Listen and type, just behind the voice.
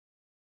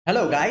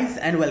Hello guys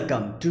and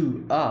welcome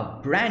to a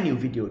brand new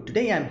video.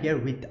 Today I'm here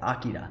with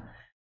Akira.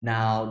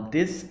 Now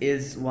this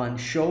is one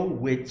show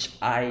which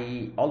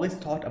I always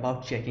thought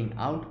about checking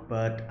out,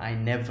 but I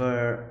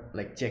never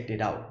checked it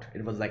out.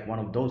 It was like one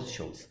of those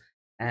shows.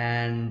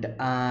 And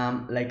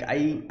I've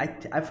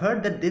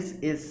heard that this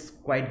is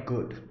quite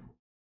good,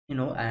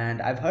 and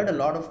I've heard a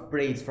lot of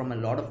praise from a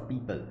lot of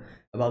people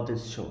about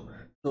this show.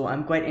 So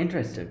I'm quite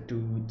interested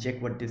to check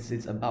what this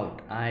is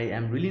about. I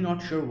am really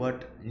not sure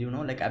what,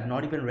 I've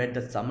not even read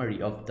the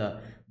summary of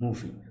the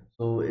movie.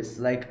 So it's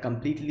like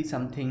completely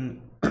something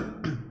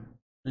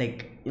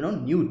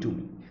new to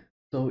me.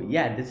 So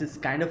yeah, this is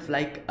kind of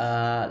like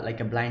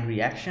a blind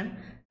reaction,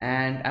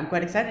 and I'm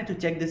quite excited to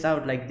check this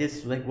out. Like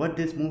what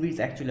this movie is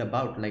actually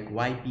about, like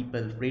why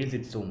people praise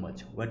it so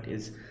much, what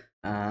is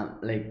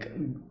like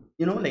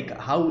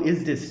how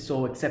is this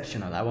so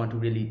exceptional. I want to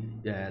really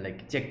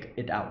check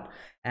it out.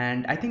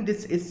 And I think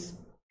this is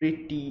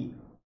pretty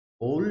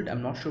old.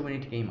 I'm not sure when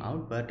it came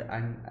out, but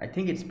I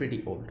think it's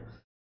pretty old.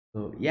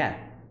 So yeah,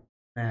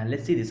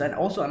 let's see this. And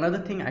also another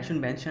thing I should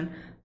mention,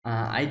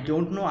 I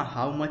don't know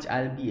how much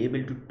I'll be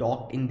able to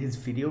talk in this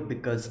video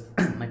because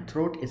my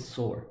throat is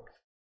sore.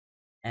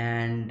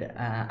 And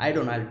I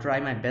don't know, I'll try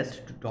my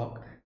best to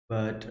talk,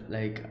 but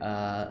like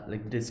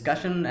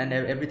discussion and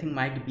everything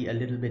might be a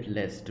little bit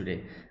less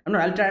today. I don't know,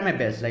 I'll try my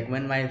best. Like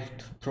when my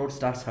throat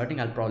starts hurting,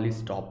 I'll probably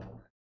stop,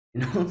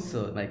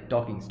 so like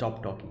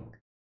stop talking.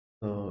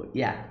 So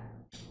yeah.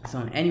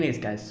 So anyways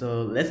guys,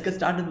 so let's get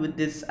started with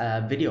this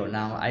video.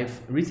 Now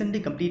I've recently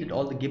completed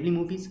all the Ghibli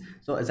movies,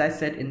 so as I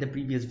said in the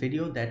previous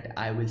video that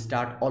I will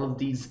start all of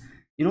these,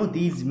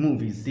 these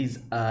movies, these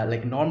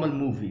like normal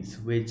movies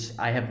which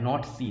I have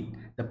not seen,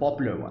 the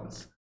popular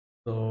ones.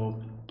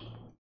 So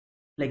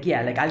like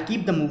yeah, like I'll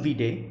keep the movie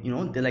day,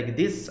 like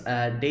this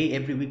day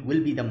every week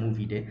will be the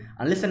movie day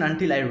unless and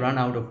until I run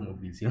out of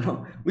movies,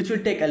 which will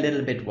take a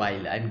little bit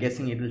while. I'm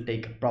guessing it will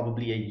take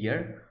probably a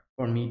year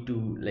for me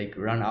to like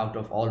run out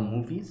of all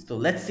movies. So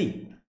let's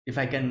see if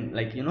I can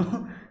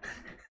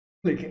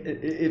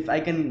if I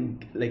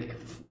can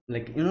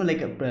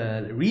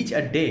reach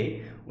a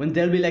day when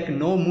there'll be like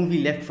no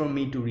movie left for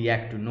me to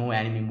react to, no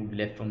anime movie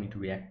left for me to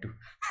react to.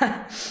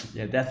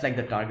 Yeah, that's like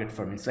the target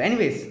for me. So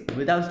anyways,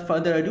 without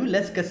further ado,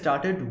 let's get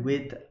started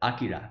with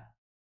Akira.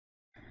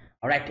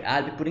 All right,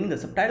 I'll be putting the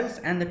subtitles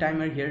and the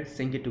timer here.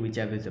 Sync it to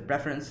whichever is your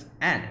preference,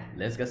 and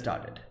let's get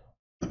started.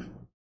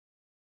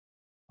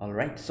 All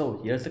right,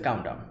 so here's the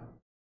countdown.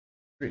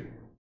 3,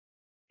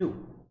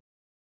 2,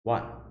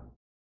 1,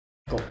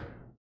 go.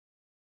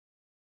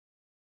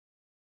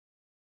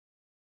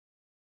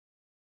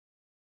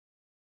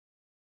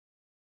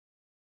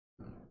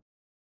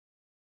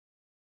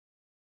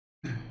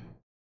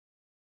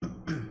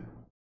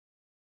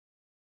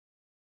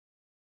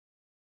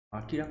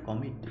 Akira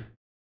comedy.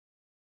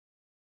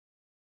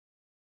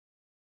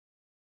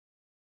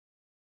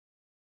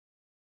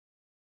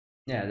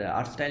 Yeah, the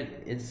art style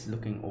is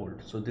looking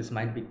old, so this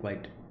might be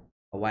quite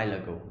a while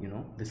ago.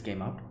 This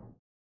came out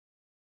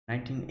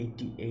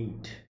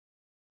 1988,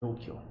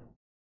 Tokyo.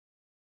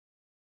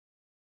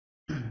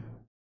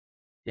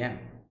 Damn.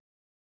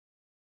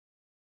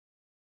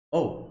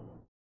 Oh,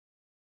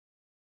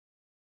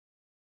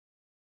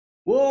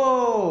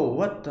 whoa!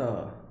 What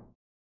the?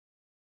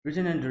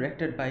 Written and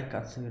directed by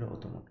Katsuhiro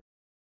Otomo.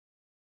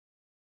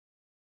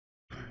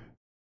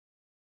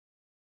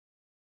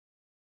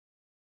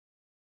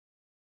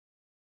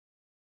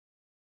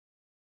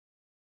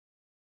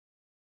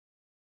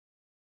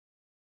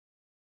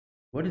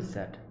 What is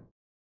that?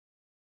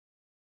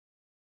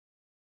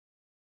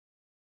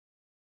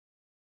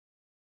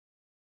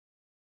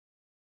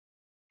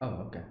 Oh,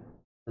 okay.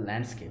 The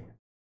landscape.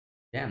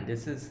 Damn,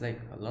 this is like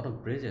a lot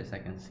of bridges I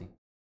can see.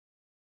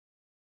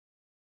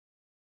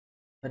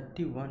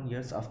 31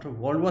 years after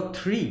World War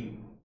Three.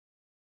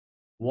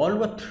 World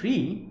War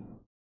Three?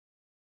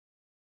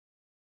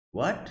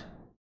 What?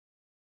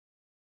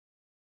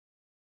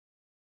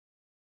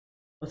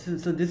 Oh,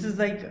 so this is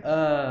like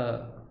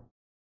a,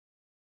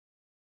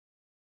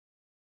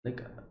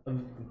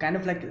 kind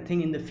of like a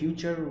thing in the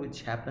future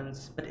which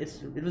happens, but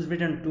it was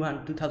written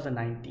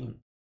 2019.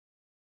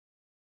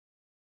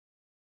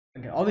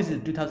 Okay,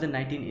 obviously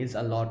 2019 is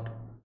a lot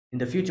in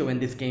the future when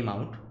this came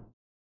out,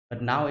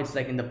 but now it's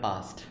like in the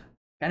past.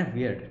 Kind of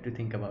weird to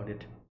think about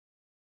it.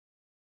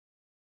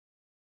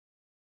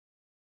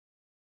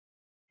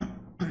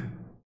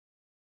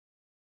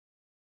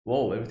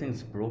 Whoa,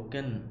 everything's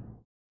broken,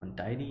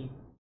 untidy.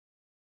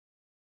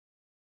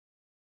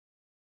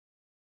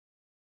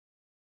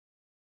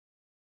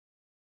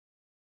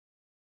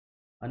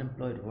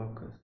 Unemployed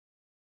workers.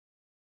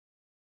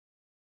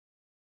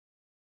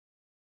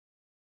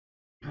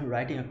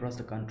 Riding across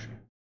the country.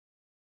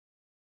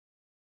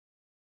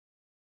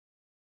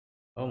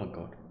 Oh my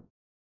god.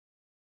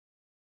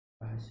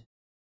 Guys.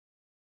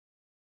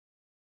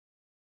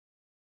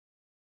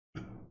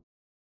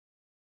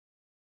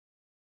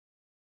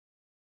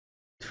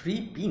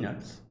 3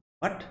 peanuts?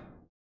 What?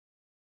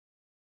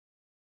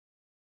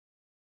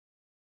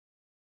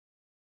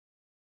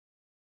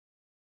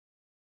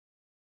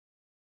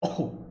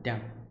 Oh,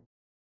 damn.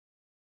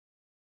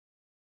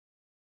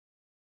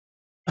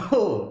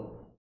 Oh,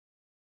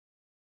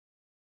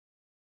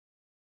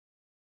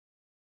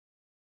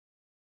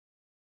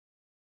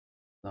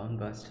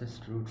 Blockbusters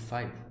Route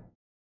 5.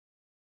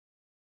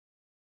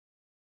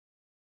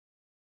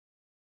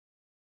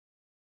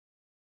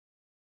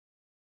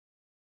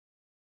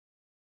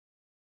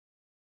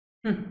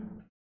 Hmm.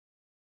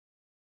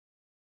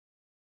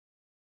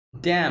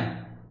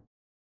 Damn.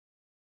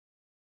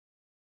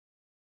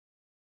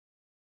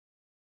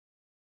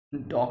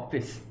 Dog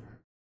piss.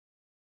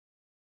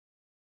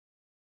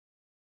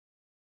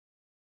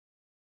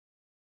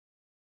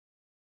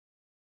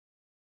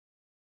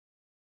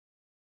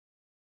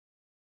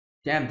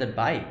 Damn, that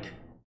bike.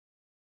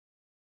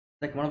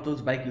 Like one of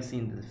those bike you see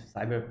in the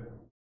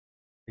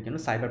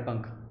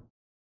cyberpunk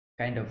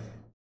kind of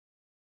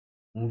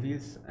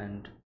movies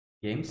and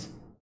games.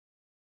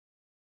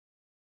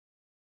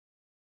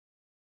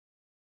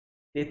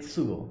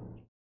 Tetsuo.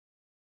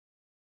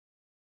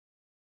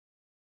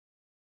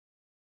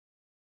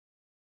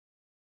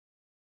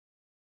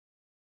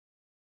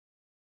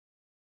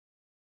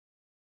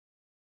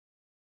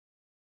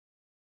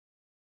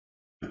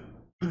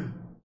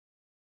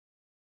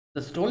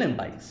 The stolen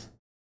bikes.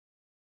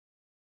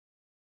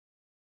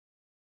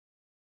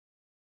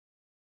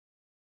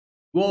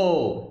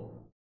 Whoa.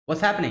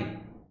 What's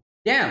happening?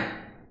 Damn.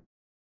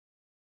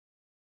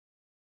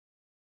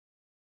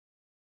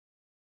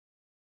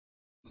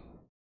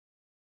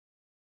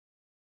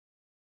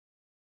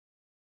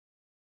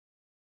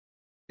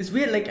 It's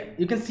weird, like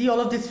you can see all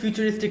of these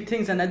futuristic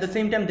things, and at the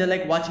same time, they're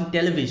like watching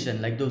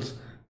television, like those,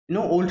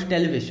 old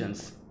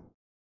televisions.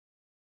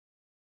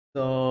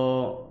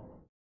 So,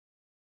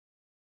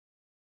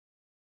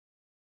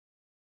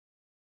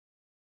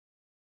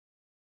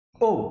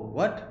 oh,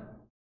 what?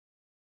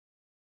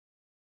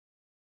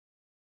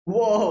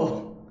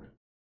 Whoa.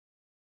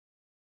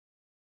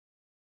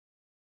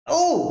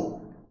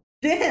 Oh,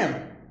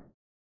 damn.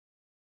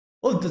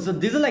 Oh, so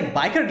these are like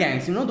biker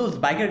gangs, those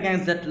biker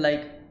gangs that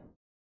like,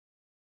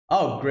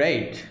 oh,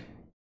 great.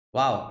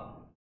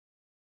 Wow.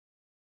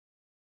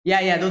 Yeah,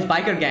 yeah, those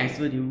biker gangs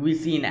we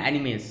see in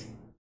animes.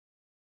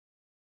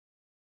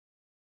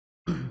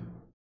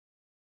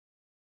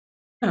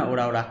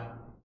 Ora, ora.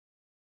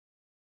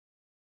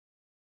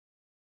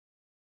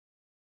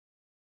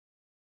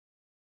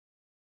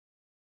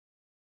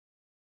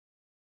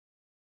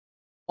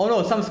 Oh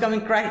no, someone's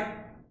coming cry.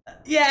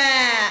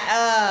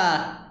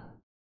 Yeah!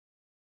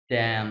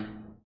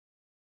 Damn.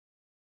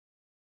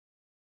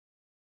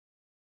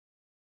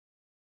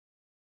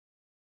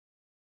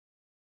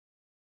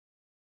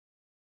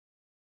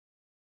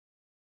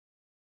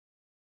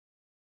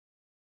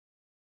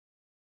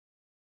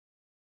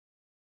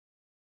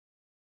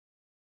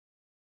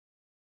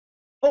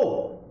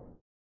 Oh!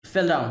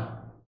 Fell down.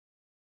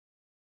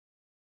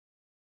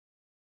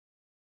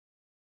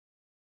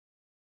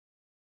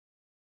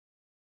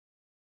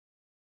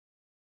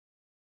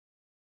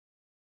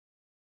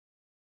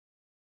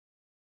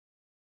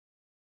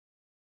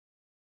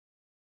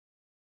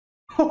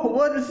 Oh,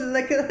 what is it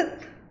like a...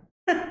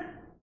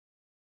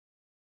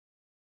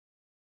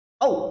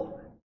 Oh!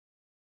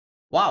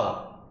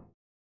 Wow.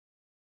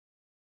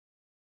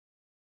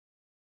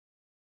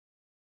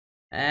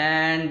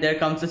 And there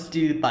comes a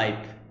steel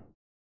pipe.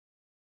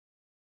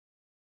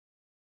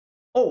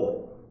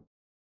 Oh!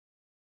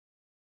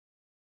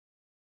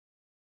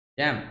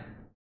 Damn.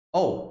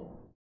 Oh!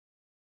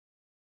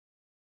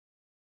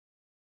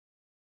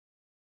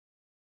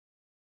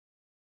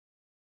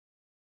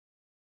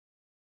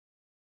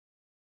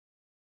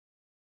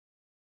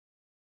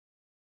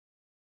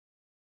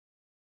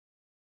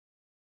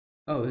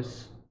 Oh,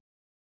 it's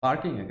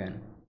parking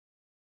again.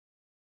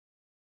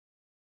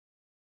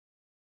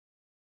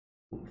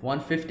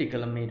 150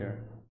 kilometer.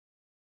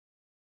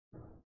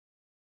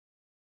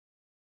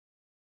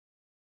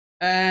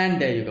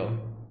 And there you go.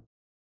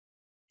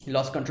 He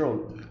lost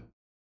control.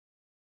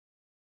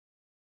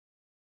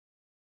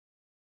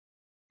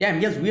 Damn,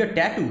 he has weird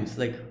tattoos,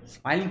 like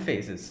smiling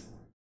faces.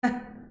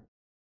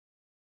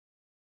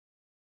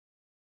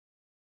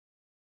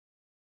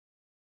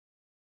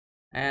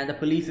 And the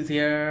police is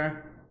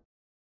here.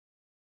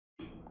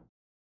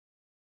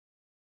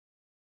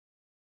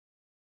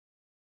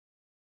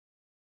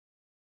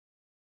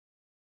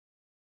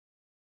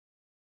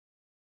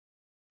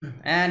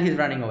 And he's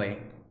running away.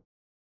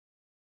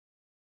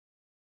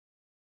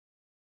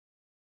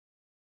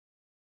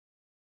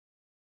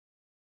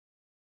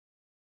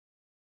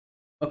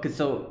 Okay,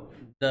 so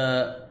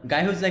the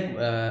guy who's like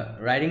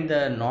riding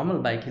the normal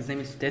bike, his name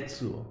is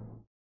Tetsuo.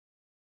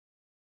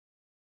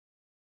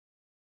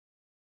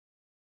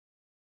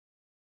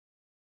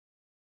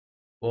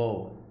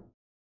 Whoa.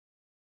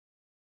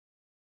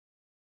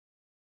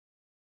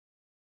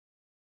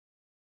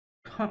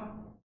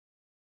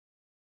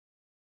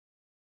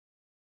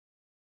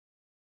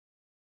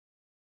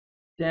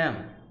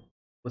 Damn.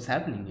 What's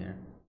happening here?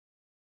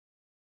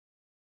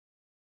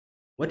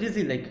 What is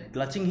he like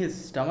clutching his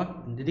stomach?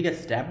 Did he get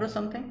stabbed or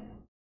something?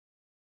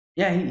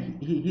 Yeah,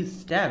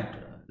 he's stabbed.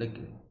 Like,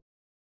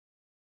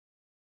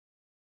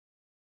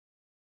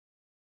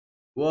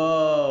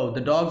 Whoa,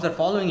 the dogs are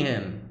following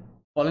him,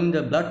 following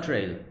the blood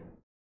trail.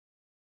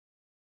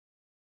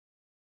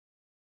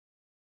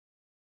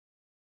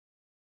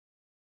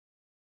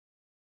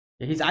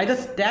 He's either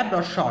stabbed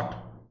or shot.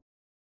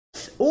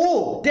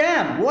 Oh,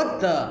 damn!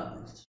 What the?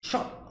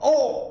 Shot.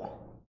 Oh!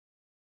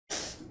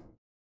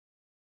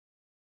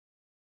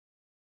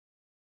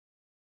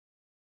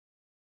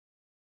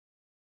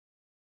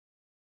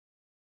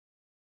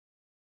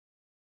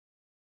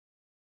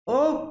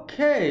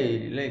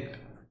 Okay, like.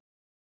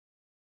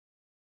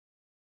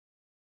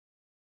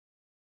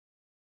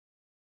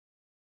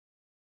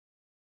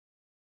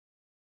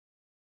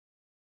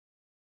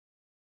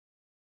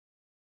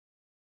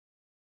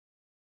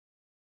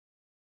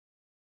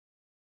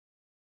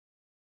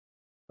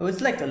 Oh,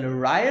 it's like the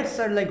riots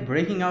are like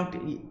breaking out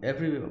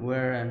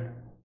everywhere and.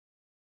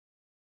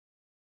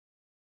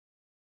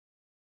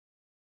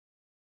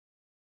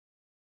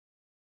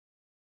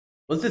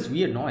 What's this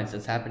weird noise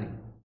that's happening?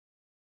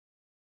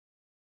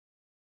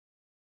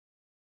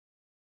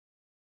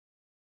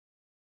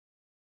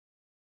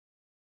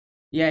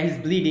 Yeah, he's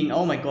bleeding.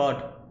 Oh my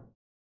god.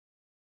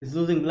 He's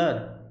losing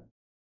blood.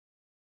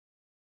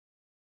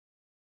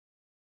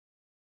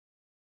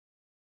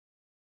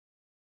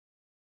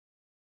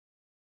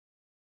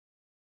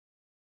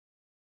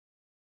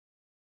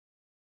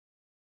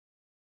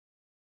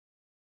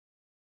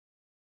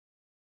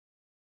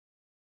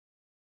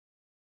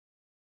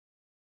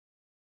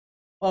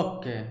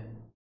 Okay.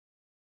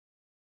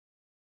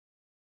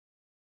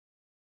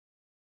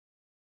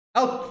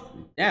 Oh,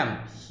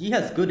 damn. He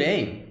has good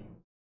aim.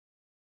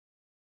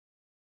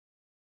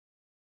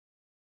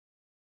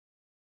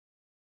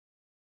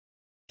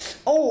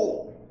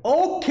 Oh,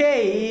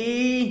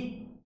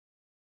 okay.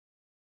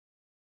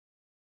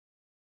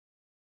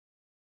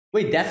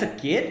 Wait, that's a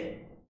kid?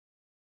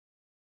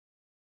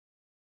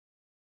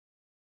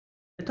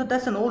 I thought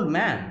that's an old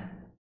man.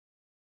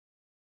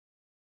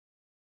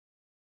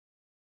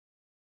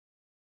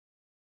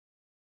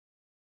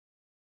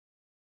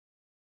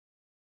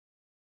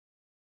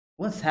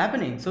 What's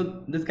happening?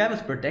 So this guy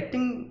was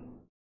protecting.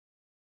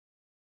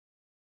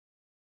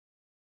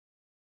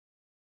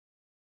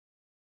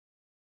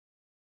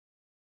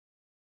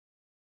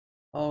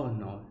 Oh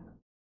no.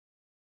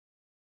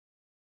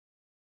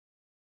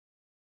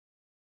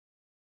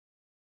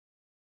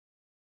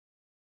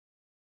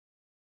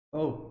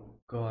 Oh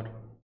god.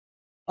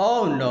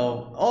 Oh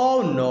no.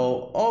 Oh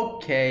no.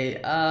 Okay.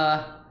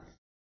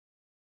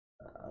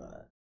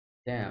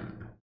 Damn.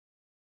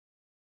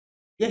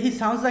 Yeah, he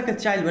sounds like a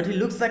child, but he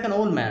looks like an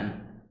old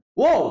man.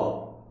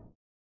 Whoa!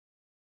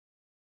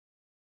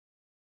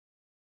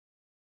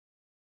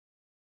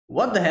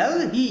 What the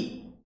hell?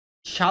 He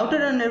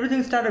shouted and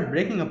everything started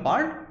breaking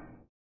apart?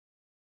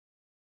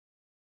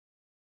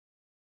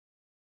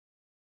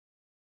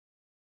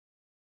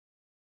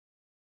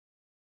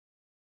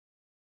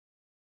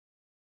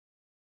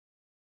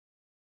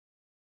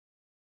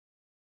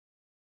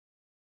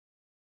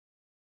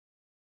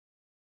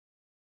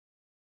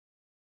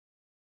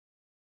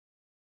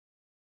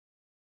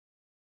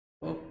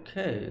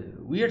 Okay,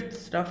 weird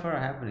stuff are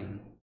happening.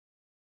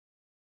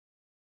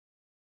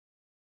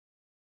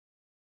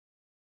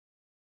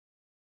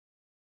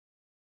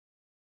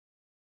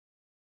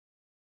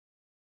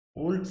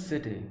 Old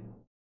city.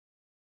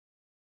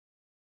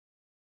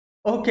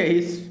 Okay,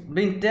 it's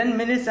been 10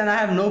 minutes and I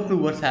have no clue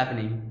what's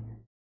happening.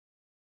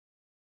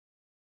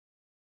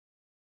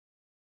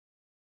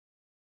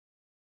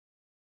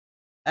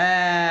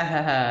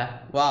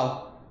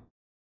 Wow.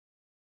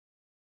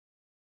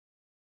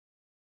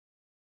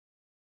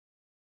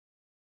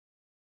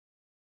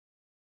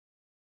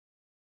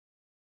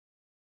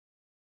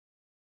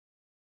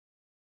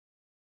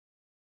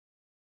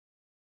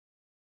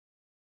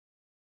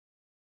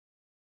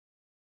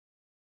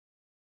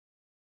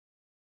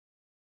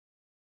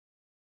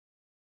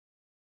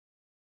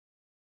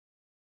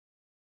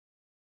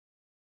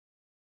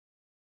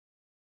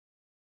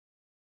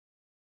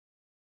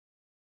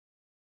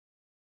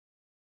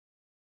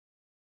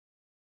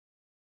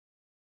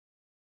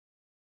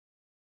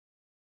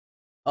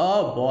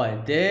 Oh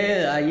boy,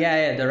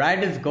 yeah, the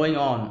ride is going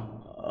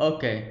on.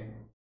 Okay.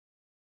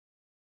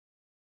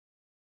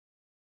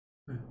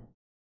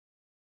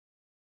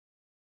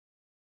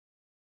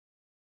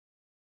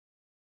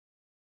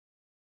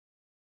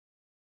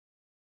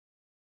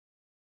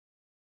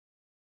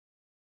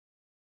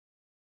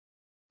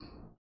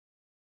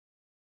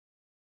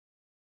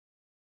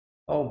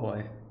 Oh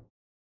boy.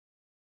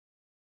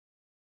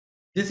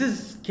 This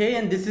is K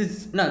and this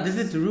is no, this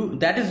is Ru.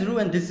 That is Ru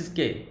and this is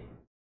K.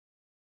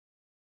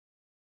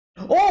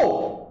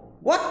 Oh,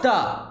 what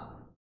the?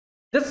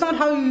 That's not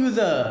how you use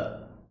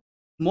a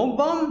smoke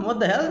bomb. What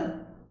the hell?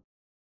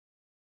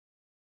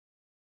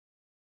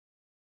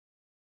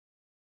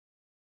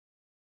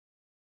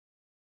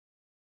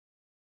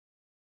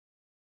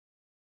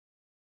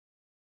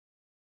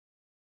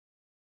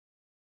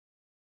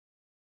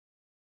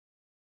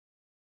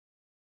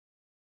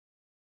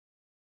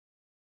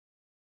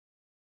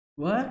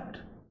 What?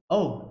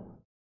 Oh,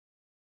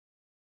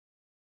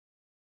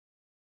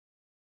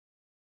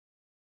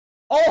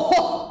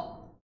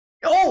 Oh!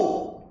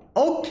 Oh!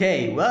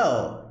 Okay,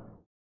 well.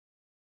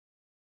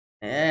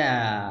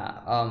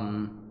 Yeah,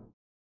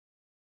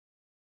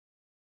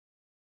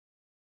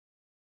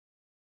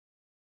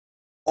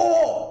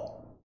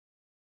 Oh!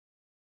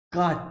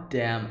 God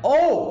damn.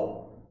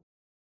 Oh!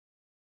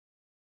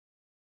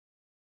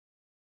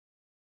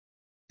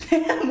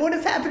 Damn, what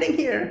is happening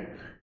here?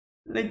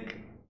 Like,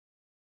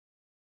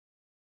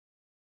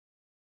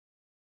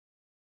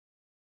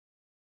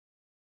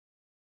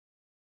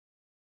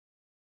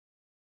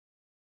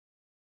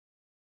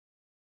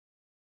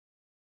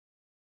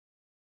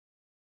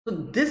 so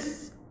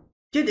this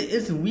kid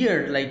is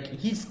weird. Like,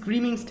 he's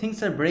screaming,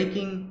 things are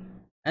breaking,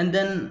 and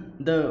then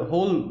the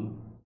whole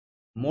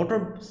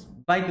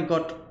motorbike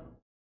got,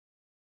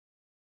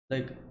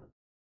 like,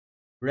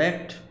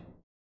 wrecked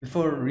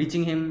before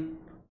reaching him.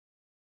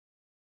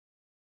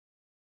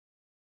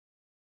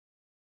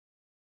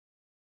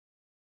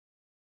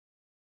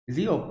 Is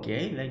he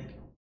okay? Like,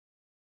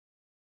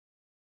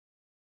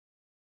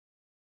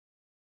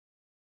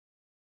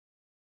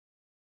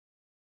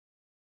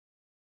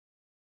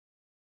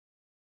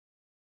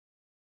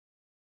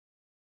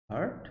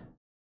 hurt?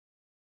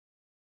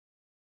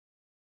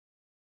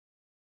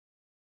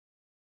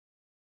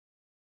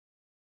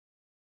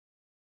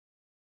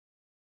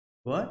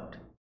 What?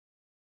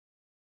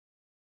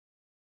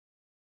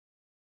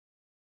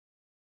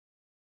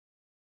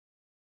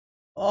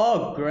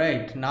 Oh,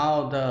 great.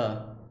 Now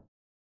the.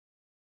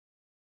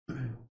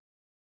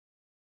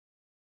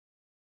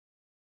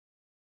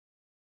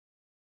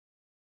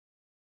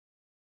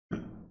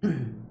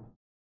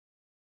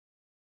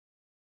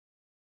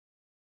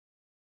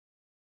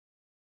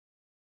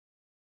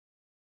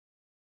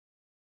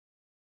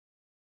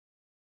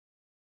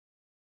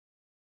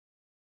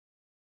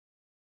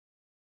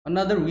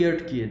 Another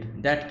weird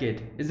kid. That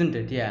kid, isn't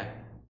it? Yeah.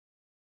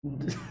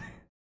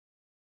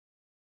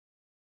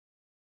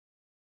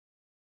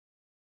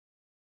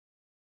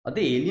 Are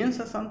they aliens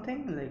or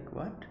something? Like,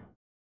 what?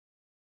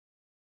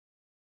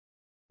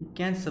 You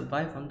can't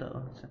survive on the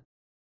earth.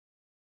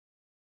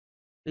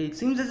 It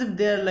seems as if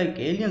they're like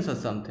aliens or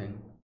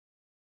something.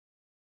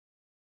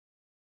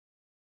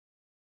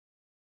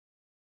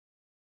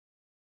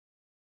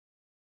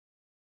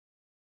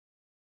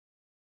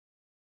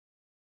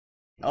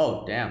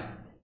 Oh, damn.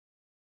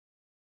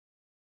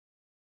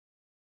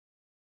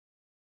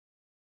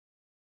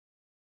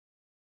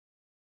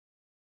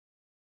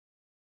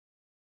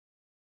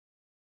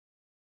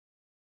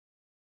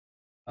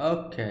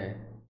 Okay.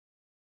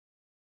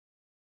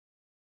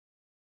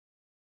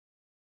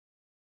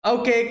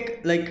 Okay,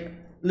 like,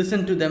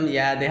 listen to them.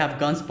 Yeah, they have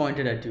guns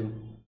pointed at you.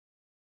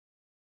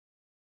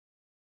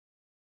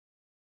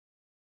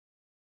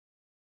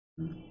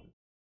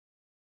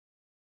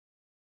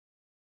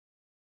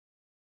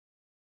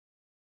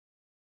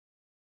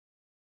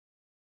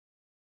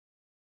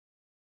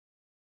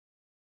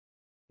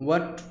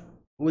 What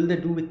will they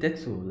do with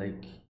Tetsu?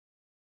 Like,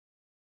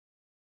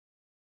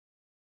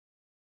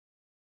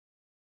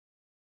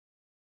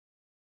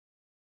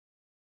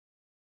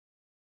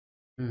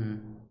 hmm.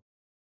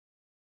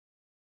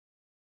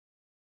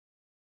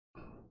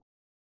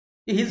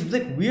 He's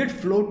like weird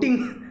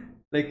floating,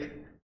 like,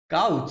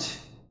 couch.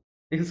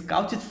 His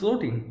couch is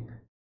floating.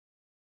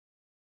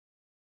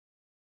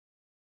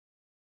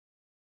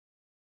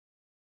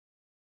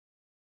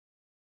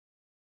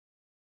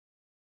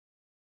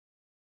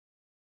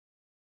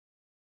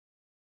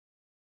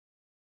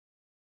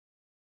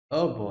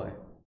 Oh boy.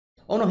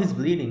 Oh no, he's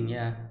bleeding.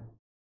 Yeah.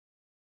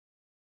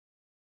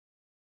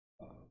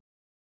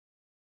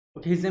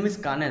 Okay, his name is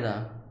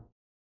Kaneda.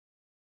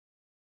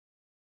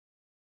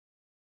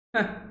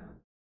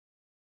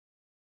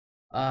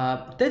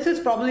 This is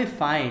probably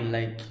fine.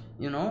 Like,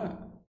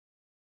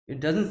 it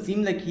doesn't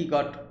seem like he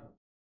got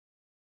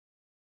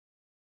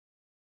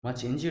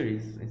much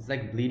injuries. It's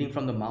like bleeding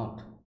from the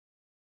mouth.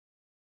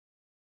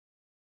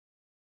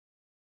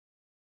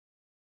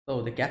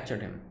 So they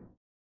captured him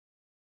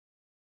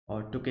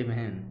or took him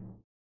in.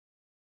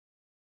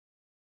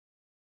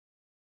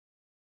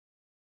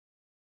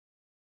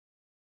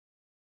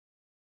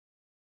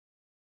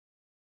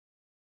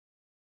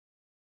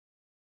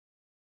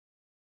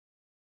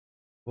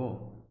 Oh,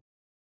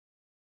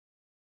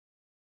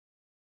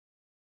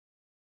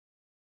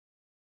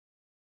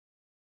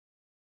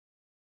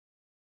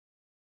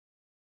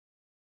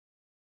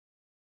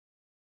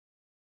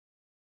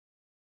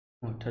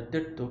 oh,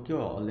 third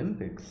Tokyo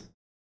Olympics.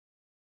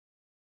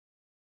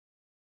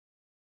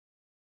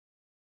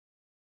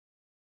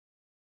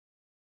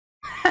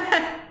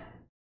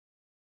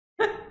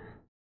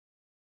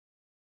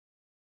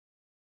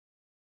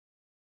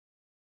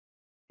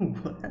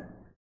 What?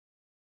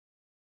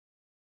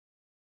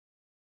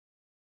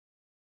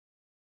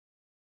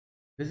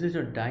 This is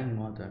your dying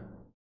mother.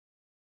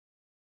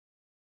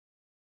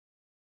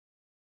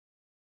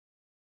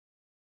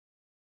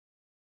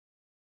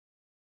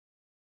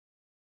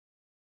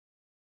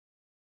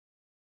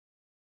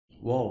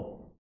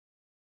 Whoa.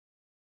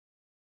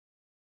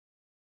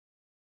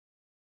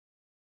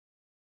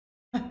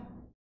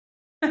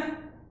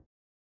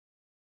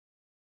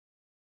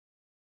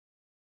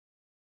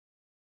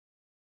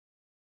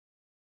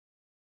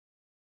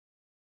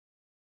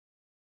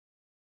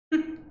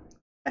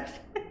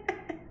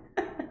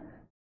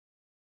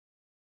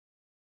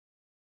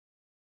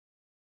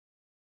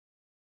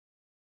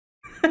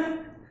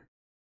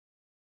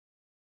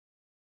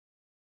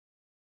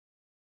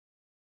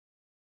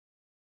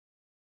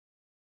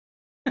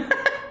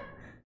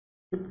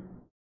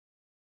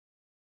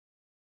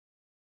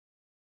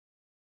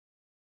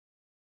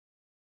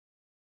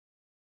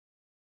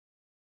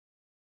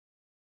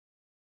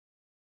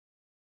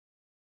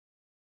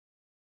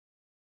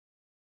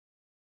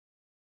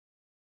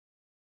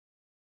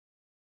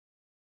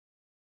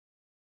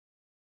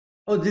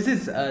 Oh, this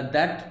is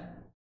that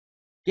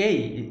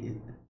K.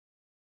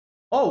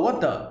 Oh,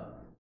 what the?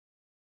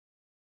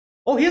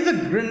 Oh, he has a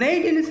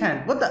grenade in his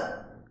hand. What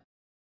the?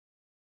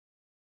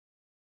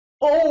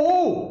 Oh,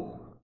 oh!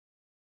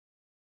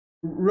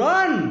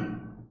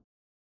 Run!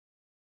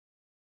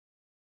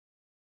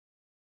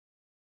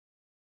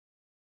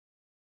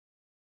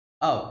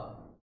 Oh,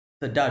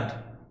 the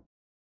dud.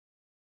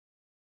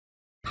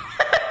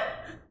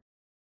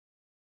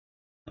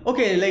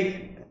 Okay,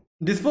 like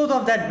dispose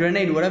of that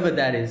grenade, whatever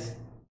that is.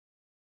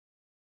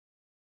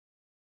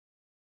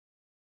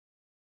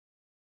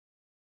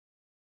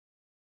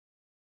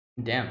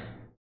 Damn.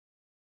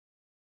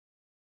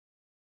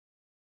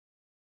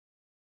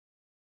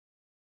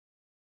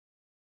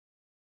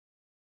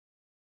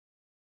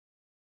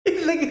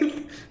 It's like,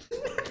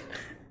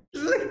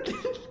 it's like,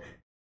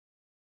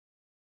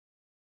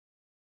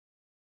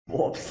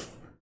 whoops.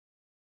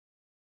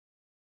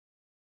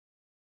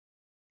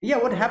 Yeah,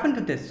 what happened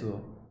to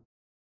Tetsuo?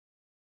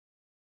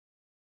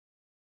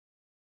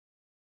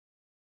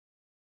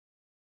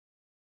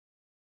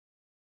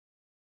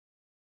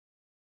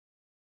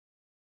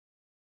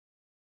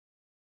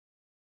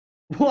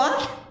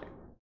 What?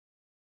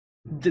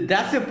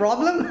 That's your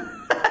problem?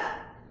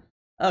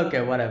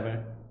 Okay,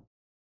 whatever.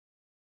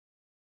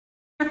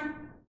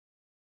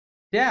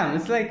 Damn,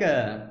 it's like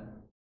a.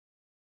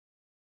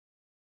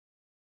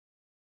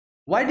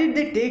 Why did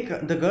they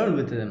take the girl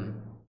with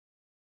them?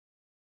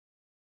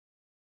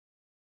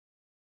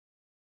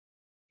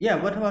 Yeah,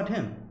 what about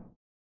him?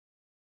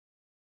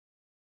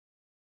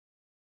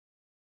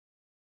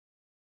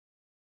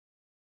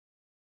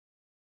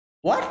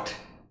 What?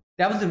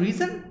 That was the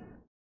reason?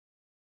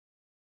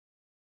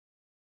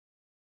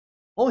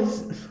 Oh,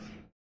 he's.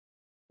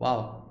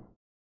 Wow.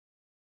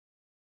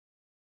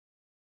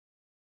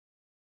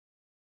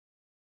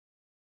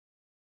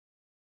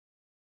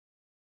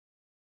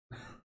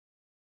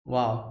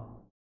 Wow.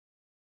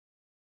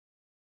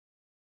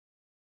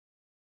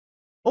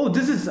 Oh,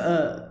 this is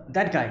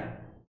that guy.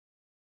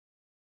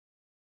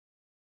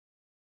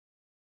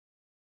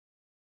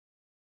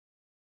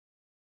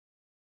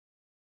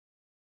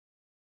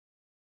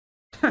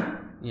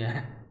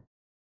 Yeah.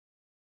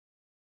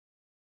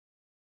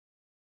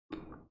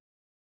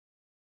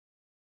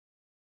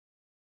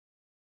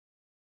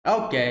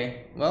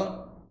 Okay.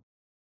 Well,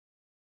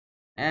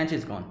 and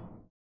she's gone.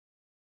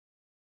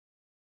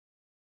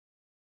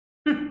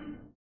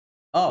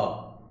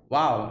 Oh,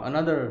 wow,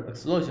 another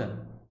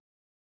explosion.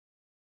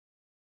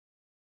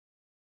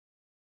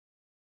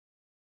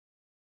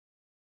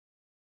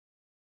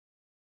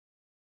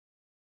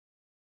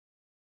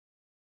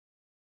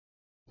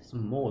 It's a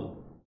mole.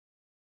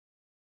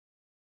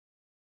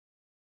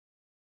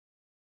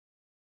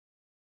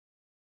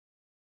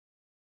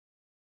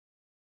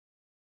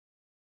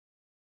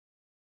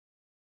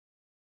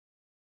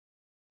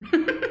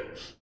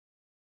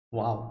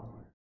 Wow.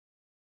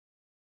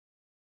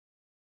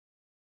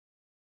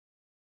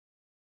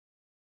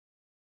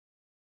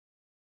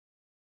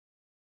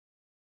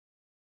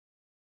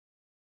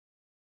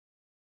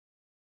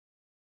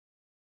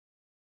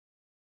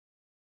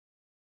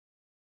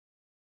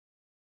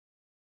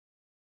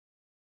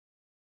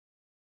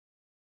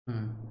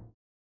 Hmm.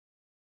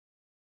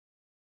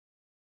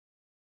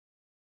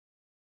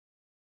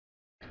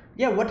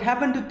 Yeah, what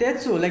happened to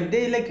Tetsuo? Like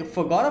they like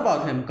forgot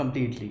about him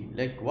completely.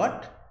 Like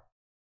what?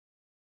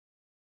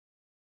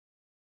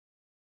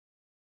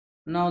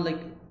 Now like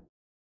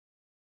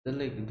they're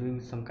like doing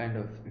some kind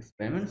of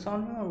experiments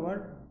on him or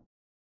what?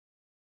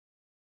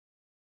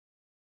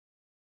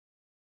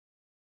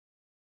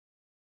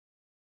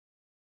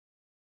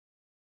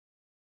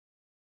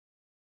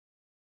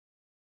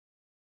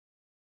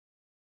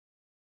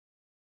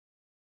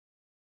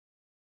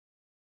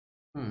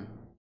 Hmm.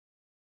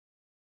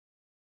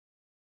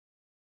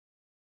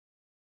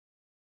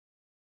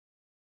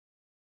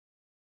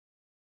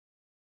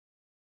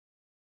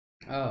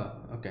 Oh,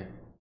 okay.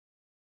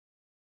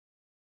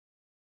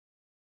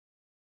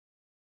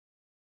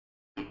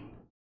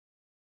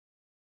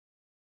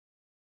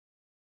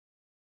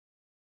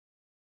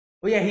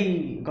 Oh yeah,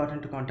 he got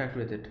into contact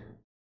with it.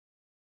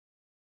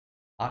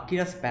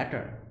 Akira's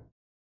pattern.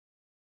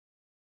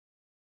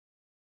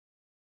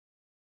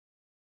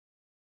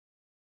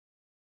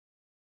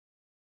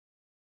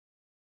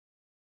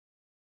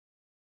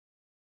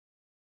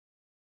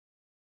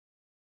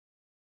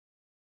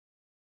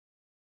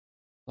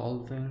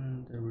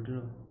 Solving the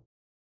riddle.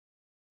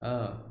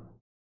 Oh.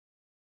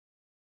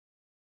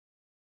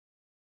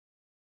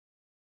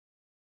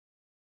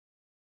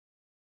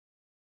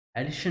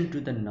 Addition to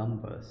the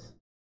numbers.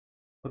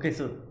 Okay,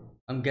 so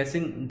I'm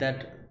guessing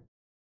that.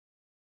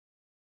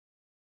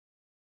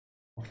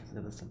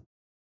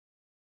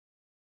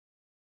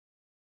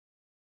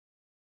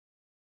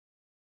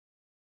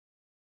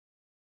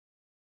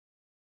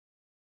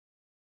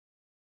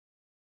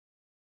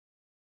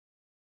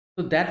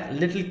 So that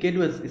little kid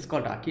was is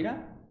called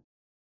Akira.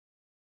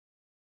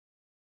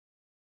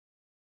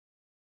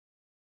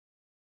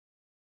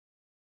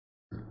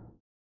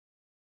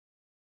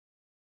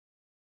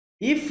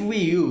 If we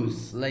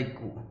use like,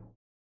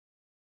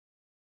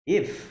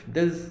 if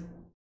there's,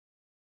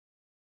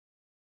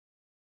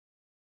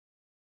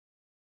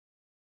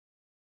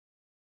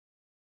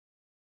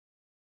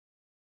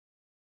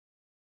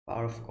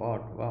 power of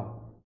God.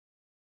 Wow.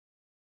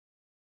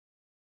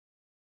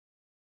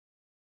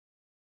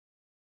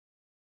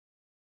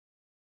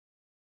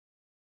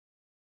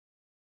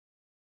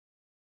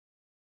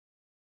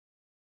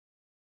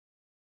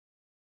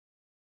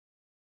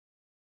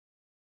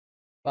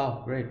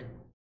 Wow, great.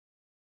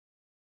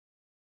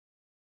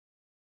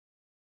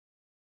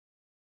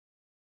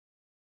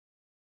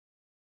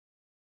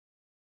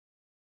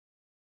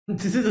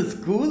 This is a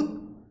school?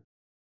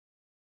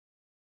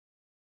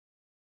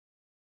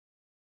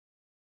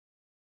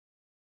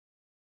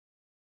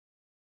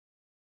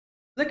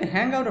 Like a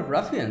hangout of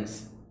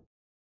ruffians.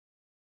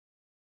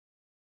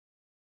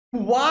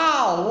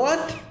 Wow,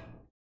 what?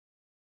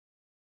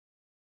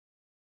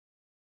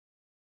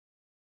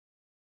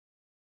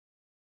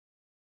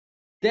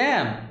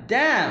 Damn,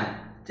 damn,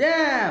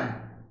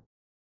 damn.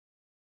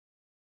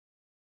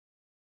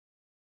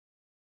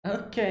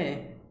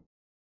 Okay.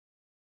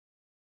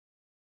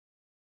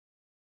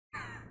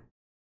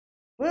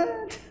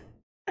 What?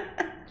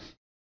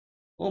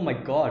 Oh my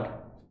god.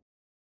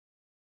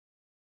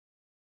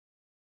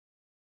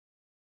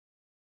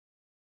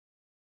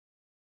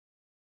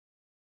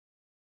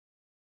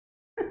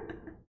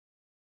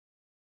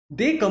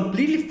 They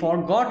completely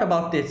forgot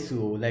about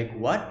Tetsuo. Like,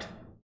 what?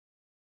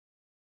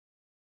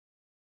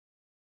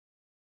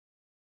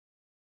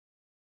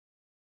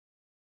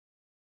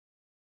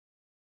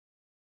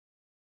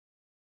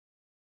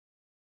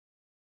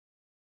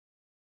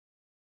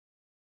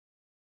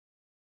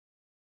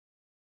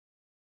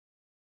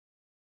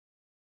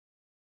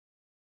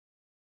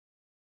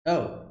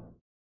 Oh,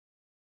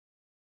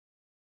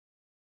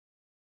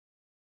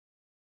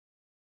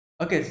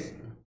 okay.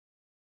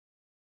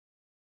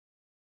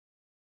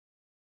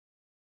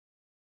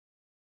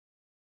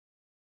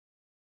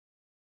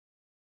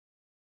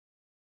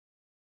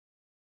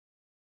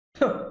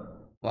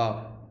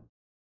 Wow.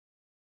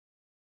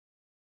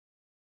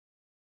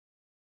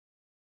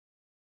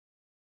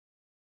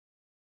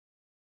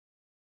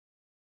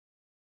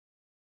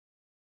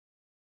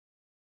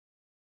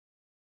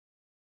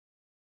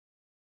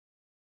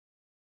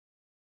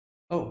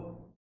 Oh,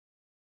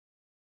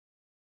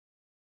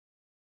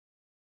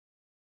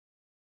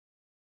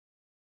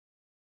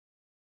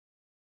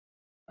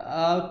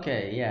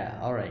 okay. Yeah,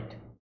 all right.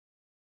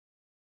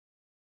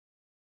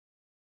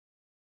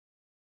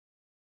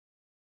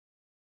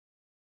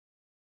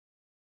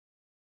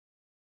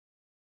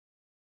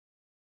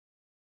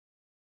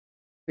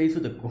 Face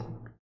with the code.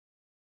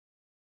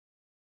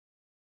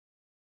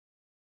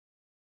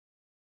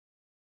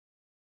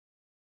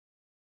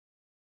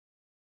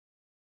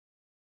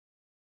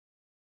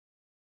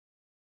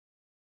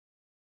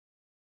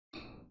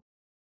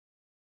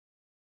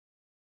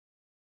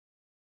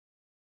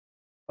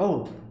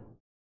 Oh,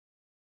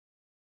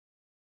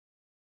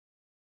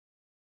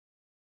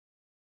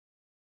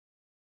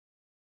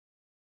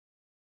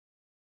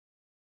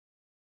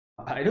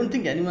 I don't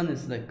think anyone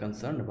is like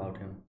concerned about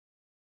him.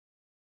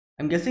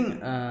 I'm guessing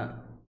the,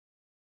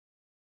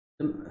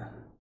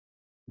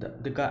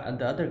 the guy,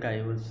 the other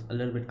guy was a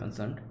little bit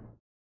concerned.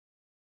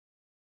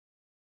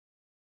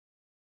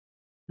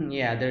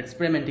 Yeah, they're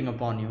experimenting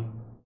upon you.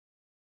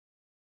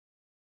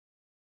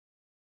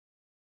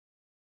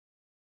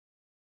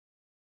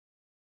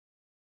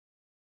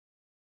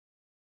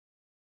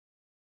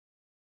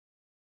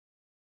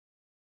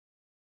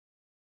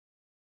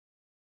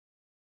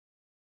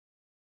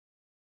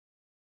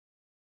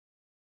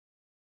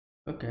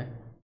 Okay.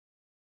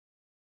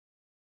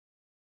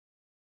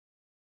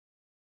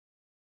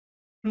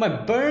 My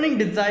burning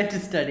desire to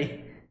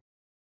study.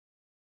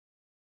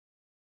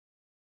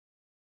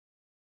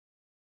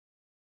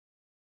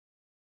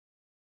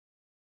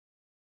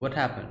 What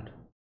happened?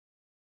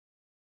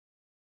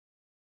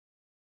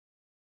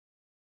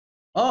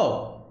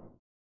 Oh,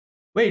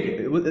 wait,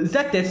 is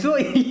that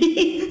Tetsuo?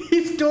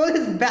 He stole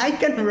his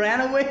bike and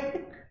ran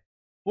away?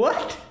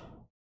 What?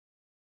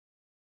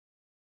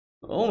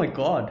 Oh my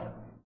god.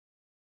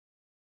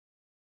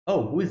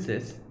 Oh, who is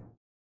this?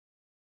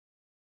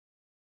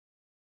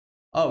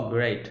 Oh,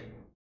 great.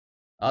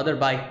 Other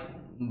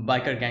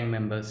biker gang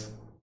members.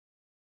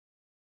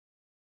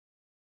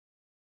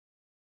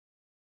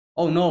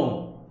 Oh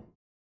no.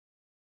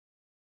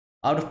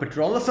 Out of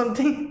petrol or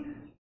something?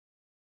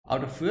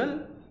 Out of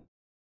fuel?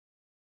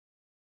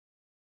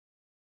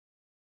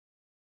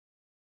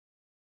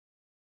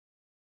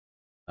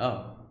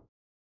 Oh.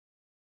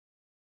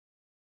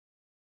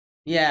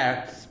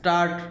 Yeah,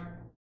 start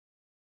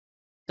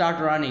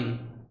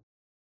running.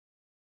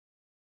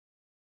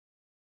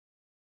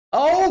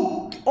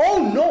 Oh,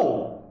 oh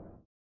no.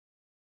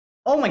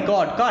 Oh my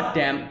god, god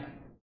damn.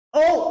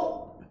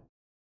 Oh,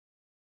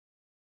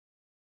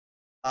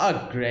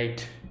 oh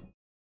great.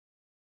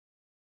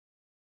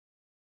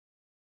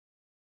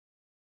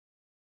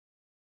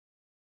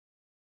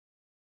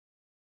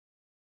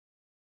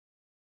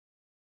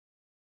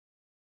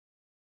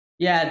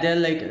 Yeah, they're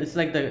like, it's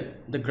like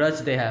the grudge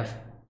they have.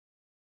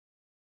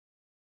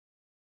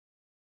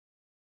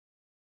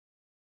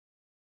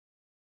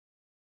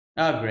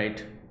 Oh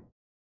great.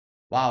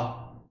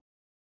 Wow.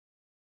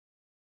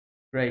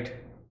 Great.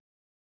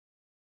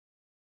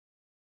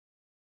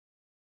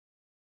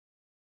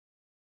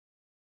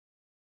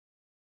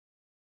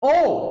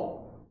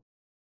 Oh!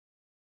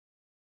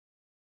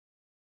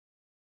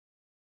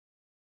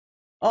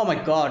 Oh my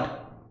god.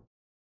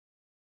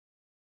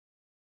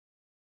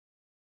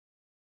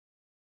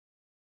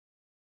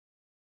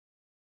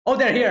 Oh,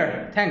 they're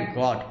here. Thank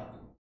god.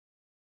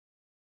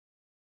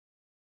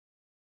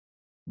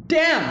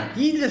 Damn,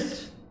 he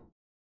just.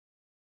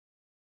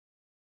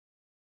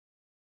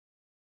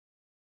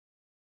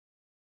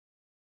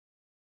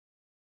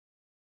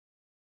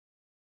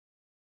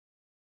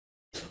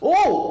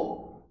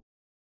 Oh!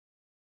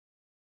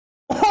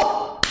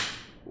 Oh!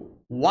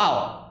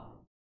 Wow.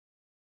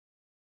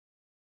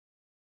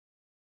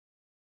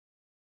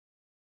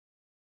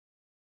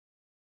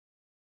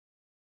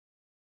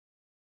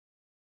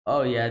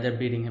 Oh yeah, they're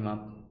beating him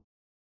up.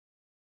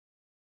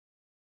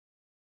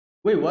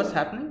 Wait, what's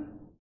happening?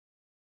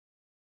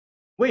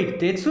 Wait,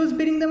 Tetsu's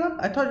beating them up?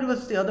 I thought it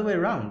was the other way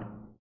around.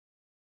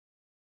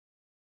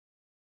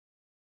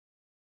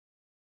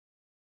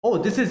 Oh,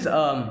 this is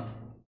oh,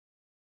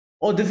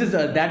 this is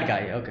that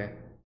guy. Okay.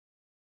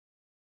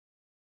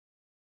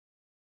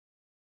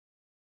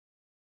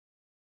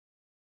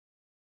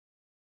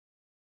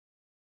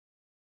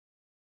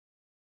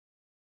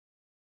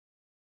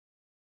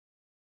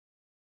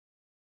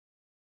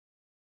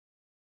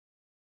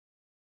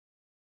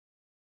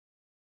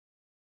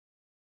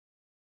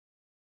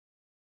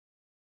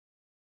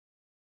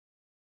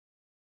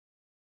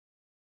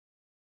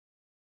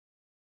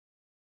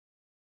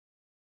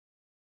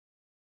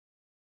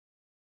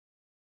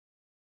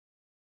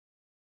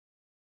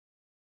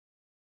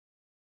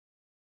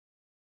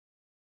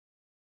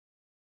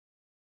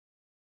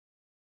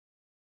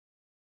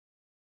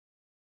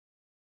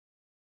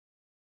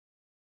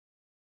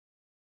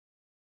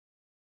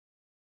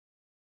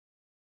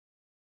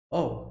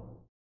 Oh.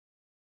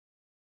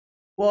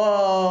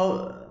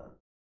 Whoa.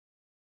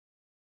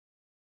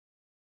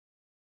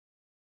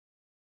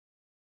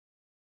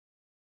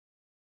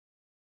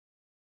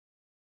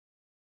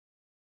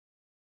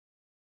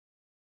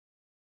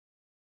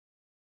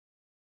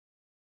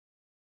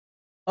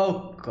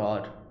 Oh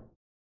god.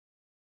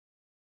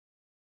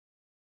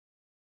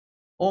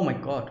 Oh my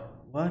god.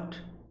 What?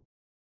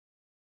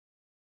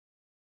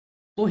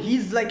 So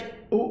he's like,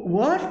 oh,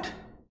 what?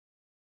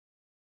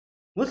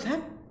 What's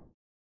that?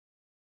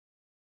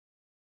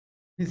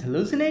 He's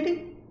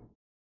hallucinating?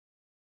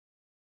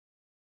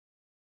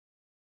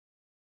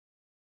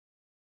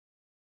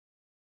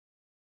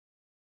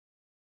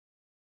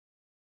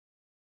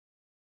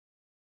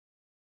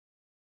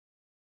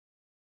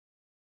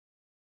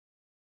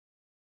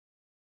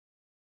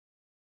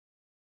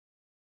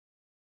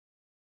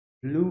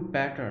 Blue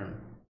pattern.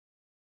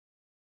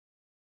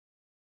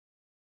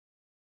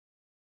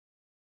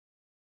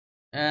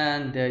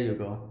 And there you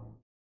go.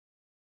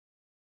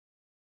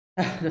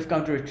 They've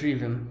come to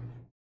retrieve him.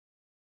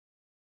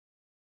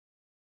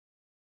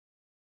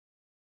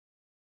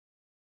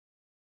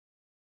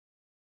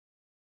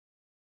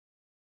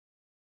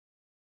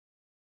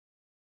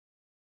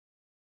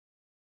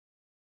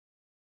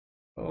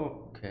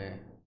 Okay.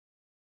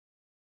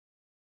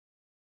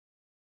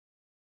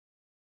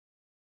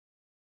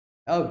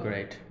 Oh,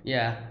 great.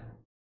 Yeah.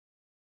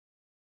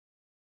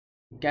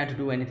 Can't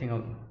do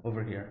anything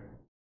over here.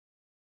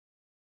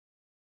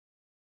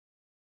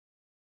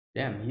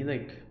 Damn, he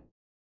like.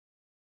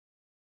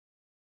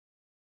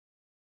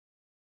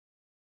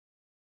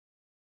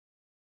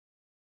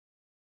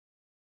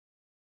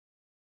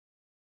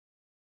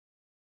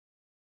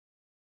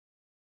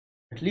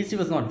 At least he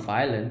was not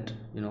violent,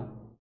 you know?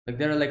 Like,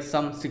 there are like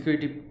some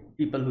security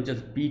people who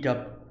just beat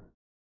up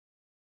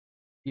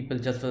people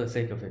just for the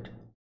sake of it.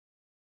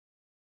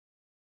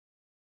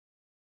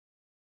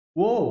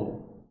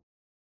 Whoa!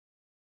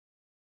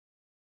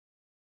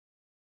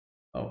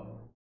 Oh.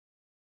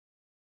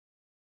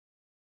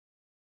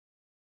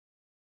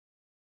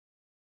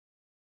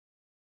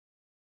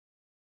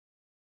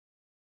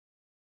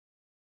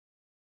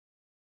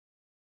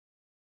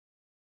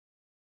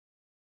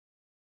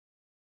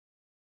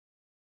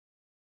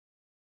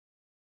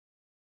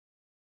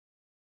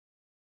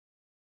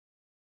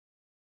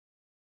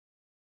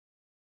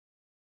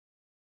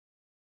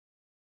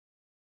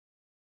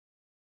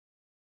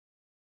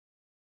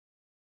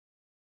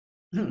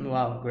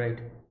 Wow, great.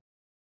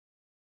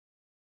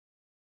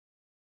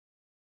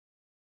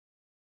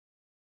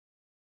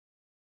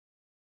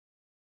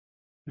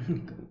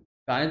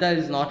 Canada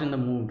is not in the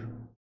mood.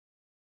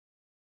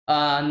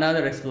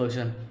 Another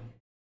explosion.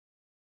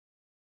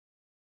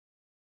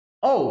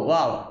 Oh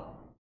wow.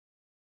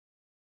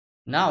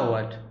 Now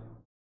what?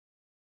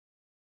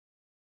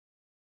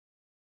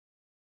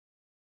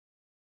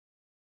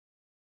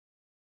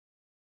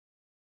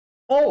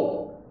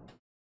 Oh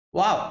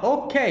wow.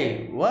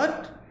 Okay.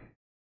 What?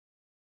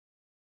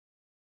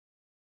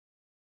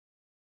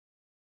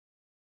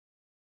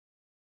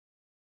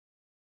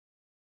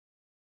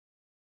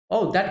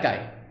 Oh, that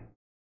guy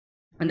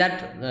and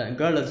that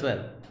girl as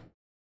well.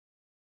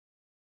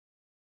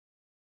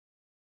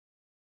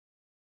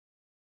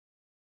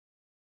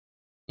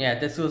 Yeah,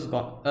 this was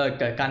gone.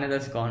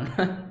 Canada's gone.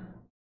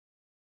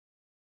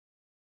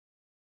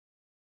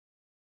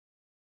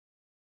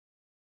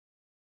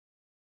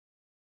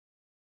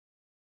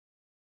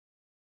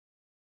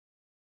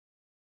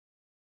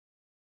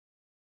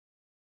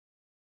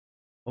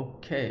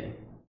 Okay.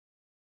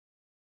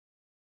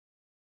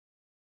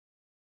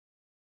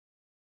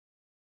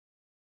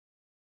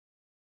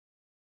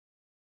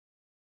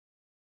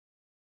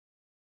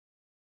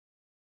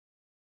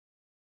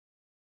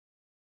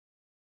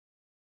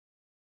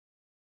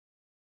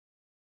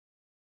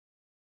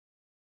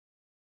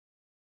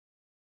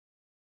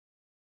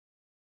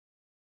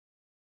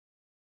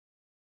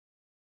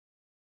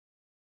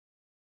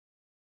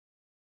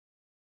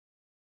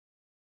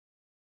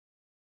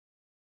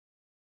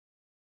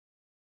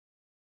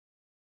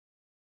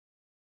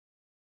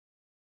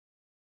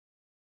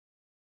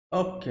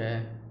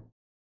 Okay.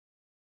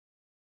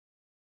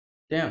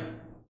 Damn.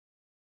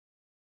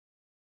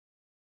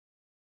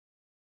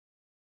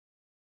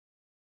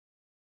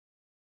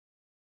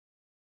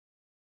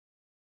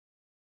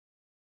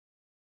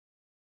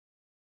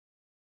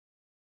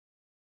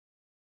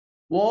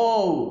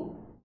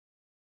 Whoa.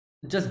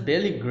 Just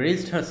barely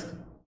grazed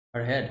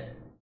her head.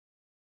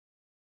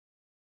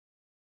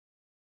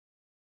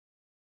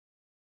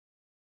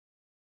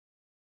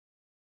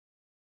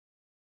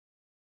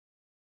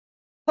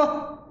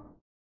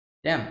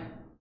 Damn.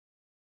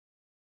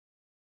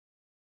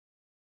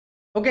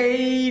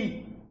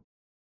 Okay.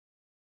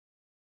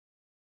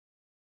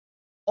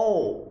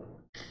 Oh.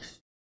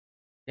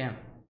 Damn.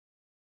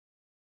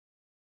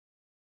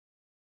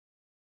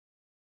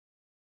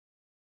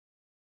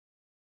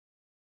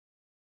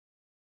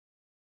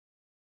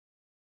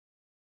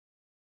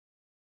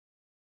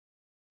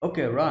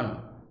 Okay,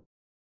 run.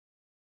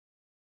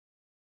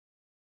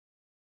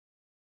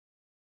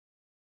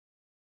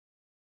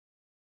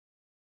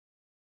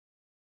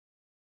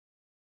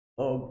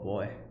 Oh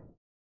boy.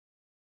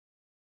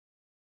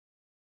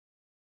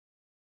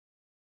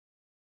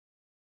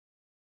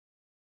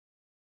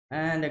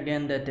 And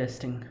again they're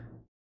testing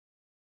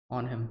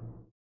on him.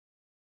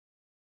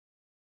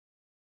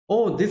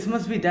 Oh, this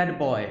must be that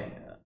boy.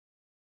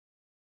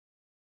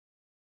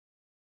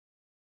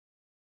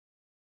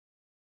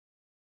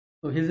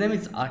 So his name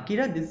is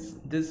Akira,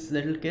 this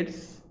little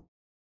kids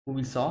who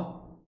we saw.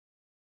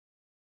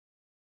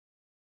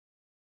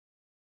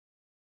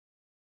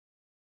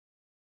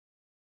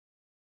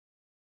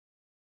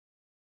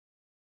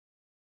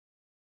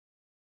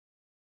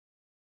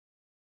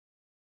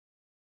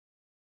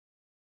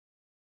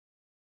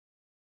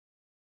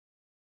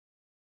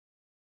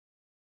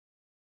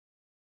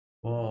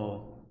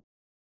 Whoa.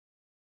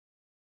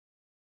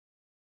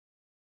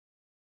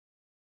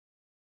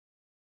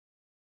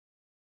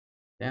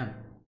 Damn.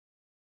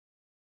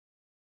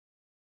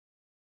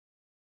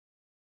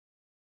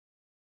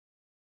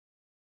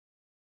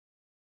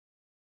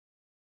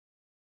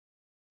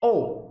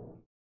 Oh.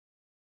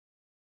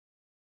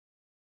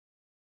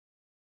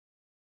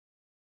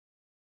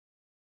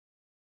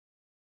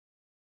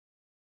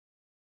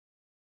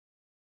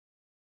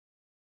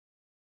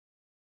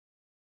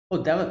 Oh,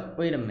 that was.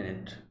 Wait a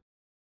minute.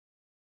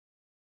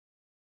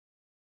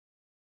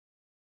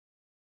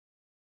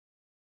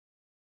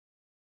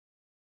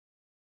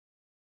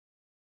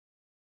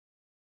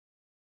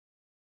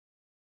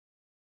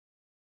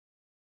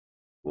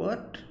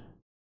 What?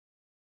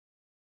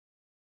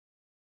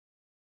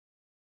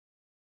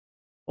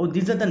 Oh,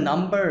 these are the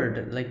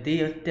numbered. Like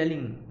they are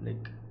telling.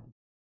 Like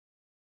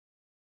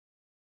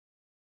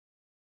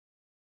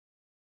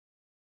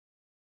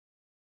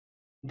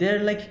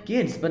they're like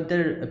kids, but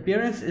their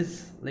appearance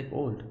is like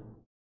old.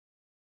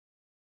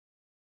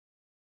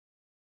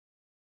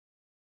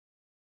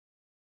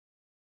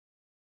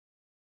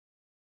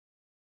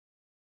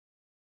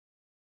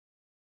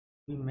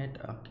 We met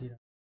Akira.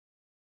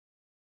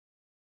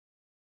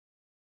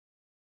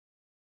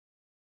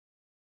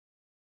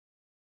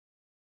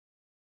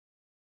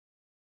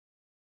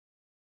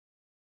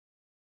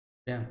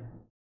 Damn.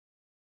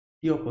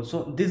 Yoko.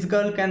 So this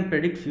girl can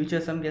predict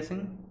futures, I'm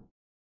guessing.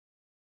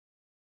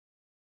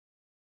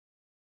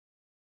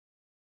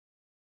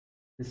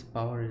 His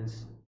power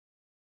is.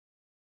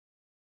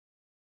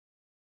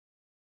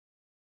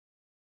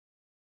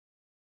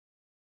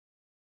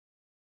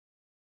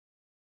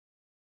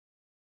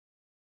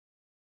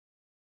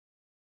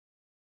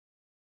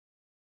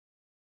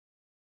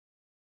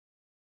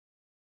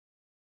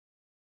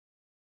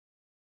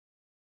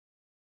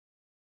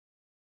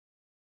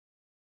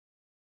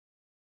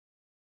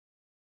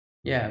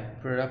 Yeah,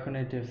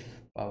 procognitive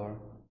power.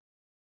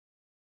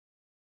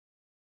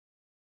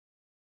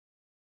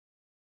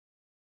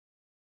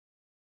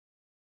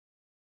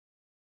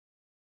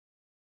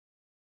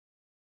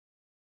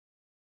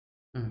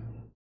 Mm.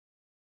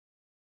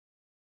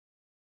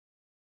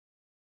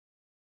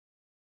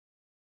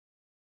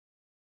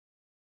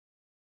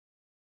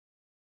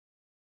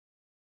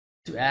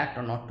 To act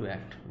or not to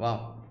act.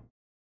 Wow.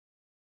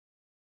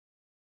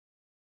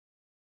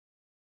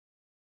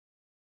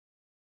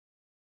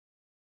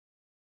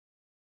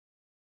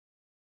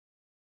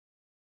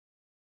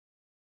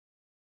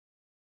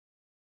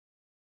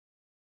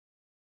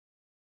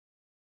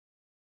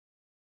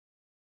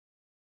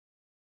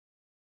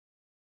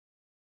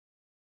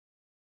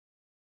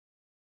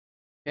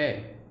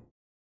 Okay.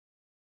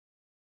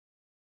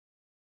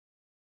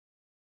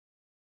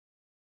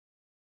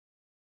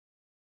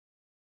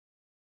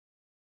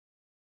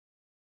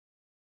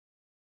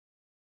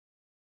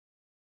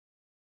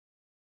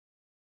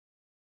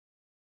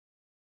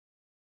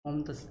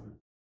 On the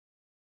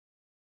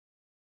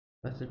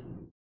that's it.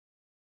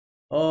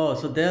 Oh,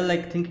 so they're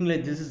like thinking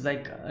like this is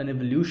like an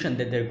evolution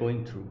that they're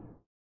going through.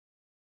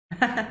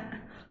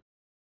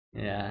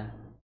 Yeah,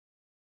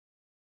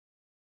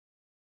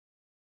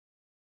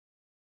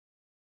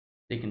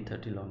 taking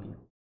 30 long years.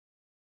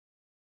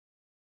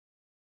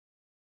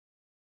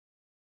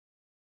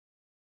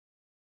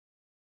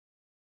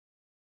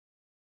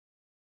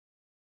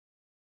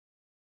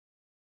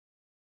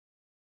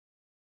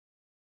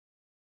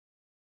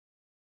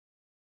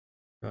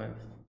 Drive.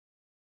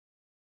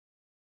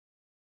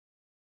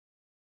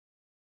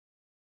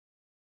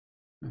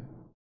 Hmm.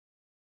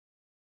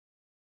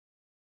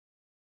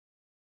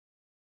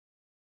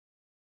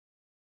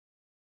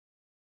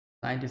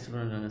 Scientists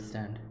don't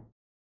understand. -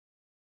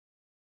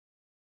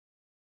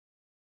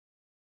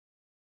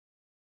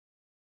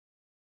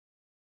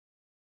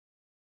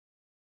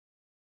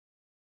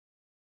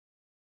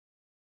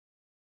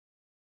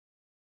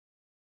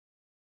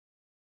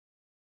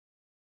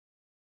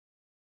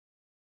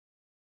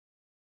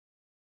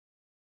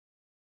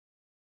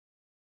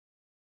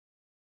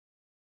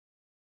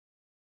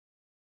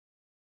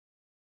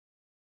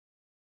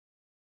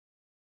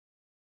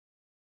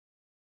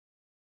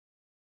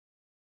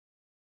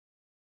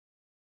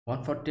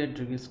 148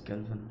 degrees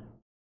Kelvin.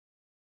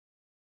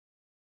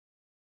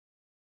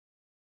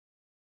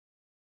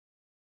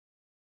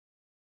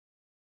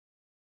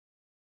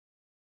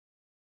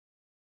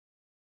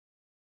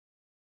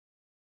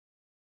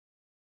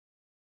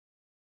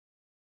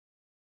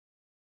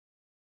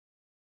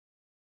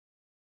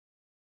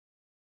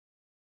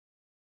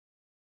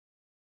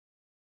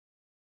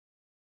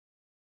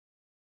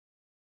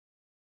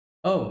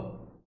 Oh,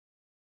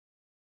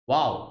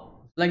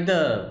 wow. Like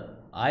the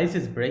ice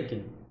is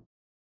breaking.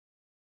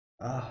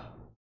 Ah.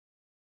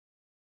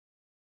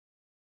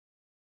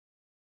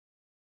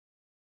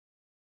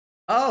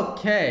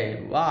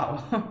 Okay,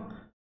 wow.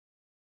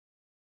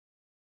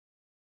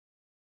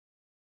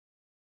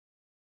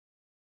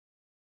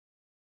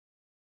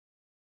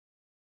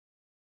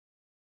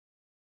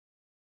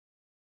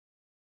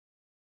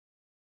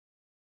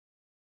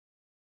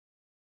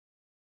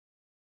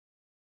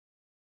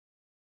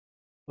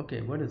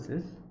 Okay, what is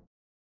this?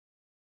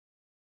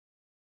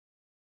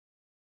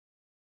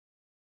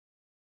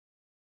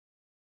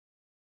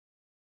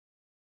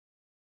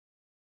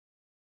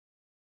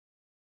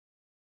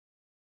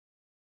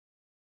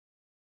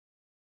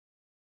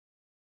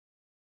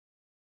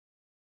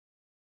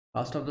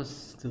 Cost of the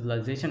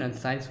civilization and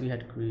science we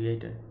had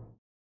created.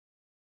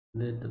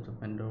 Lid of the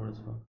Pandora's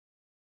box.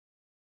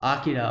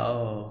 Akira,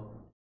 oh.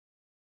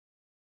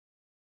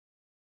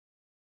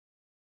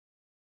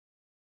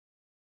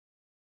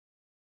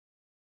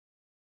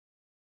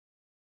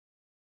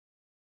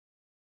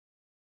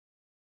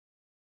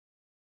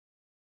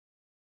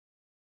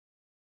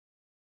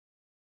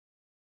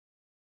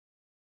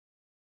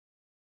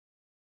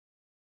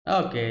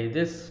 Okay,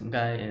 this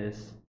guy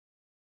is.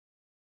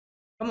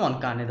 Come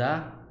on,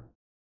 Kaneda.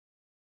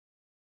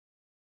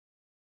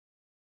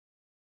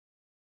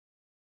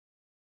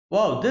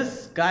 Whoa,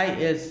 this guy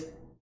is.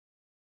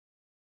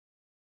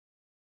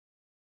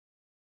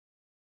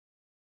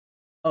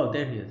 Oh,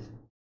 there he is.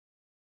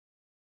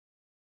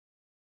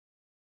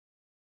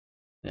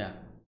 Yeah.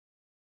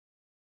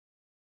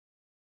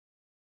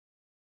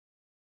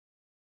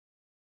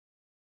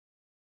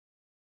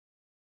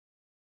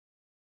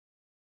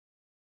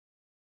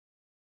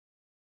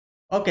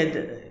 Okay,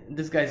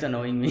 this guy's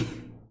annoying me.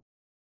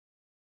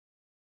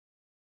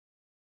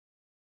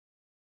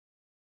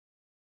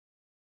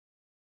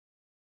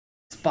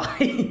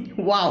 Spy.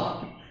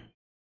 Wow.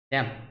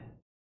 Damn.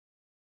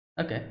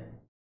 Okay.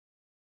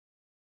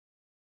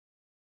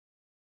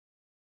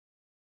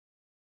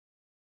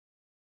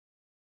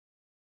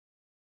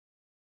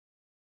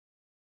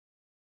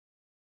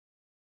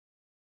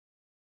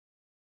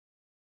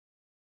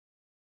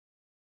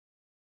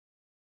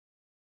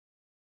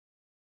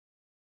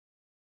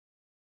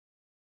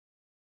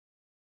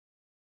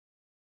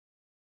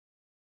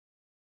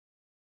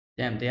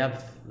 Damn, they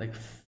have like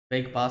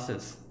fake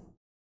passes.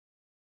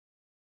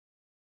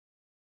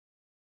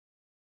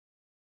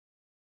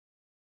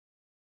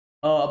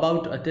 Oh,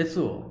 about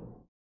Tetsuo.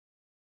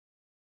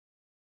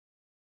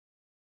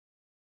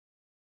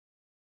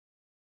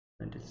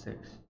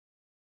 26.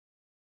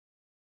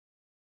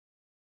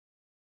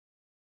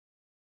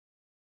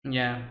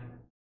 Yeah.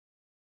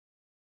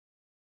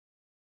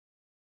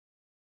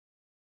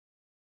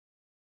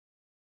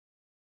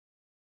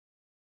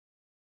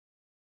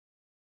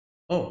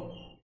 Oh,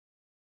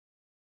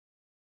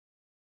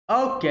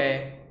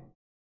 okay.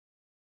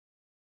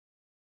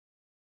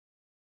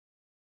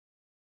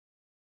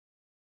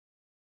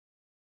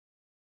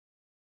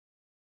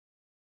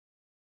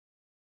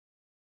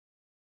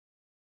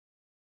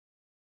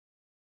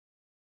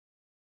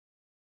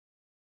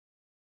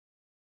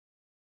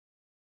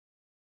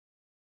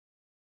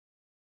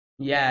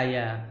 Yeah,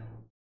 yeah.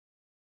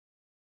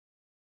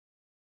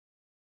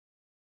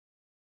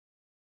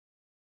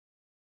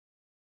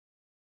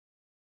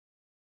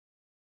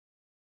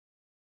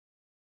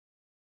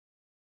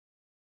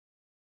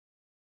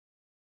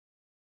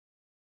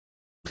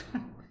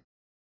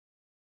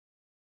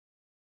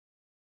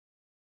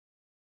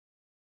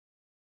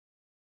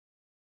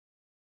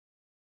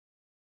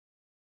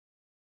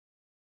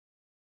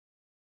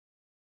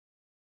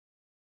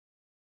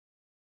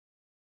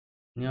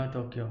 Near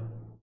Tokyo.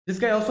 This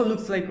guy also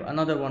looks like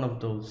another one of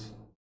those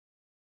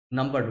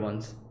numbered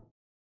ones.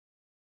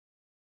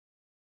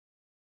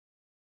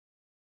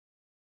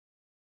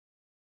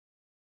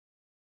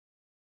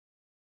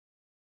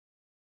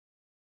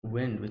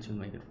 Wind, which will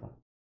make it fall.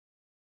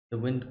 The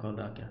wind called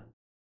Akira.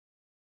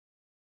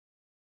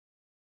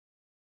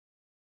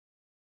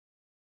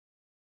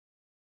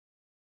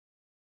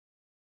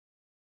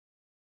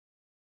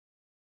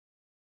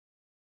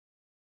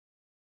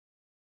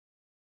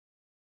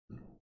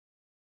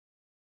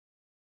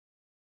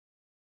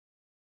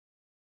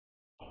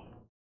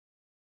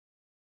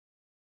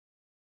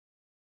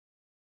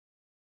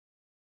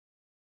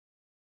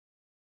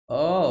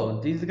 Oh,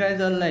 these guys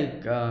are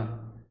like,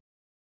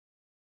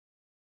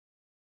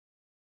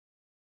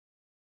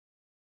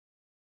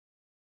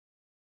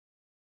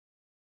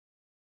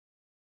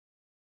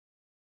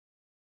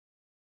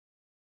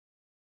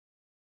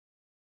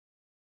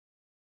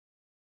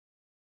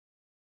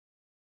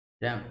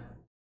 damn.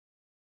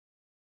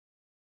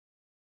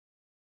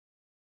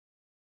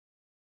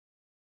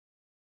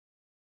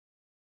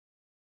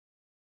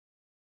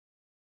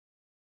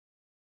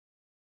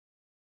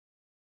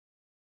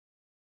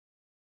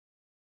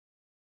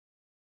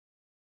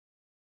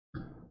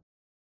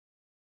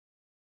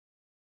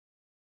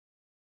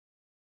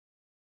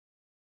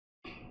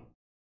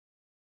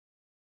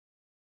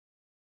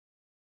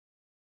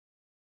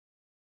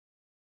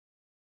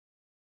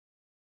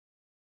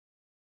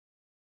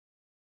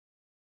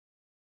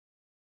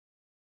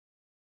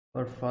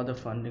 For further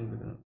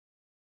funding.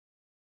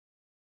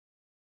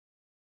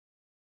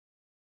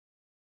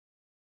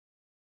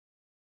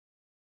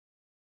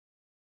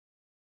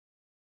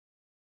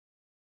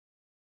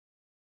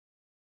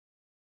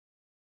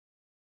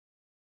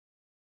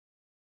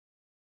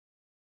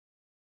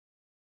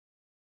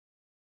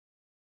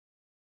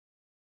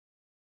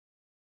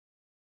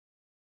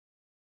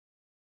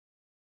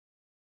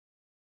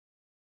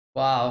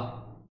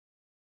 Wow.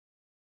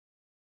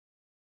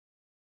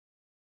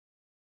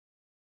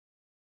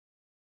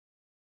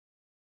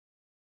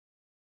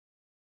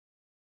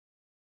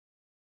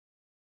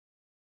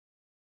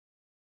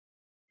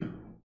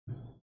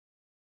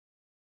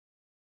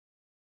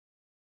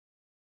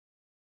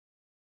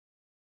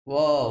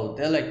 Whoa,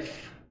 they're like,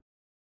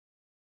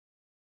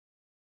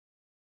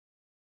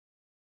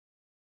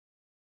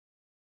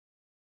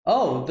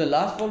 oh, the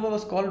last Volvo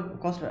was called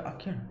caused by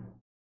Akira.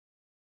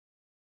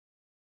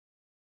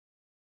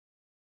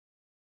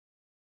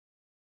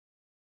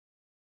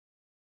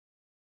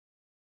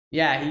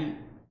 Yeah, he.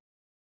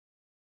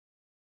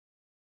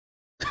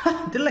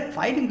 They're like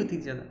fighting with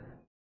each other.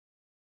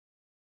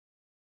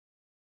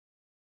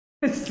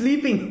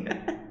 Sleeping.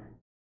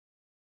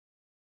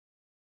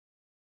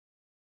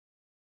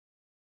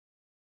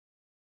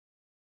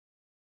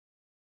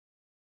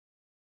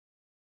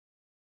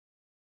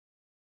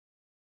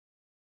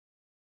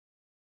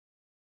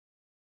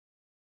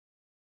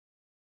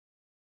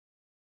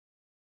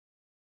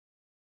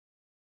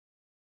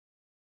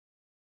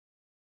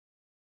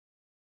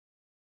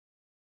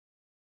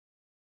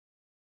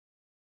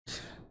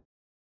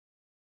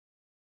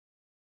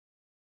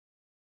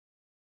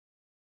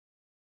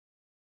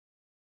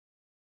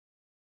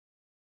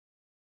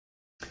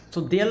 So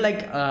they're like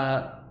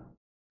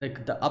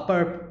the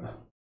upper,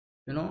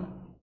 you know,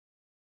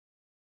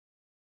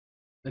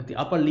 like the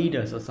upper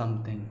leaders or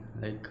something,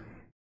 like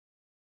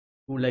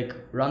who like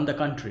run the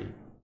country.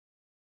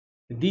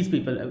 These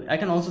people, I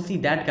can also see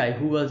that guy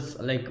who was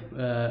like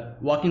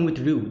walking with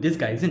Ryu. This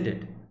guy, isn't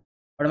it?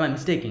 Or am I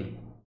mistaken?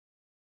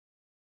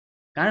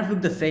 Kind of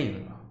look the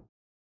same.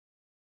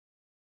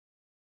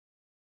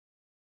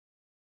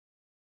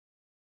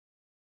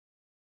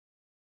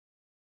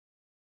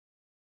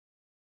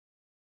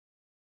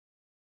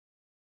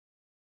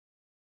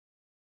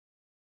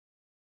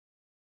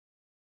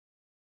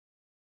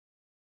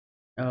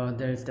 Oh,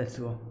 there is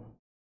Tetsuo.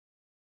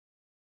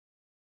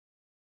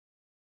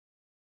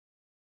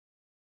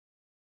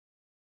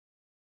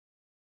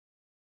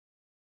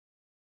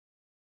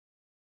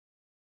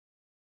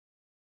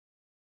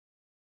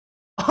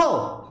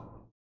 Oh,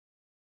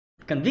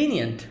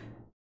 convenient.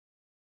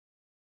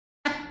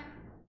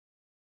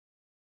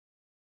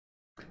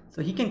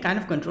 So he can kind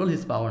of control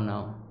his power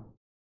now.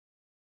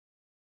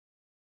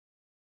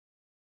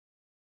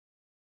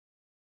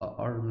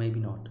 Or maybe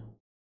not.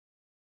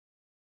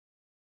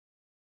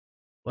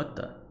 What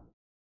the?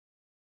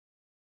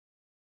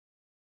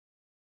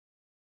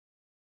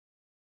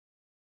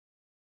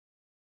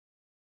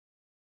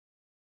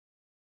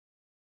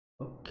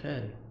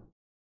 Okay.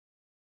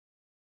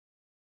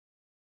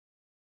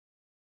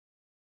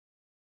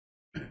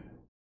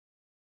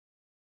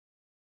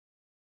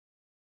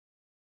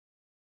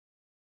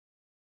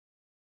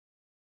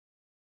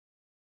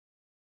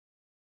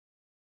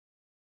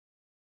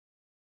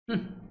 Hmm.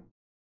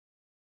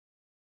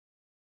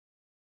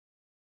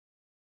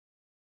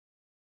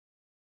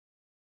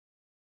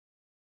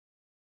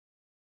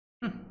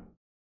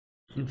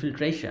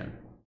 Infiltration.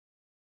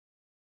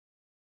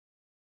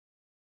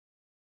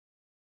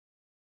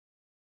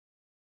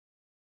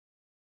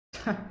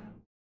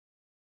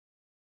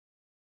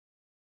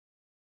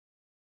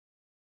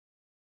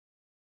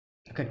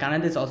 Okay,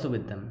 Canada is also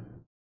with them.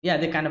 Yeah,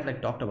 they kind of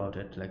like talked about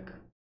it. Like,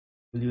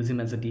 we'll use him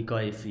as a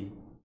decoy if he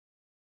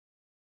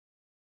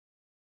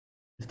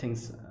if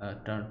things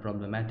turn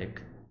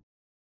problematic.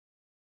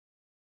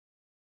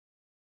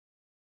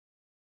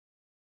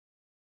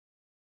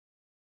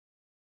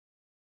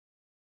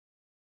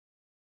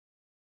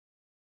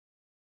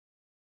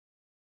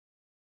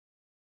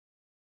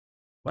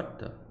 What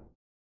the?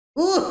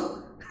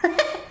 Ooh!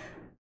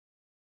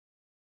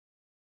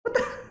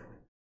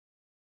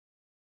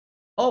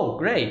 Oh,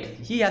 great.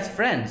 He has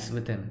friends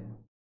with him.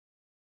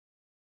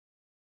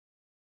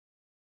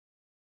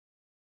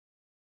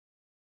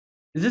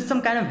 Is this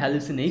some kind of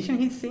hallucination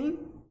he's seeing?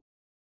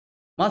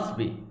 Must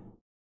be.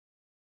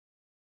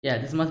 Yeah,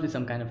 this must be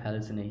some kind of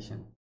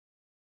hallucination.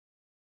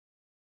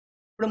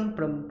 Prum,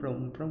 prum,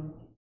 prum, prum.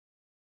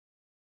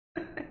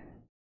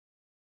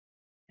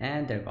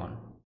 And they're gone.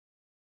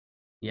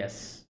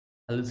 Yes,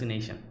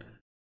 hallucination.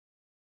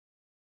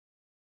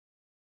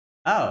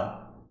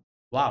 Oh,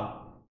 wow.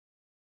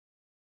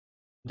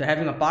 They're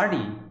having a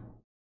party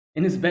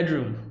in his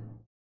bedroom.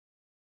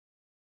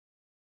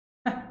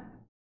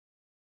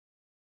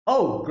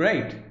 Oh,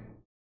 great.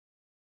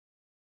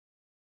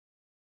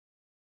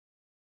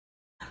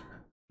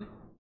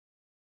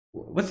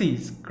 What's he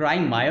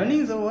crying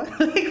mayonnaise or what?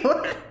 Like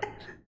what?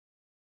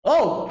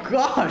 Oh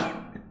God!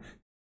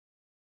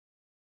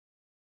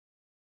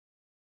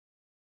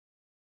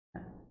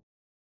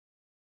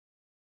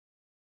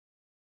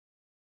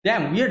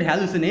 Damn, weird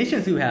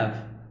hallucinations you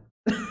have.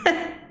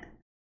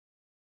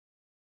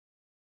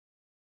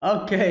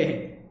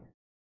 Okay.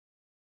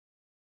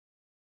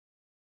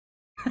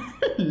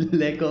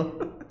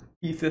 Lego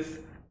pieces.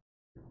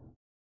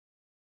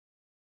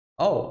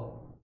 Oh.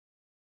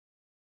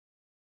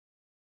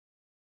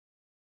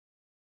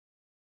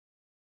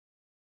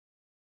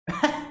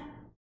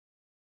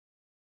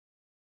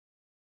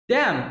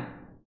 Damn.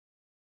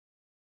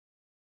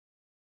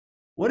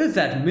 What is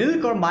that?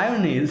 Milk or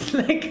mayonnaise?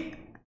 Like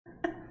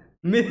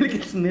milk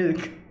is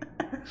milk.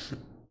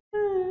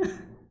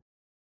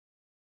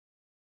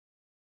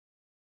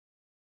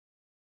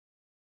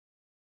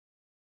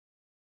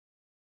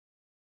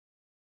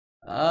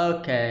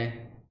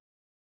 Okay.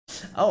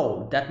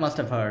 Oh, that must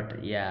have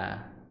hurt. Yeah.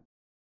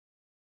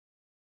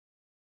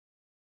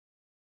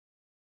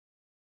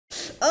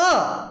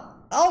 Oh!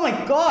 Oh my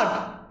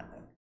God!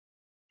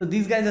 So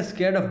these guys are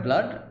scared of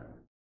blood?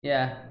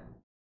 Yeah.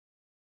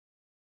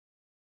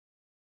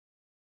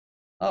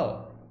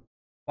 Oh.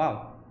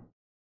 Wow.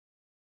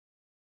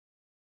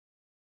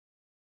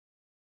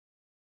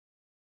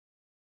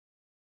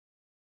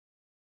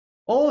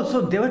 Oh,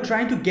 so they were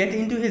trying to get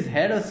into his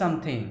head or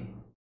something.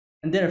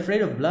 And they're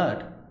afraid of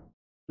blood.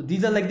 So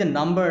these are like the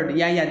numbered.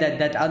 Yeah, yeah,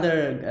 that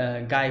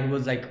other guy who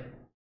was like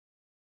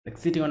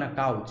sitting on a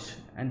couch,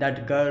 and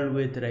that girl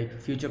with like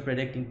future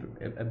predicting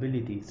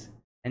abilities,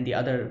 and the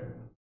other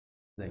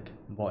like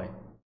boy.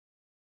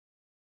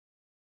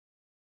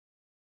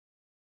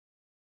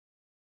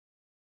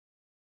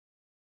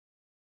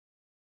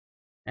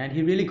 And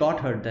he really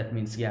got hurt. That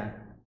means, yeah,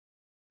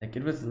 like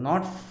it was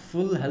not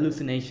full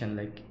hallucination.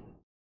 Like it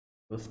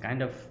was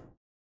kind of.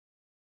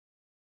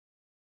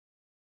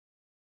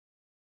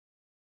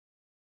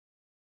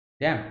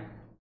 Damn.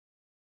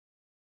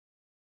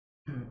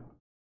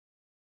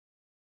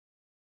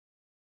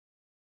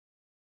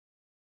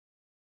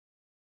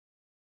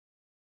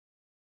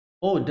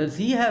 Oh, does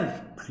he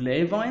have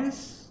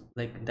clairvoyance?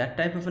 Like that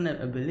type of an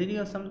ability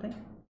or something?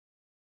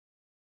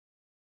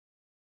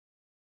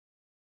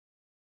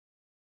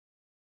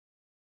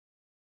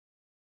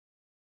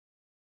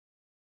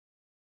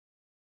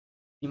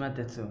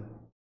 Imatetsu.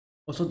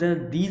 Oh, so there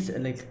are these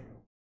like.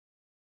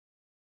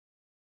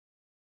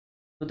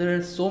 So there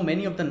are so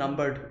many of the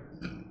numbered.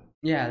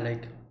 Yeah,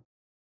 like.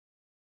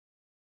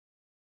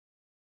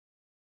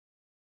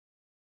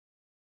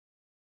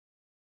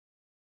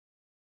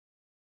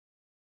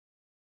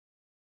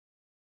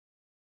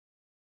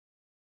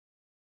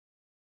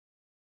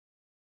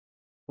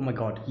 Oh my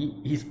god,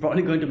 he's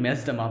probably going to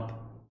mess them up.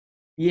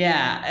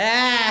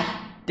 Yeah,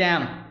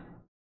 damn.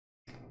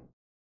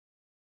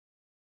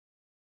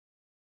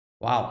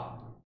 Wow.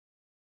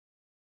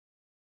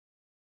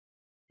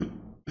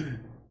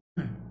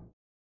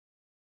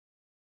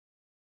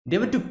 They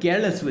were too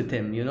careless with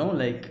him,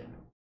 like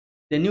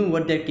they knew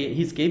what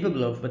he's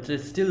capable of, but they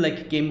still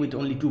like came with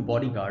only two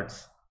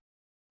bodyguards.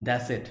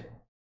 That's it.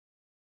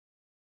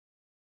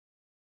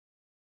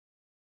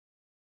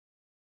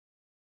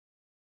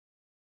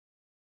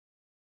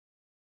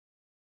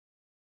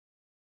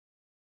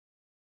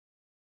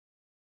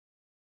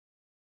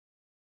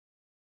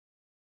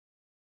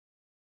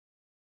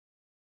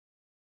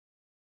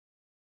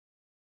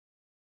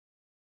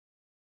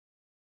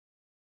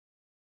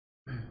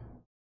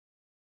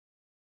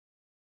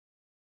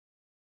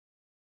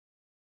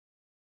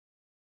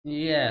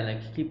 Yeah,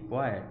 like keep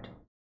quiet.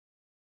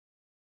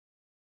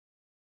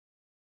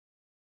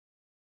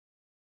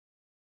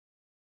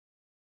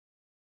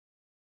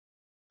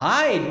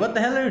 Hide! What the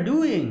hell are you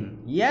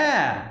doing?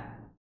 Yeah.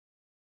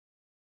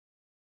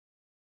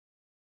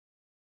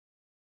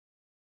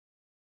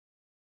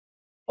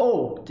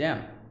 Oh,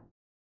 damn.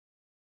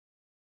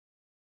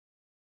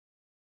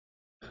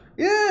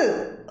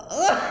 Yeah.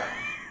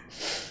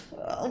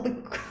 Oh my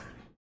god.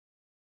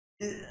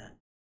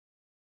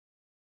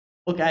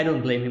 Okay, I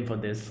don't blame him for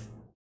this.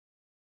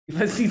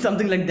 If I see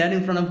something like that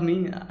in front of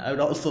me, I would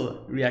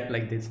also react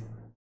like this.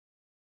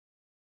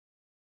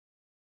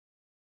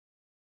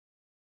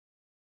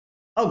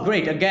 Oh,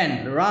 great,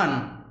 again,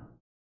 run.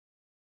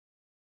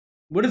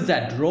 What is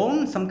that?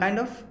 Drone? Some kind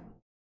of?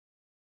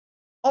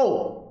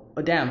 Oh,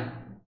 damn.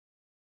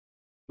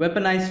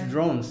 Weaponized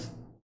drones.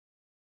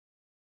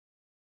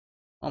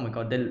 Oh my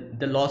god,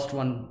 they lost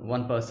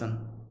one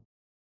person.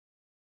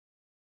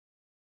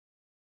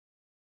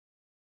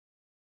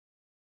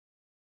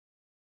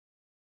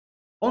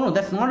 Oh no,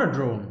 that's not a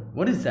drone.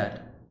 What is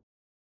that?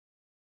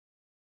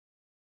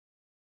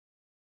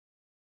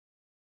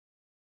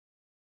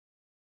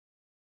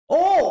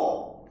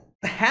 Oh!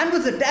 The hand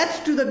was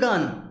attached to the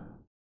gun.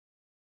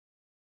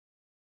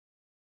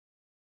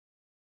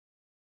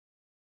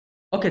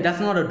 Okay,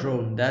 that's not a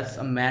drone. That's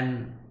a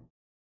man.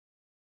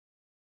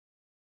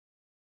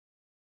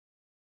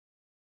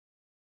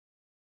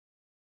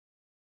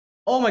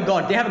 Oh my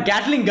god, they have a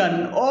Gatling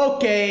gun.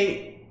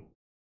 Okay.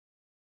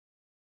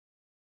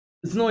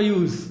 It's no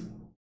use.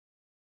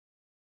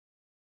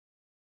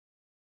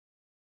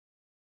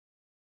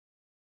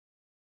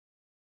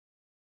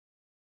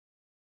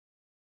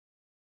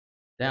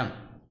 Damn.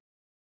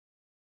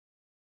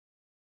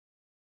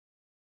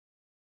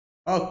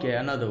 Okay,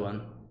 another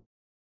one.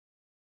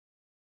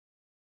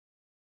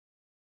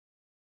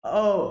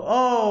 Oh,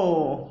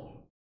 oh.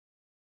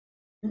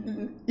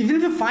 Even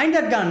if you find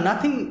that gun,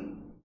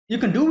 nothing you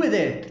can do with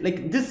it.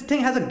 Like, this thing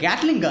has a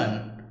Gatling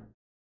gun.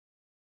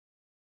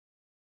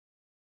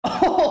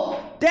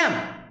 Oh,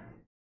 damn.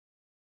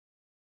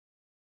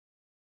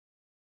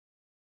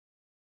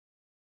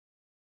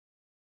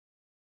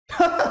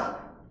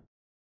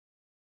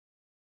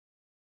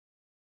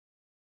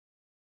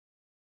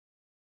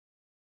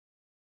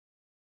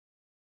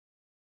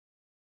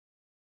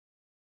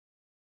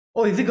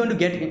 Oh, is he going to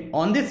get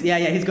on this? Yeah,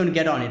 yeah, he's going to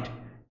get on it.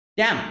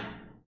 Damn.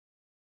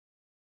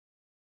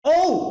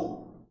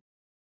 Oh!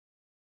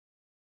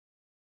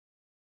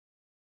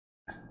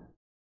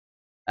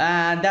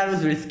 That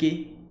was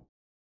risky.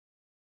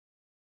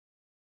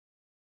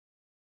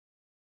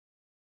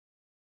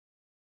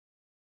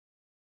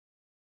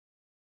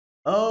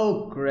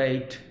 Oh,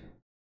 great.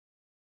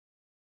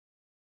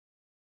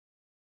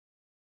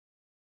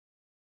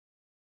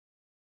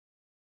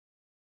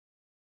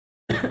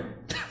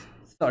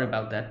 Sorry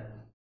about that.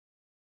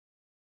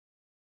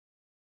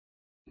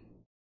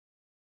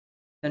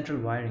 Central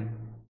wiring.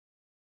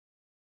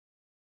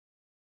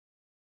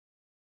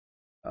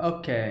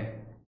 Okay.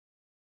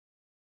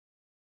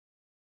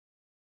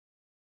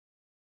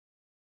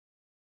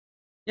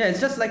 Yeah,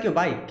 it's just like your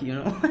bike.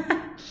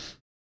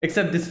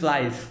 Except this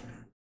flies.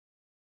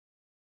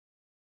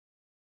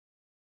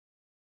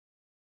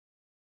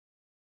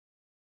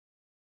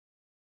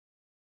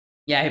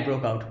 Yeah, he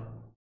broke out.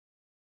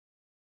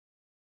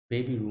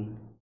 Baby room.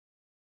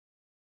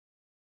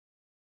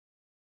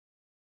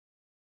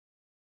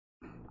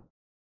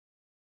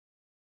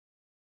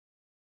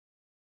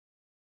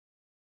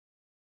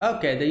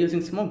 Okay, they're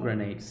using smoke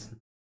grenades.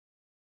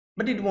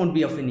 But it won't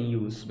be of any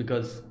use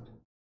because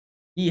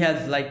he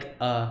has like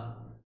a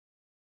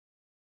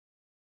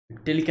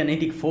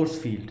telekinetic force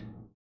field.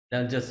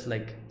 They'll just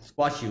like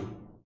squash you.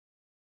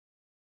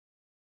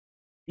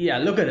 Yeah,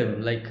 look at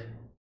him. Like.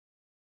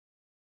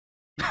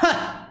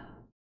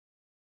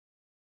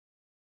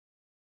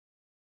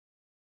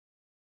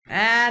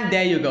 And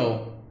there you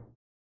go.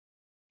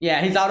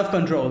 Yeah, he's out of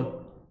control.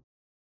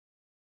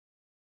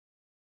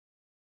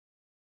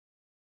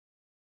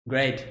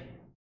 Great.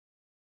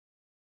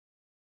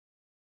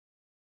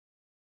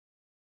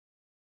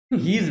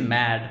 He's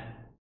mad.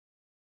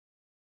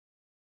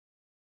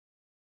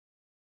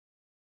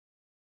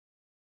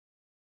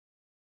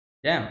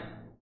 Damn.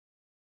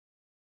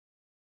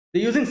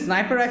 They're using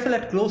sniper rifle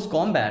at close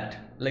combat.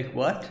 Like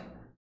what?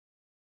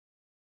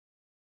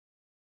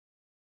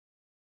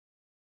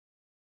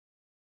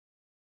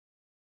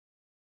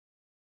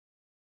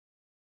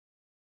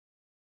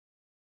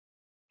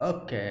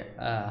 Okay,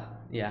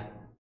 yeah,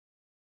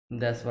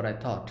 that's what I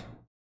thought.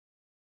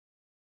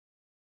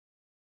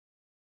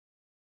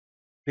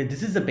 Wait,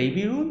 this is the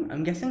baby room,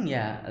 I'm guessing?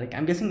 Yeah, like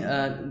I'm guessing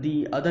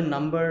the other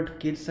numbered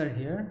kids are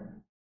here.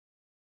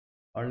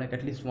 Or like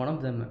at least one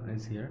of them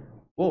is here.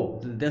 Oh,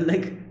 they're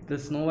like the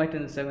Snow White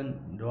and the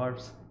Seven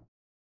Dwarfs.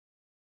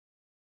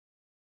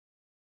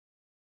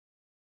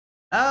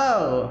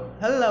 Oh,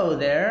 hello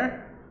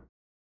there.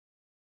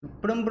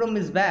 Brum Brum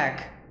is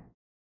back.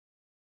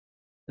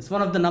 It's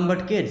one of the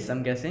numbered kids,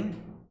 I'm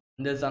guessing.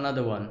 There's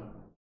another one.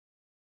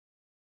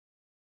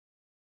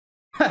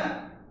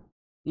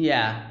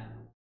 Yeah,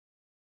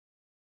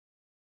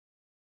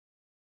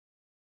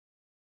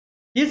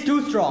 he's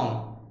too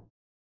strong.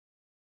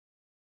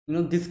 You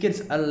know, these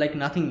kids are like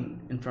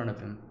nothing in front of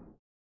him.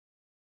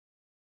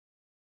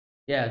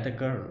 Yeah, the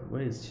girl,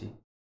 where is she?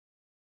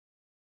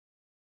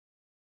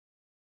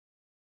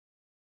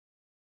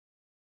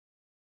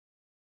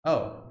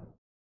 Oh,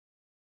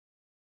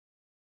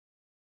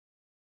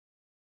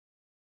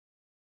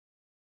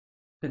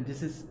 but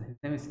this is his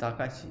name is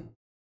Takashi.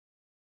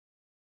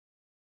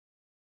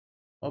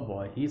 Oh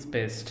boy, he's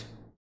pissed.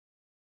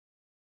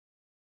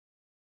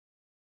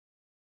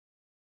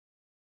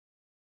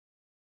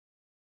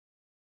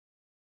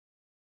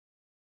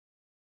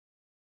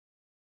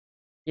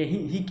 Yeah,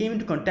 he came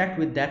into contact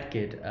with that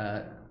kid.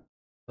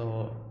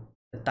 So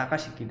the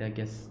Takashi kid, I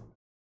guess.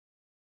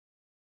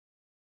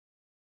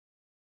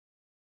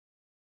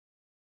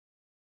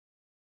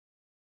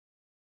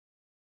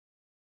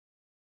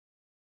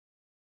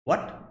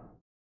 What?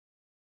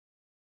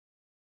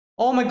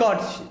 Oh my God!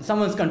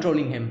 Someone's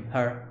controlling him.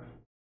 Her.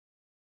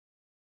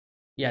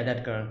 Yeah,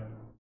 that girl.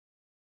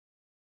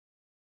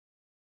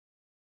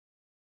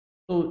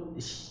 So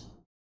she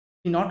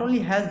not only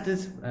has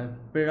this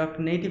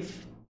precognitive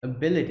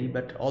ability,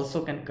 but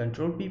also can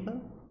control people.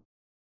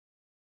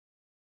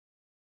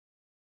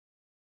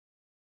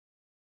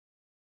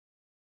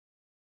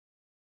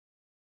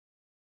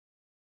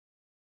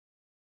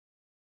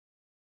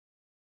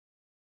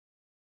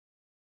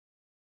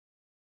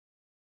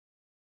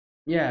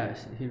 Yeah,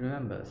 he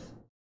remembers.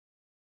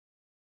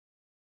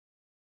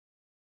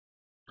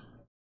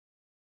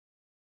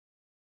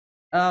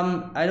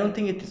 I don't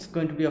think it is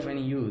going to be of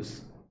any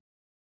use.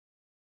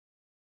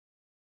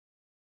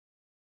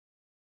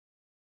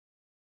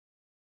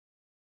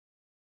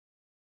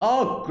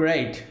 Oh,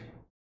 great.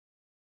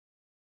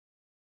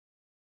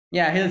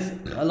 Yeah, he's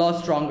a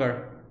lot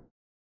stronger.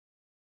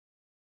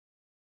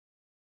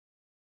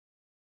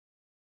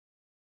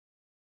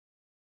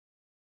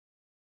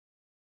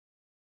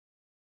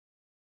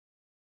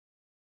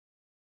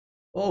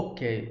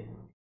 Okay.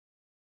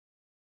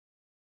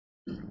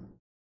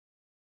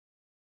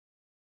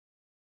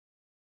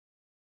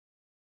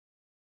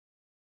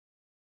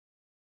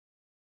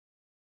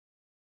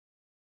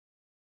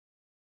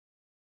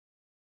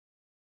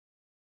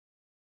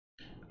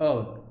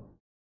 Oh,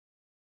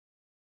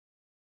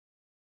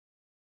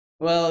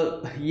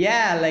 well,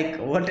 yeah, like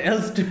what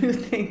else do you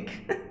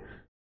think?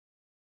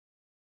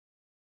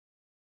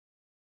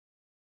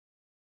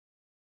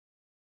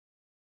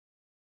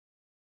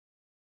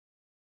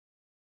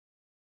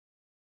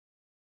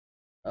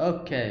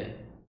 Okay.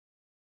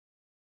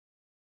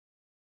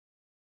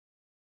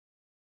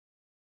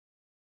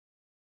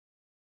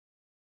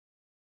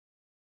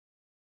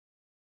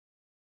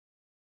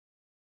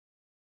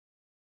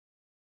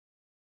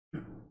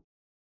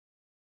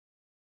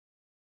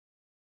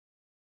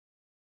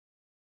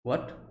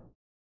 What?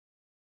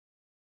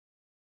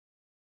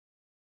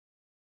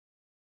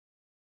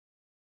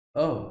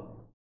 Oh,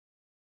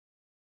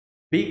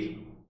 big,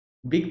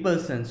 big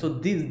person. So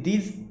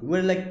these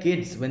were like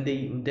kids when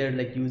they're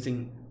like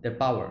using their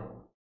power.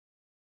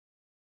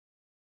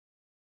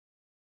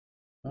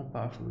 More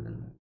powerful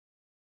than.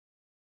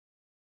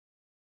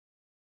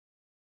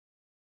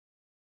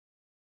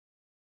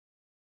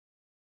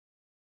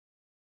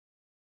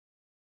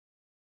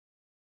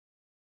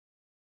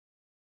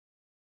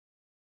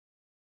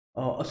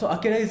 Oh, so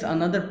Akira is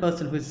another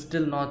person who is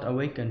still not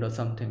awakened or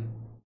something.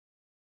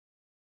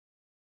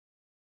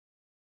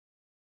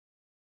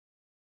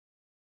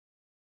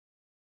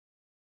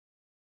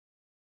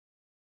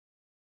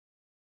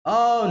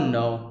 Oh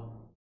no.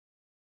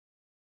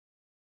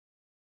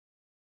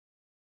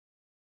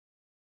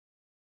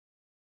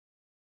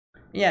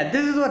 Yeah,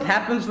 this is what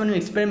happens when you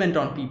experiment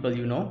on people,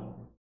 you know?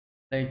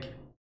 Like,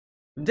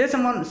 if there's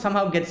someone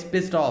somehow gets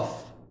pissed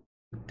off,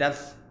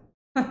 that's.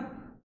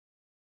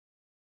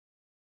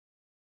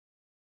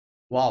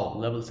 Wow,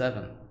 level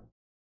 7.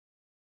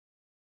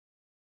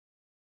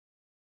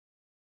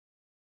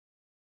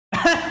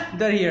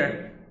 They're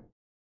here.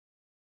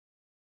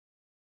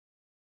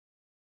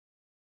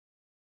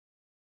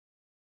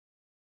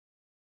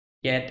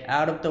 Get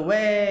out of the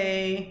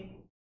way.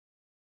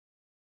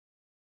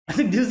 I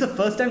think this is the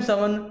first time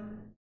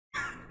someone.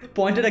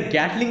 Pointed a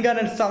Gatling gun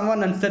at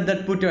someone and said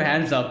that put your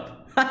hands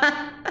up.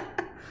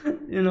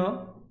 You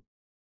know?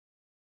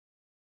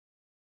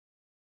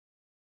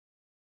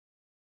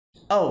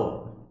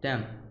 Oh,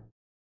 damn.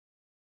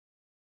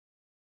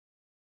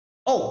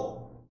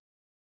 Oh,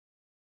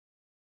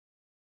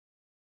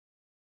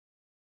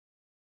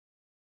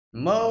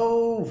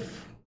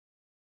 move.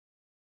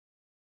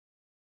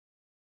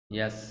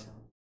 Yes.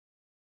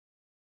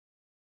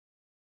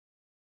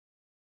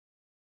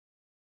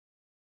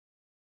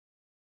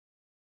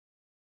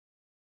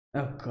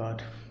 Oh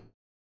god.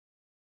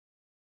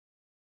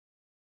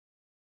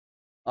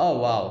 Oh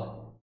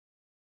wow.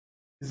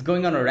 He's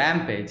going on a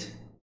rampage.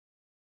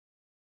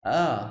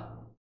 Ah,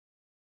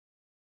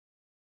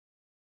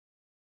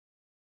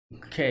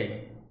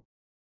 okay.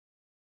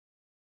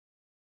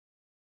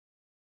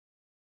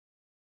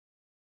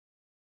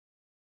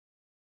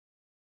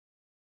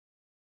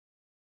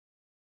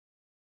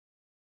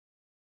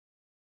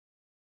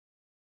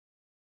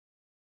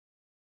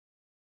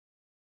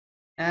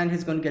 And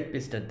he's gonna get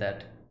pissed at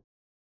that.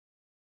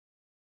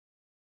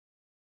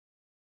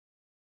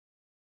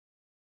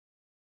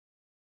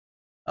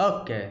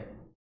 Okay.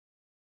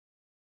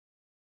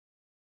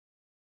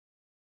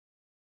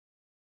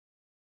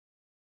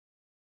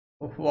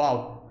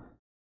 Wow.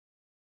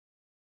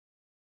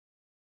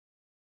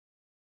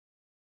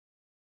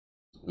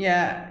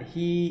 Yeah,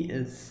 he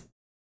is.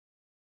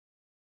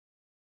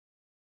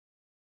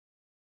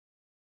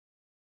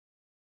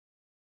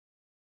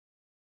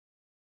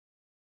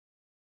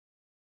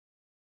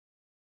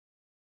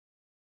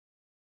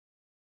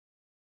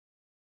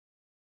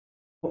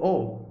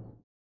 Oh,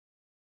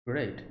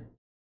 great.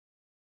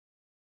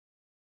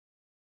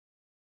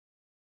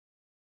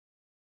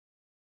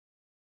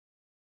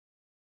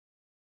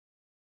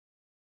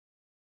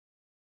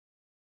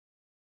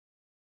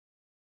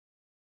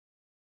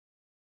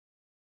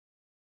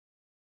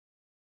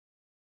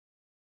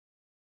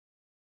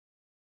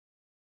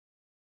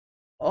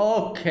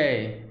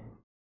 Okay.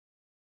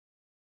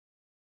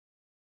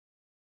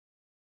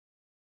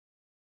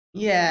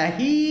 Yeah,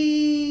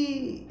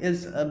 he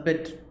is a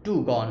bit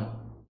too gone.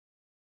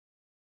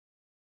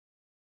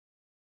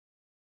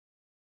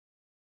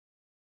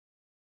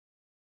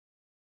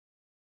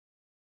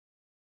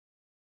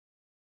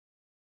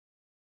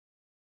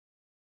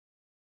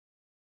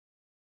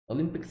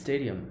 Olympic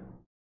Stadium.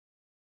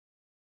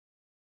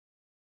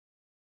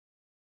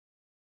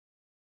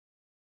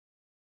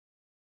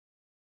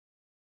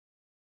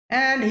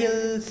 And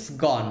he's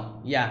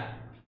gone. Yeah.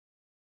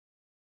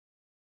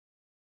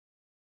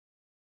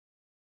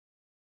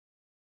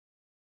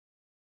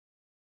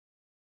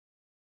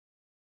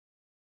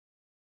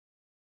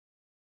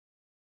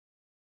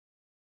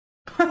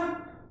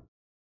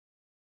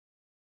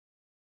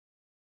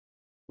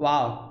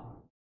 Wow.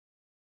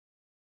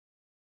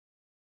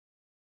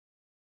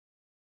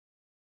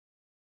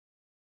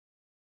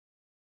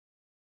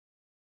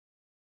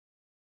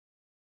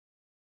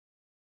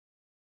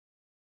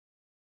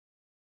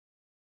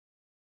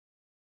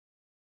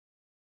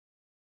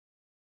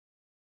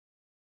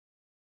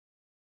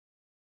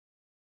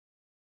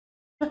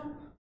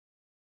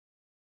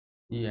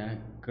 Yeah,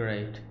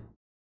 great.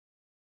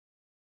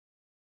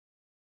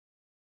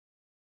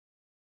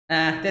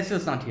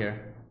 Tesla's not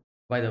here,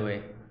 by the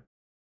way.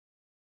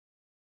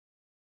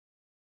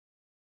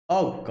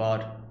 Oh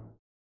god.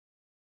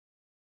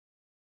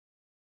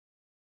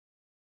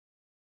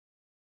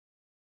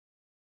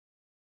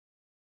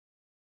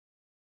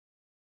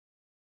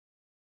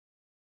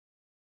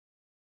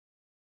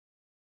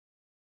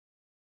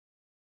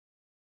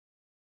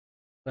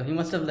 So he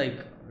must have like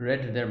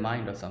read their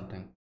mind or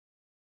something.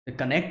 They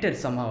connected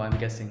somehow, I'm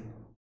guessing.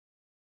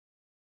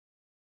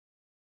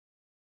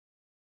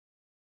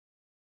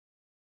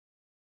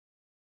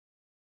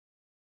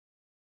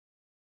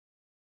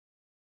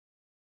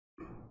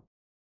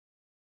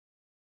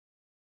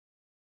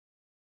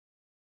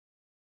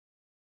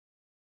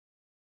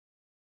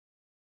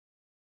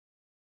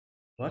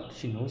 What?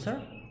 She knows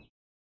her?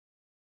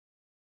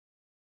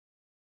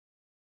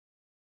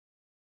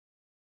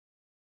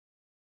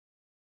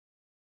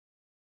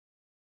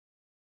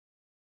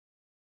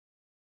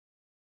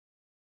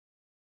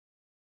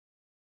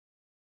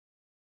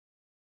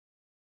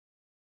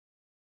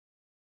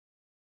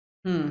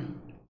 Hmm.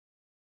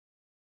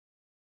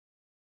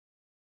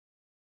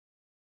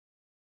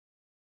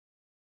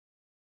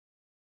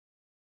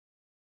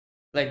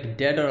 Like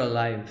dead or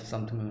alive,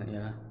 something like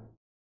yeah.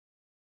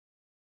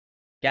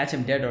 Catch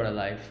him dead or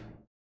alive.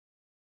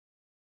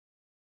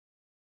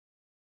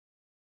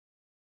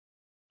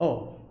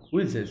 Oh, who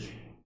is this?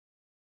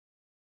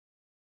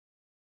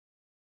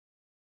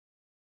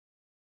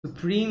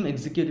 Supreme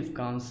Executive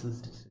Council.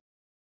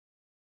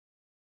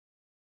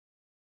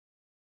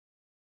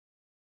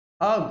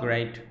 Oh,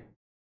 great.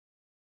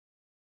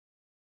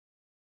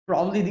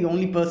 Probably the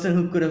only person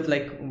who could have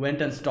like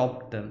went and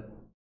stopped them.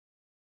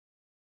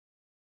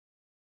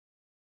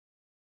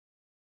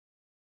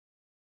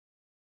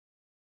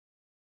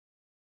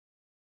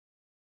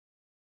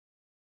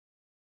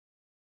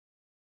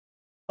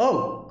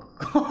 Oh,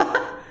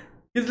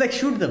 he's like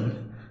shoot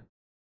them.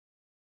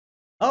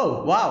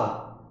 Oh,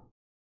 wow.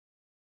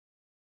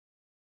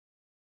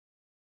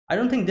 I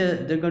don't think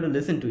they're going to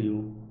listen to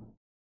you.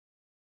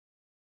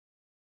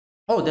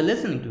 Oh, they're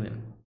listening to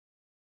him.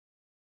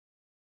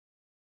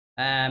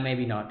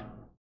 Maybe not.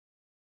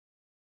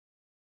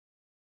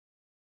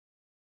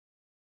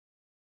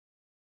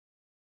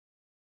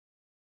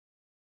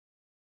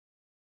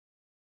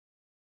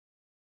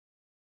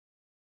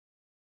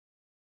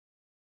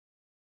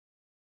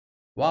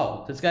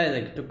 Wow, this guy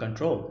like took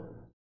control.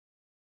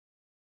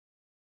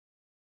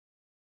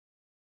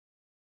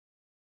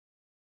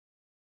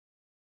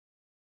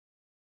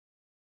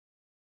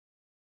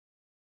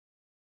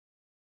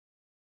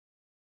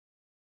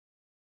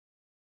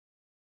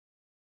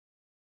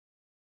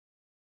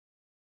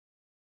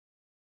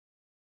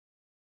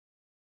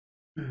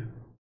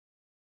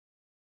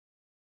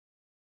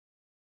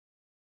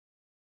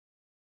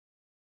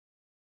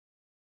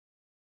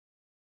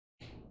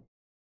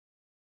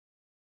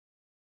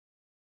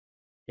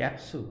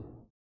 Capsule.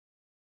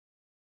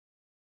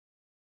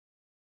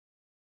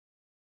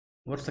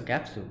 What's the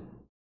capsule?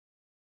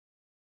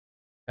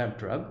 A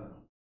drug?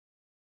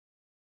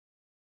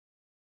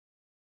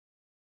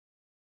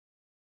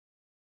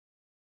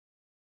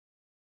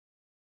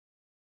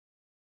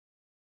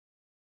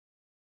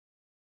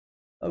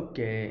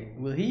 Okay.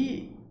 Will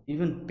he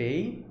even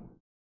pay?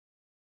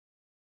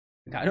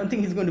 I don't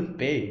think he's going to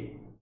pay.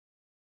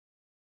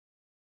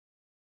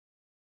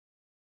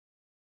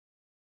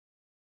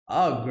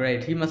 Oh,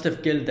 great. He must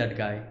have killed that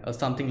guy or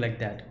something like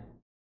that.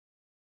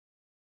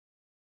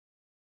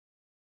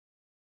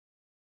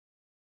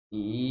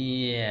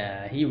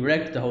 Yeah, he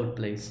wrecked the whole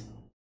place.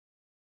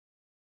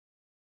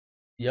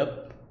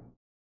 Yup.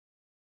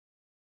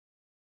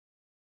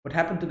 What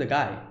happened to the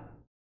guy?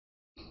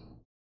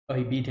 Oh,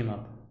 he beat him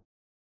up.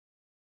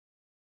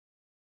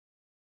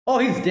 Oh,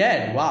 he's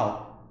dead.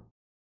 Wow.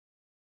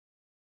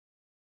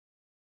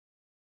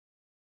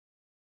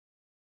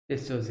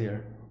 This was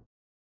here.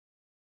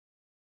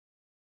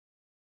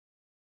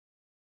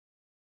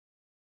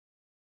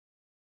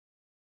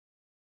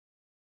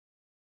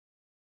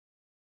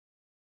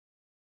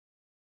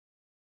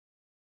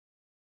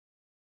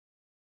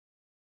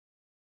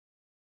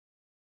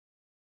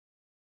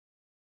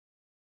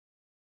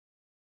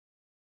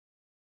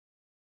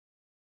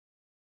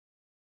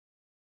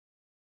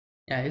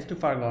 Yeah, he's too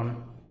far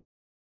gone.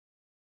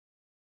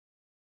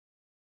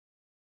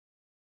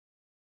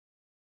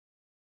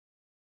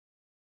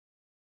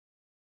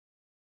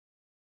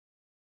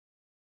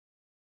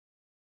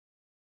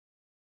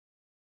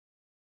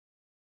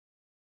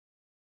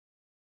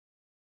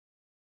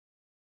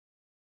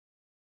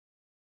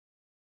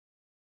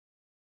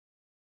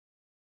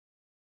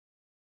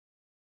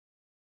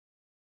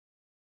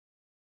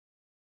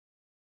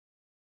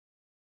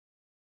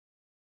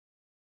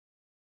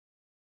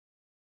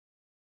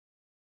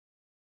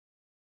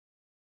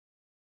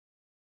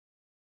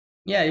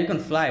 Yeah, you can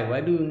fly.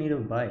 Why do you need a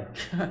bike?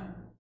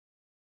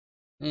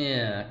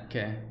 Yeah,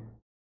 okay.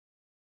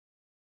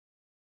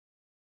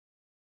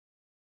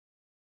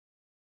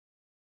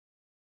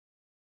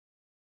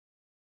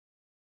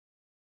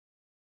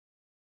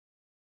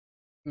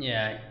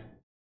 Yeah.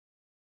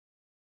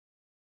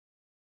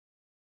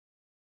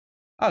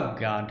 Oh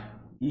god.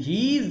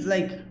 He's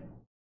like,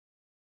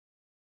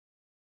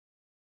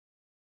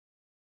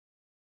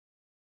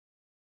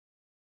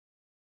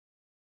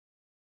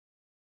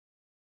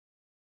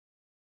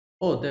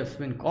 oh, they've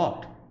been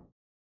caught.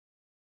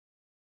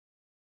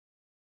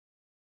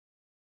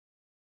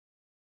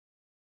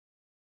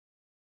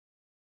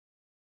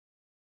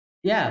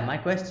 Yeah, my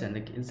question,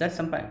 like, is that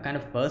some kind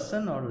of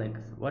person or like,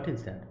 what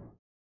is that?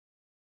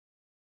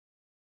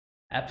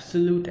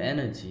 Absolute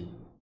energy.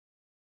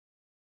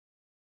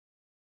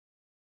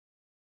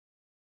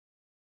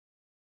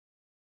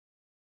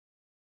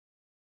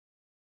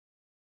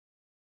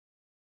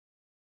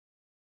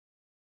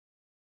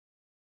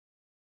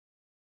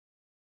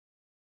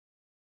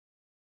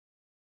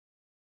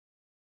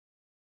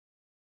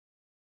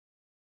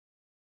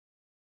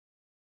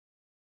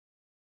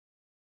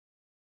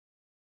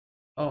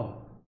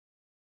 Oh.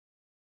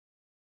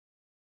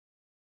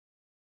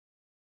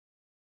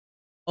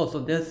 Oh, so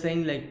they're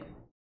saying like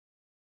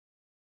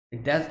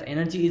that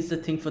energy is the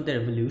thing for their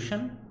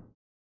evolution?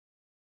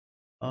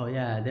 Oh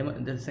yeah,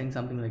 they're saying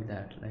something like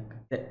that.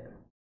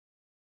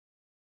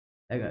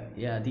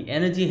 Yeah, the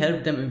energy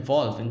helped them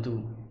evolve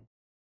into.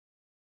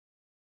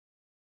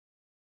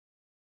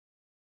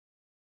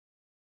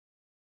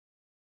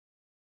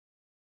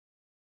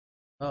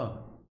 Oh,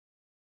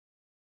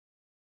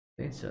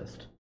 it's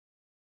just.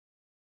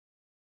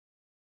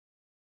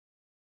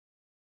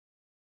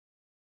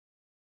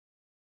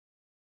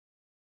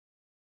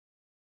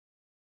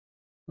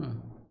 Hmm.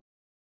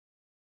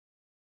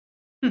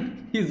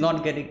 He's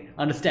not getting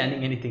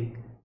understanding anything.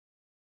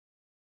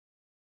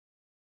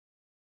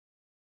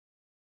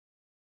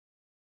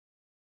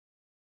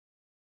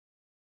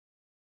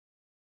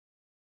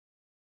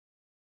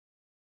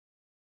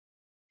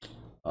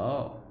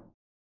 Oh,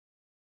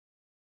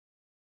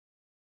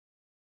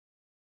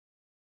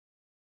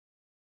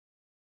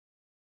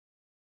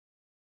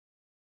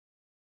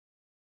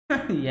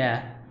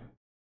 Yeah.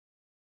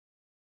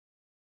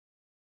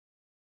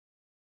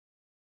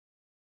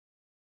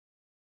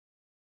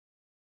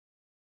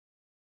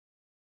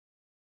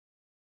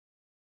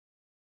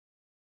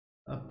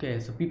 Okay,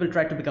 so people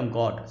try to become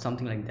God,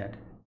 something like that,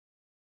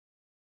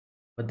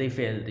 but they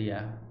failed.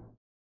 Yeah.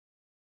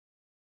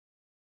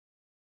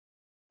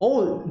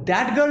 Oh,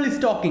 that girl is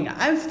talking.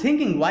 I was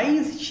thinking, why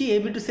is she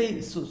able to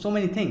say so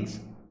many things?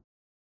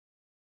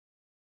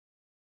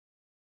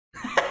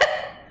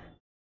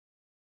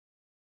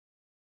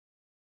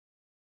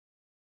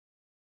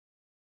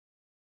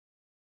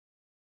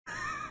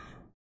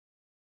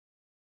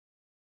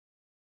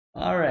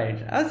 All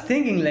right. I was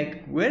thinking,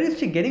 like, where is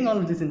she getting all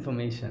of this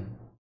information?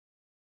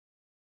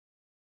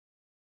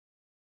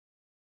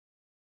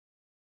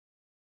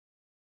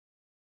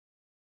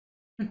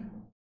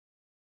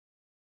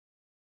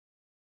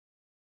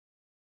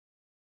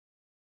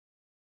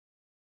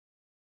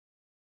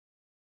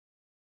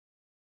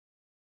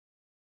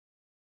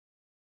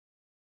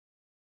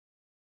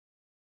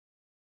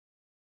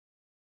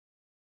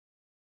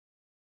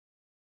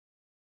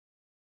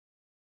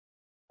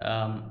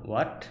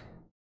 What?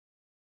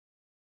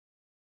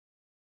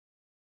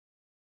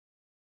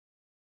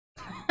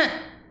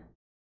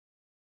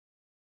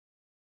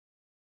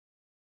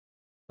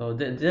 So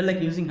they're like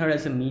using her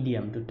as a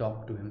medium to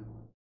talk to him.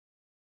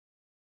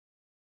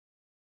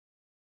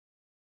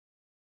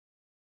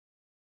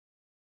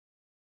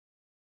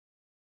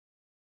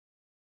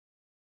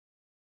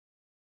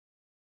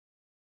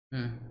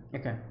 Hmm.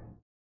 Okay.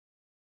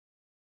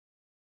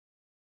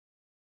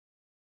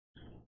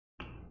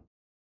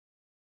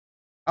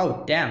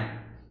 Oh, damn.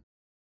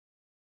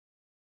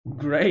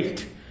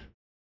 Great.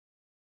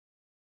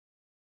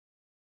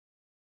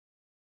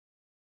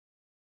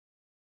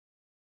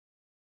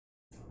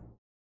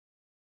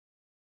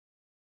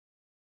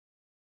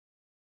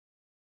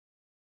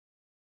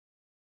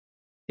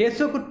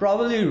 Teso could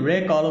probably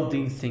wreck all of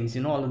these things,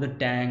 all of the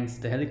tanks,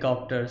 the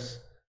helicopters,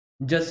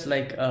 just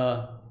like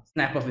a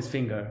snap of his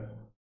finger.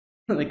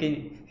 Like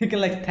he can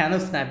like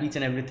Thanos snap each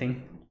and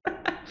everything.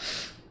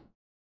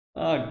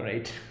 Oh,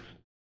 great.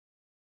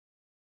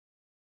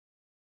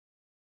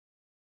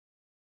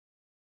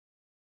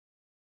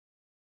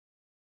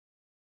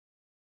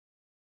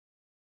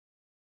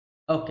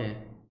 Okay.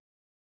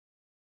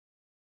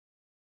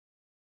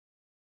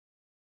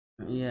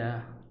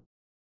 Yeah.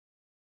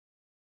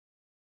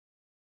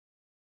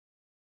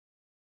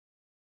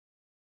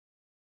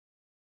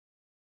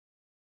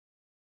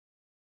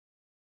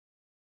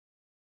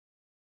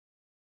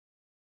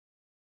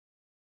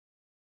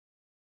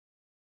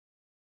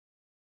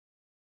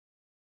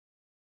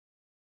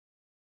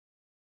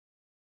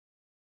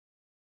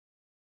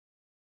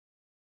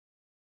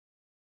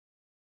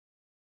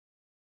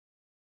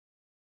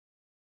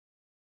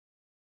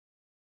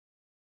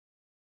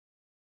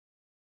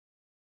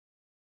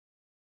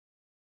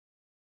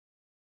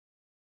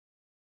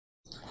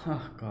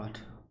 Oh God.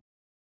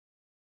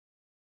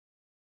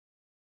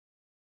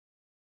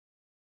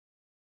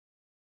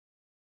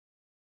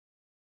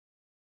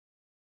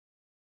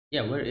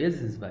 Yeah, where is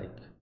his bike?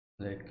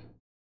 Like,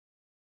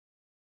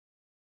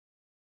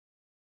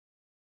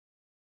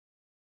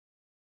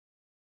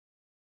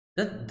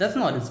 that's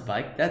not his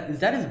bike. That is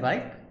that his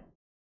bike?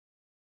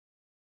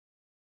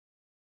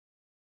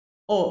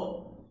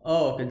 Oh,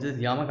 okay, this is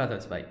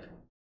Yamagata's bike.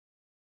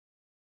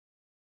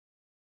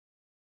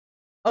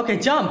 Okay,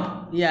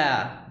 jump.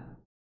 Yeah,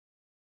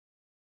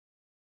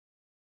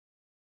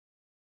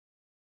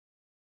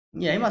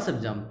 yeah, he must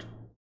have jumped.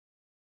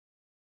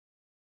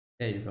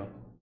 There you go.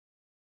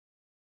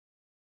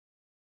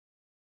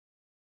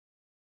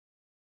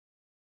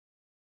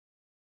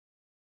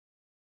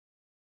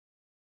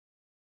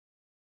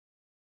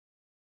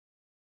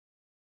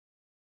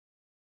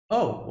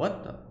 Oh,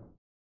 what the?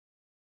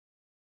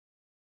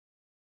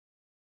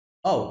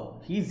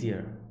 Oh, he's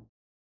here.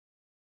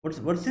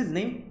 What's his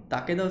name?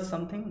 Takeda or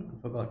something?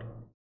 I forgot.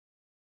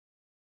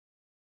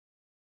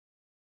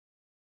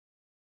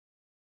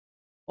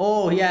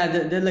 Oh yeah,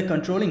 they're like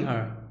controlling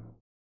her.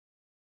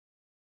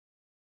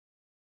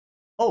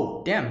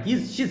 Oh damn,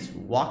 she's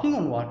walking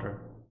on water.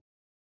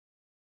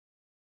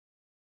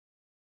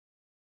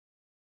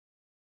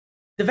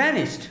 They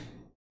vanished.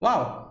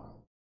 Wow.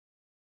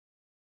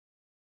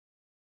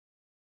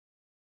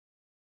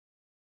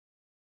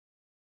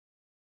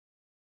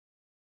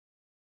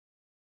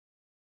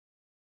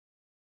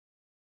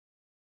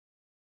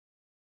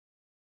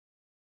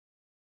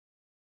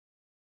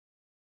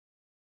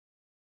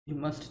 You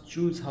must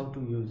choose how to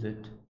use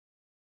it.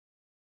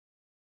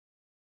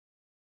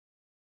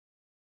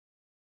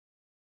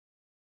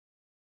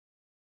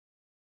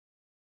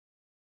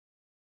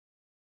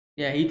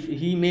 Yeah,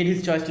 he made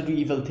his choice to do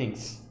evil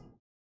things.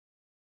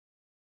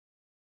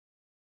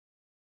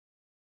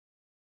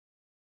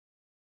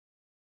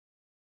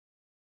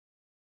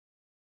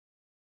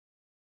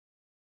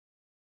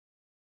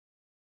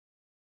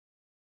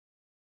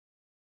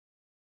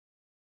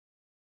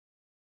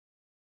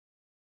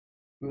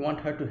 We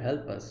want her to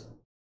help us.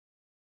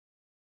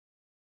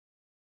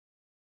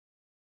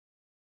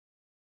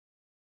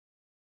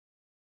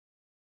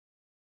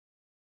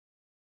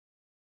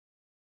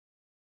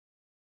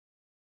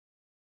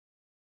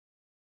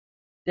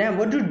 Damn,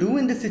 what do you do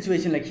in this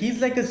situation? Like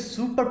he's like a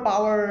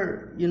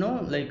superpower,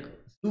 like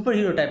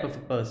superhero type of a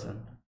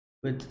person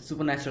with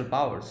supernatural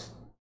powers.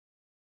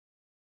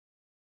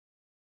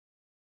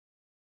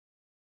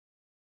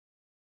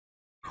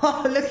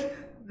 Oh, look,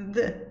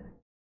 the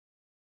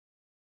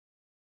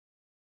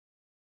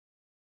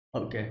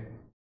okay.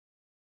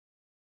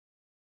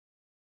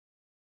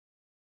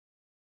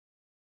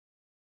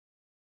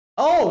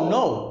 Oh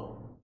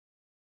no!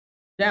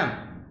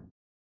 Damn.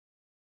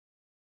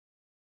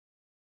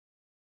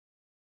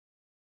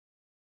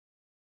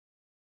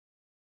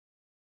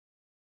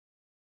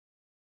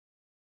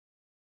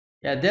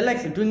 Yeah, they're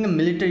like doing a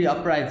military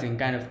uprising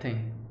kind of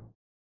thing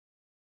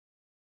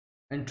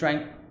and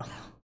trying.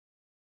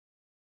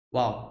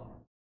 Wow,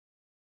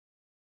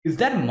 is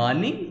that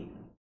money?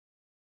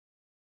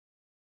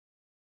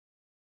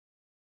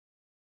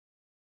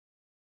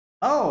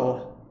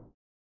 Oh,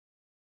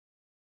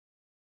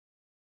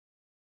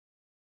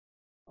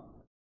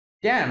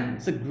 damn!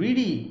 It's a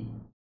greedy.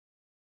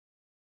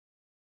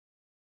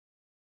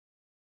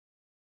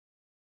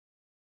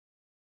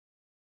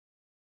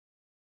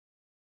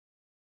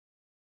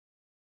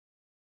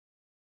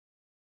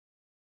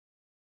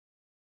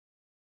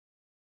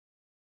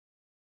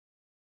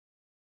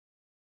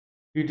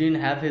 He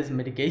didn't have his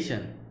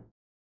medication.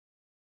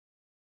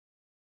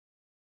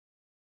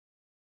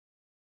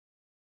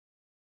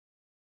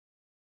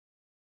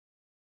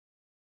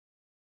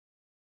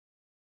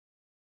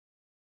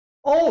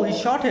 Oh, he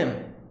shot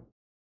him.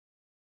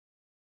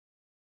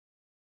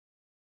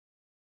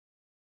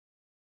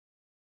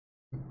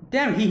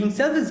 Damn, he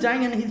himself is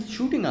dying and he's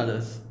shooting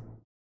others.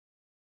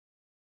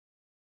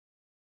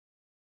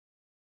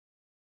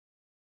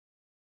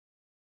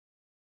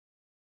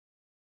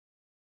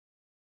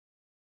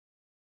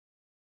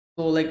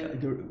 So like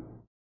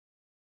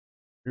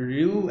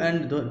Ryu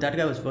and that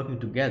guy was working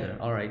together.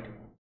 All right.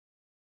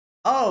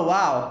 Oh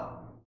wow.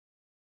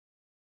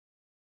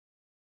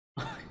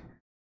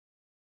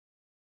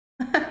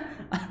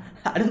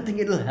 I don't think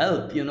it'll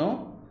help.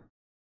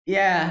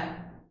 Yeah,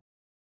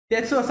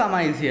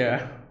 Tetsuo-sama is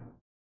here.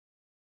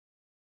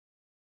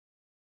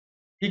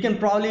 He can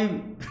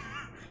probably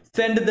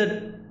send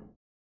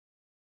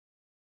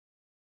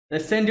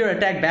send your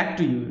attack back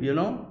to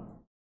you.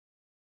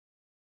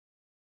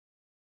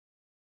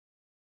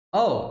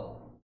 Oh,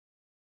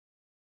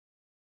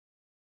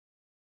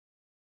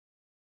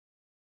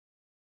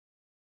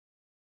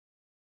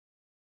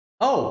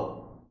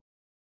 oh,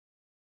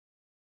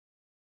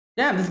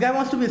 damn! This guy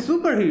wants to be a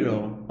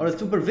superhero or a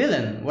super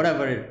villain,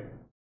 whatever.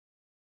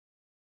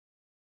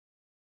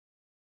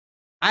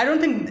 I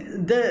don't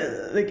think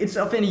the like it's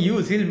of any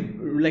use. He'll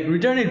like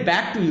return it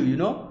back to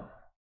you.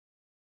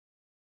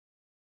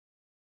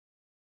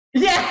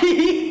 Yeah.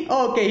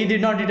 Oh, okay, he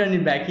did not return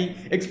it back. He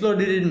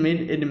exploded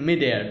in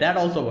midair. That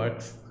also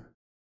works.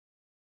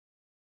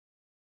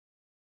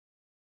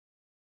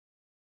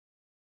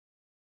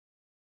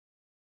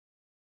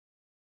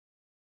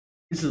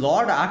 It's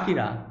Lord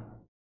Akira.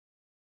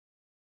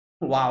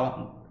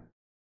 Wow.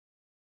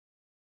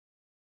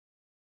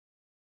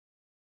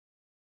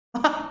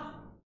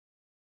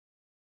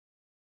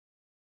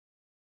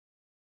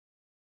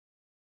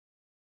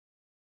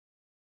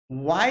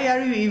 Why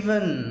are you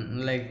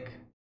even like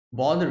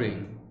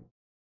bothering?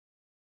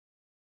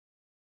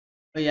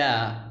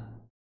 Yeah.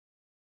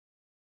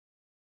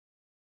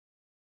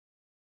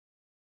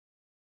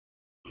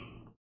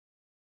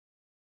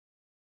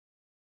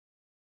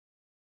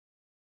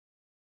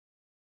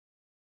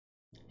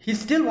 He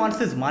still wants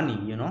his money.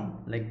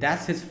 Like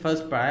that's his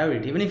first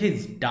priority. Even if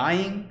he's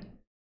dying,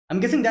 I'm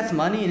guessing that's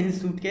money in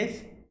his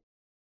suitcase.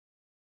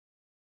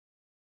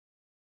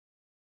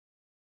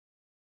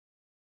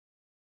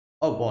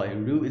 Oh boy,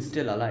 Ryu is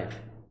still alive.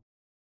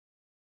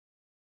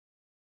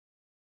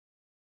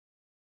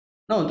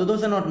 No,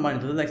 those are not money.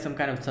 Those are like some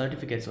kind of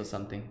certificates or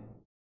something.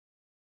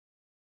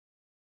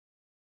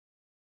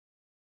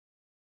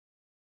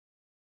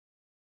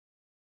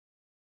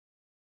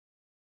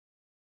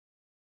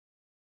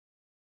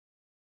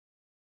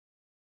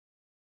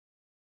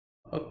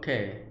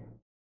 Okay.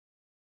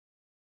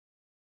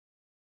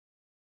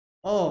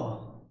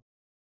 Oh,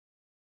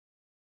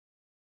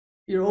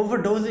 you're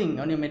overdosing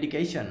on your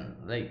medication.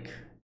 Like,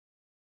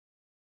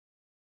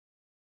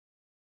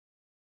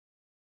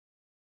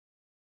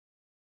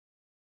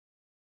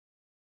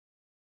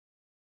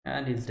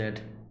 and he's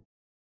dead.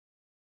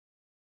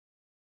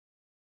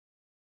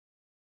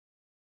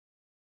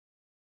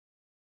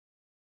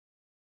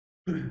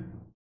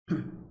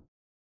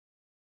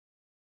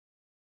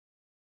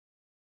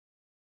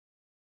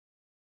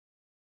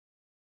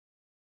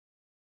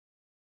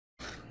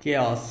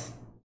 Chaos.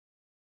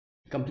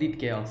 Complete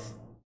chaos.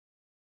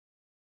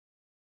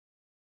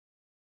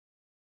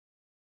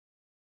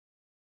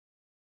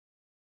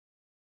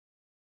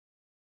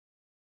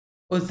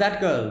 Oh, it's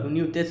that girl who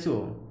knew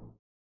Tetsuo.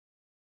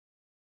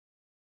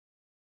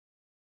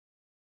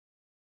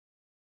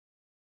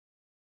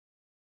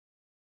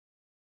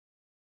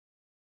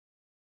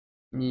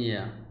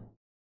 Yeah.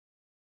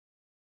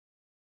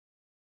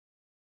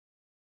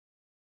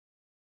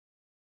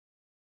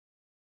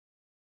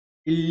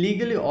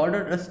 Illegally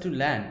ordered us to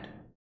land.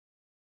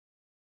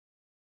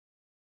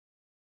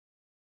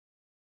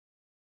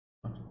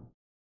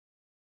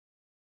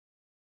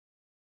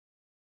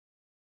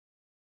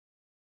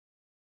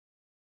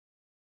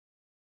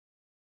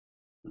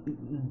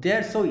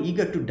 They're so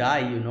eager to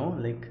die,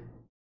 like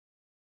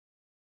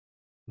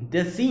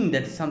they're seeing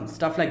that some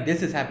stuff like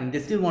this is happening. They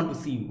still want to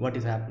see what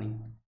is happening.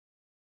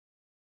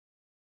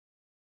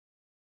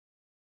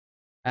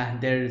 Ah,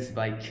 there is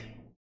bike.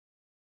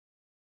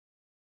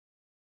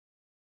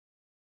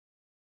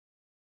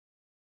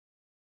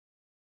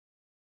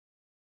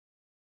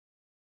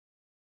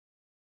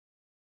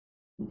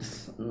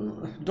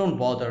 Don't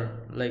bother.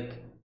 Like,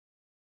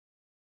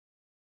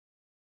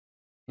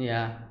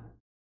 yeah.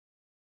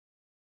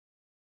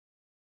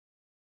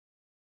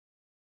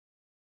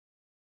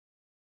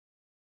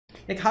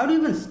 Like, how do you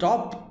even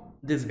stop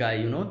this guy,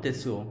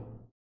 Tetsuo?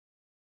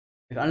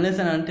 Like, unless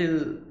and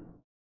until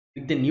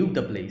like, they nuke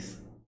the place.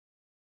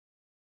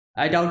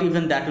 I doubt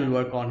even that will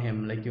work on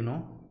him,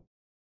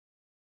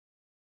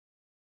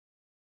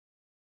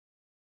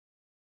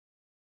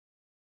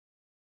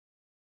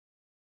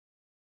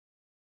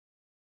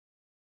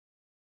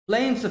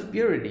 Flames of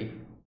purity.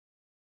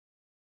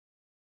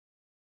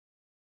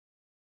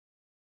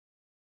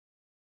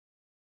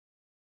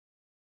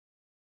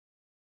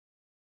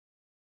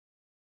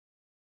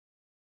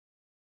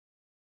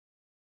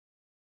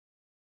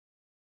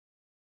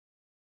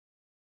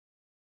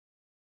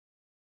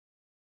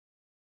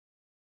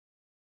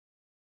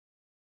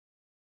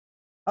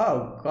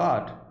 Oh,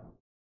 God.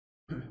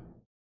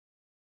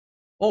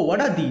 Oh, what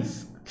are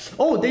these?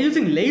 Oh, they're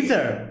using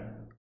laser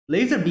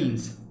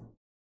beams.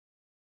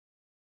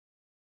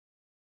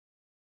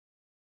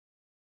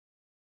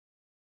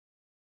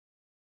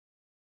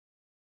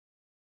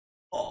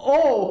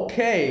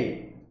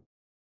 Okay.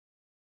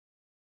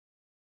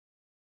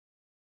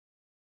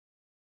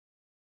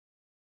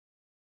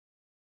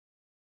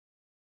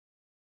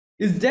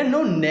 Is there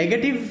no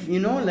negative,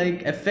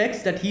 like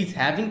effects that he's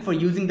having for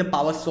using the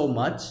power so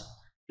much?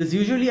 There's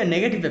usually a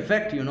negative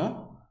effect,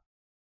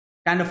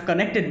 kind of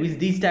connected with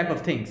these type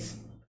of things.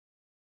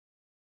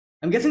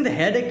 I'm guessing the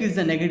headache is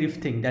the negative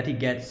thing that he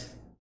gets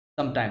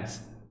sometimes.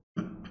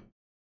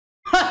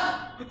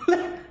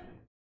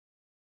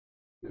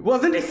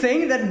 Wasn't he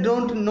saying that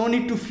don't no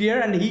need to fear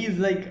and he is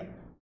like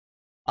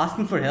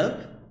asking for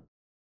help?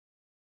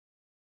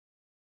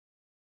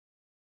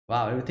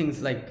 Wow,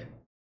 everything's like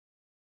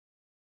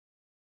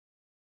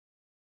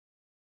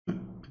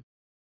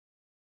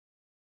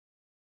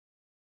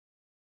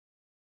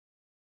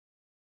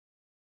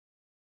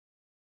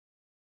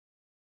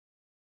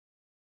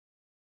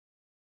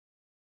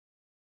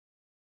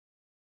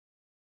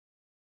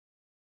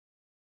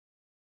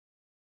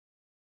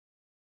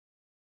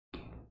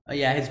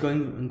yeah, he's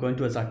going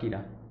to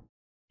Akira.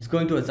 He's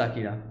going to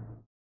Akira.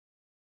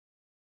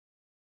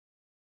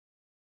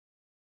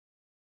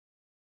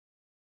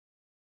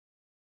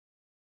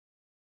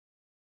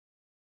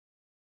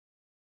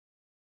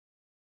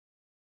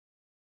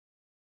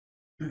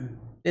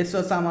 This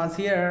Osama's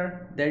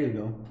here. There you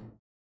go.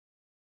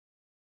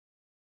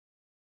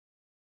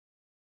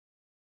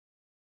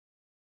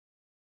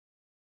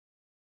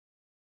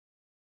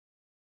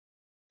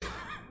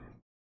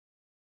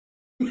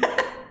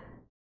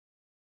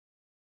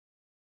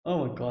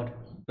 Oh my god.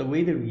 The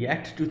way they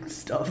react to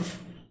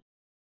stuff.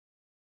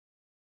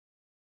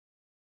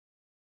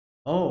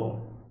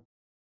 Oh,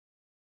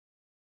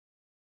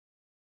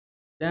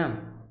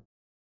 damn.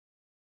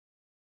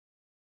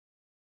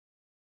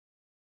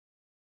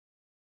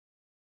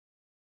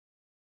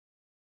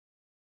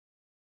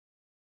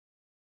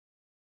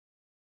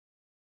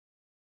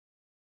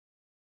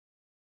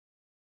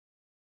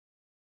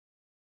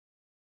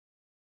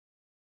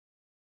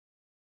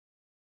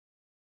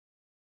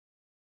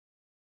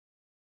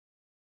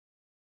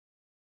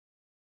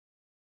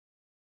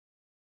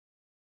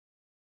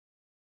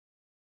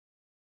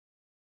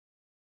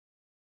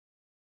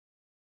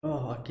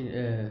 Oh,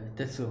 okay,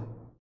 that's so.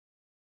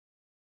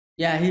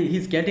 Yeah,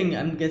 he's getting.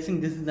 I'm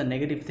guessing this is a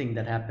negative thing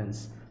that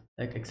happens,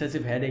 like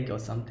excessive headache or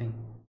something.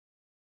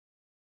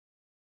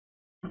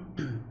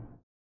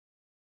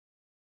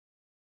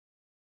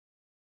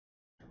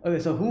 Okay,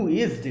 so who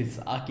is this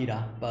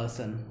Akira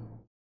person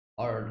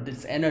or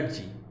this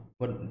energy?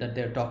 What that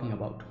they're talking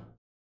about?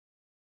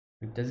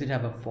 Like, does it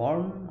have a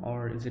form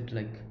or is it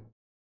like?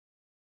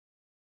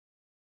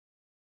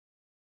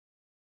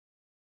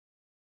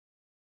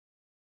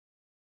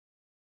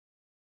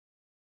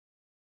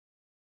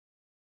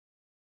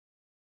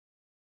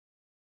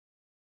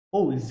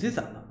 Oh, is this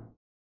a?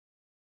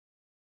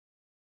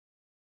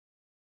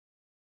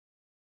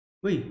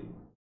 Wait.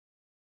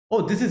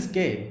 Oh, this is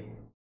K.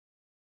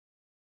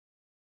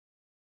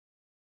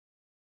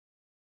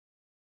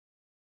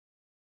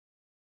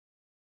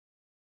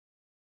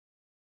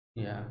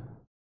 Yeah.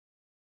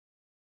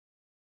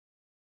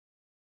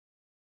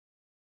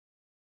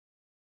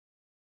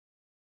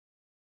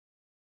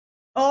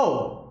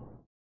 Oh.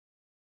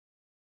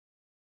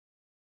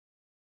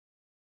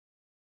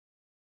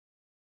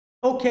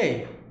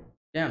 Okay.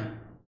 Damn.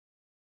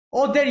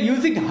 Oh, they're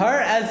using her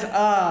as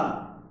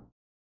a.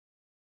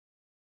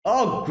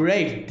 Oh,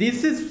 great.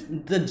 This is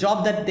the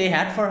job that they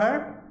had for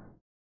her?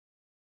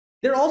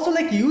 They're also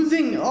like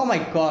using. Oh my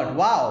god,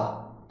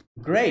 wow.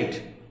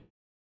 Great.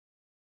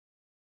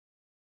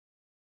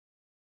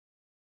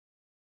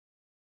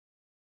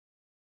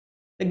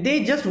 Like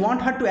they just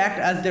want her to act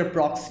as their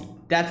proxy.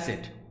 That's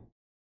it.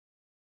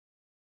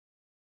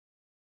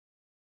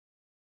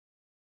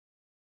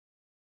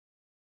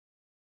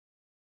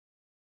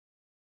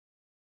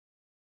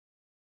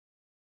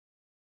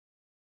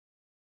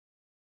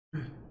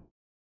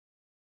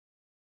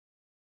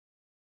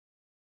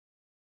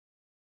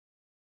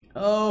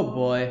 Oh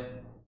boy.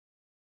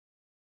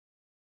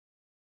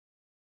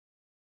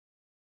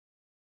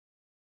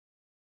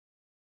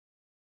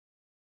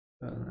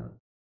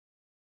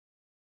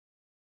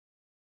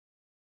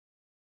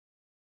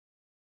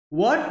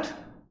 What?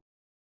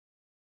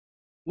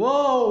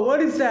 Whoa,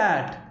 what is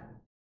that?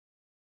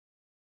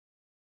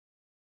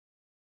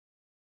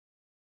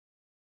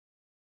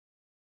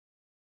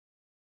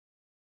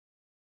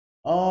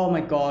 Oh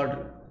my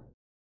god.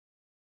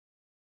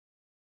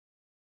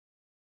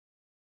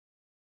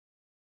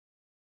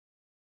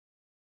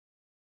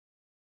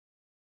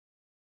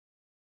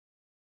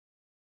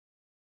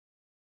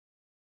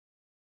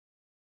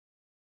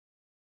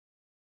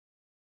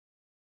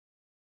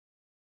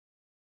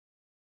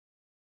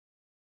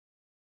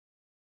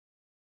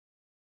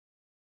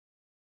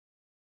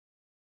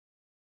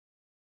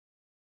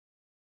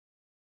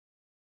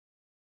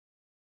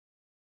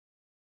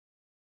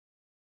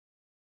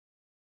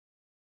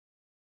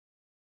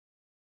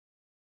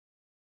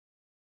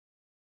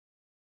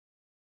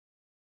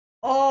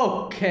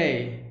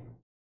 Okay.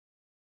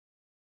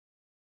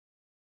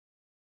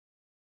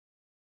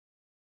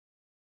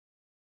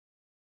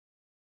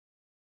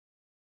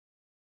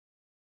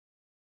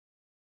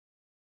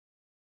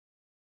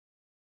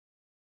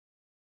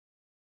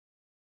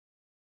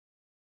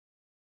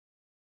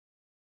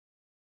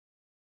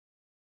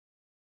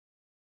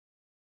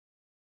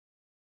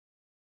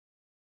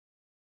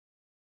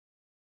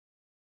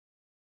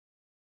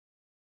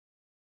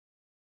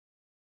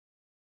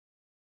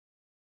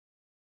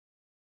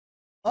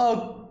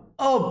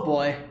 Oh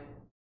boy.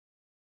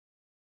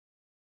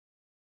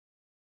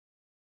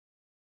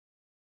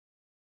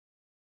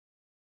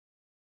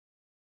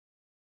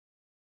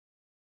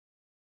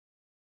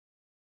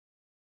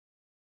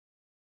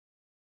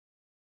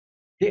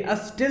 They are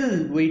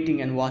still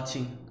waiting and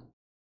watching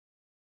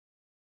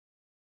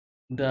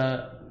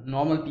the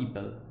normal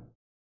people,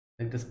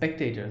 like the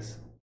spectators.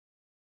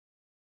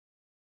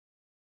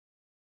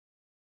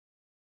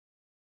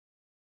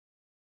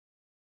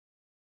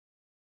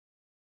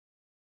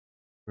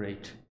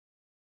 Great.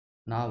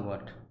 Now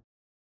what?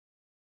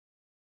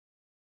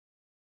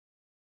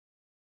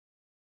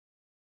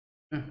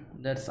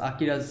 That's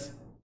Akira's.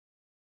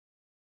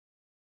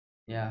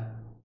 Yeah.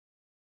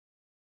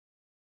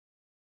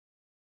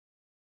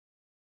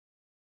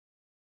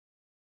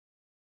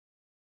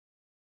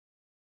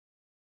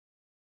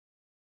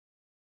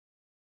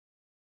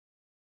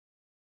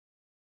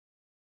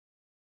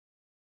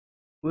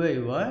 Wait,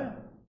 what?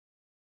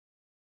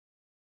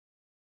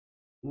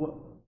 What?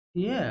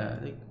 Yeah,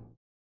 like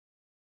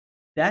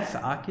that's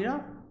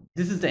Akira?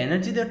 This is the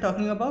energy they're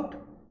talking about?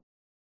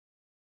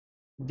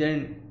 They're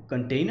in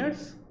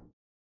containers?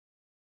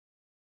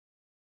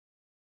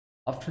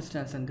 After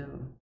stance and devil.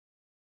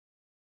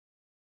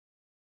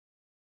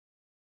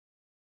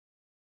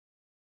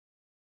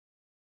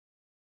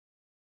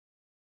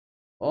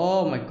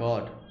 Oh my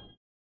god.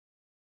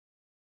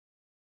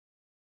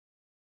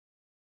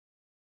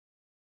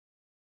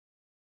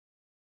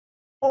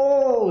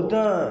 Oh,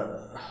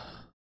 the.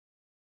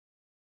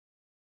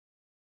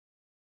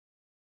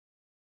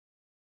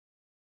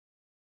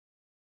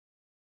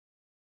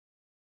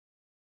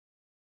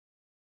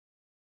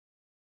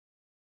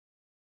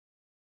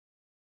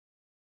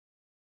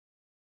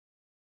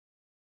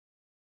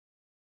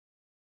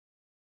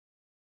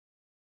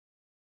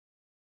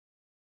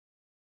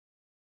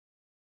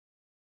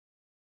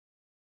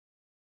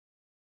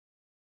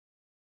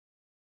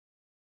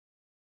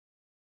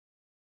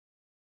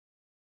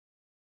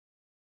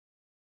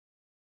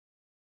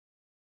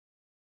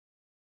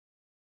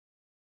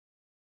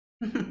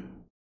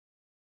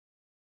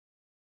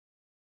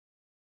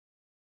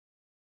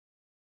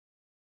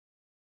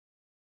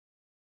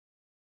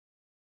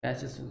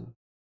 That's just.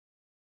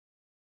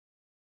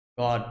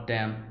 God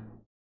damn.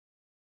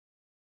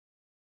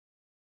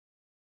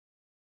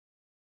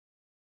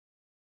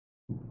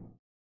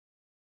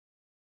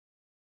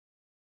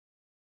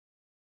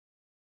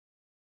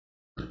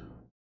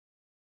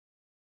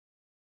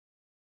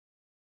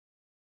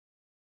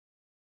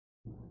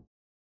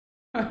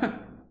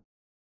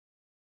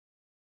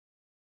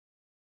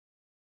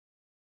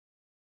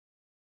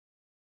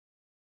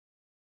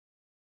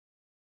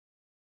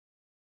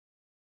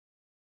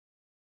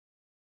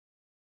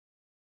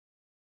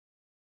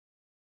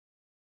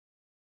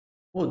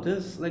 Oh,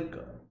 this, like.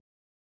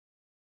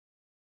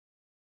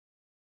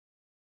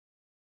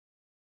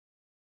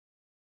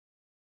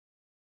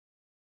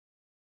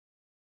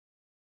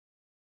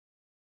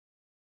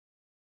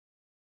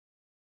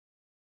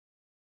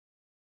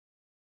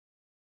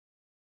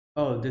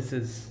 Oh, this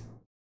is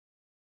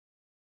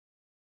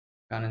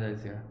Canada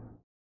is here.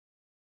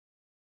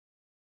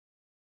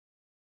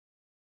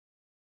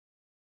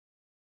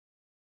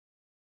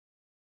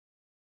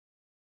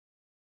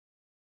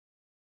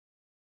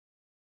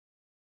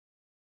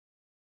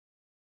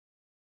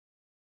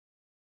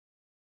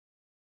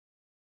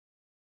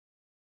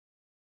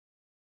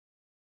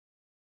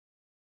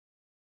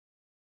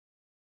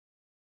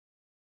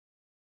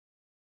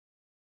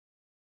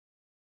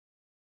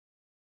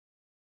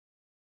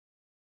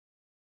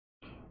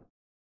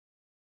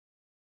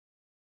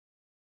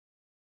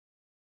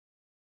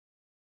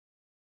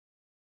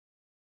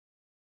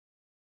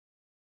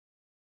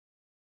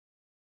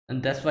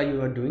 And that's why you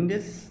are doing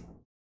this?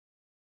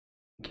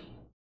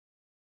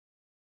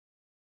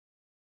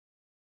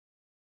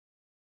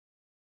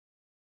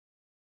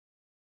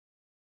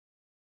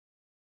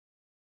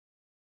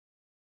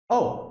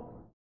 Oh,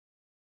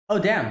 oh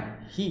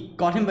damn, he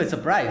caught him by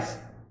surprise.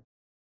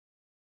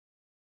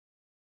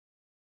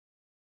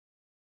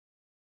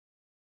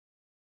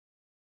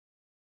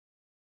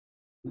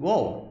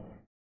 Whoa,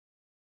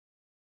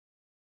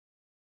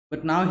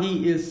 but now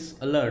he is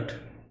alert.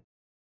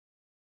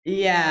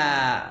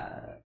 Yeah.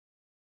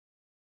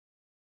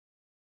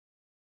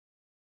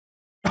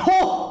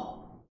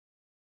 Oh,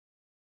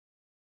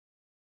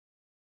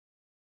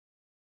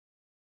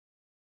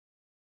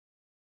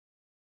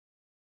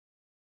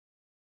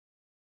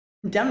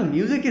 damn, the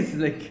music is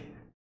like,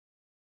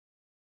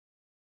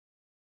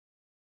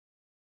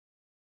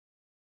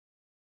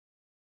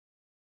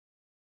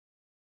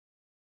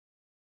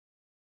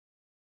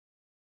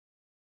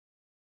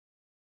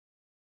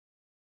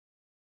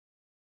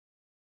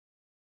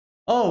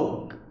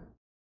 oh,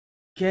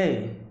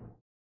 okay,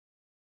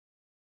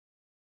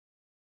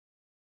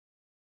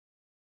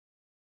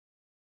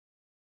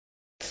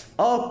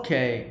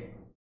 okay.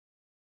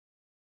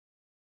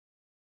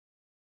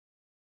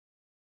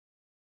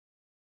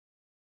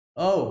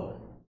 Oh,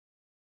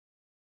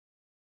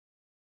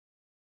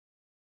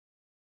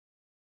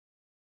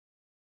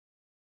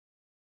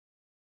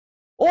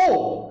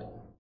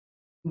 oh,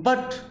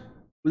 but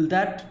will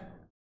that,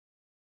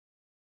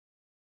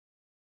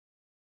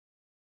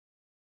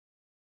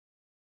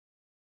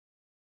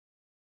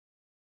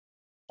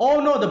 oh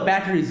no, the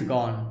battery is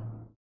gone.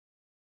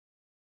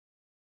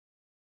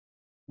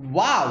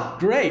 Wow,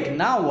 great,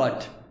 now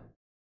what?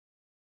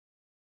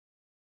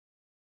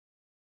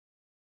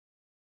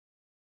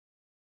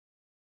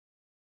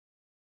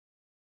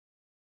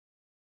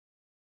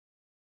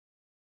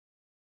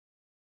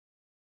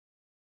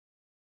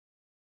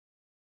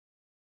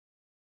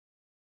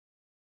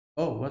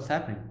 Oh, what's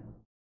happening?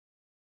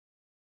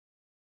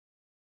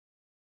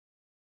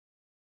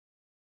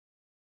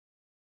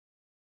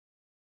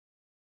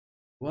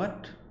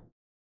 What?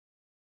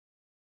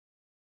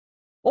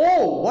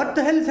 Oh, what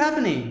the hell is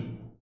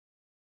happening?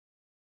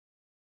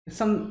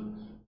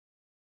 Some,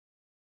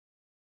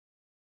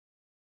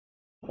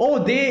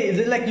 oh,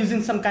 they're like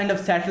using some kind of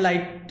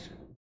satellite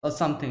or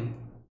something.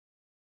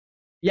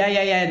 Yeah,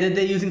 yeah, yeah.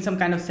 They're using some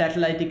kind of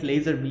satellitic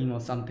laser beam or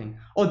something.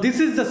 Oh, this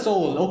is the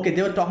soul. Okay,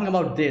 they were talking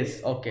about this.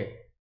 Okay.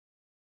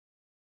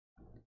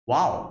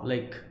 Wow.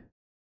 Like,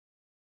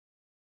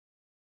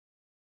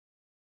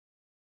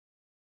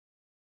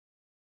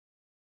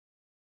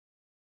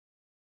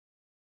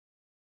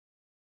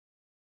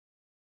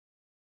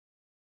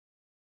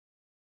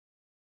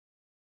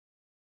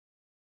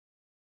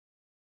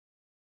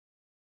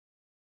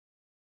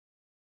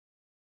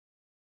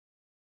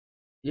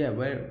 yeah,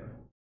 where?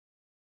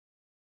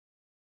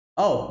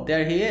 Oh,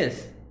 there he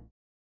is.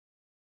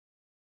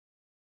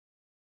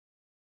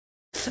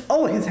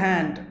 Oh, his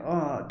hand.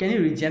 Can you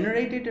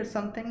regenerate it or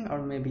something?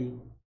 Or maybe.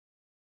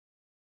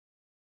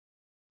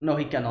 No,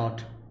 he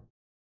cannot.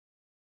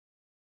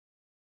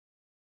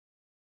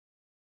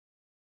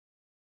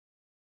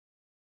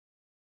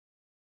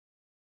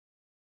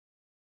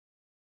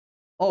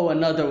 Oh,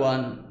 another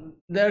one.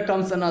 There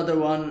comes another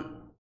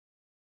one.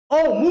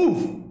 Oh,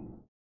 move!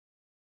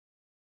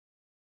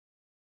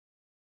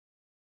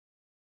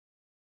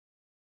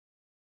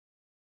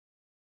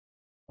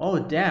 Oh,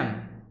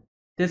 damn.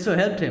 Tesso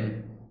helped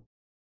him,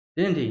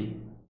 didn't he?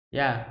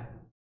 Yeah.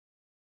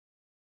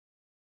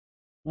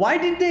 Why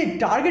did they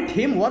target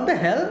him? What the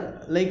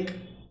hell? Like,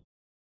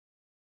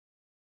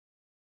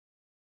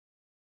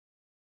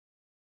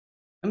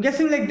 I'm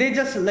guessing like they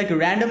just like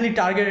randomly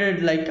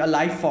targeted like a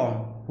life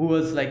form who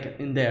was like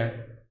in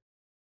there.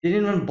 They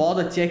didn't even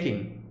bother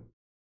checking.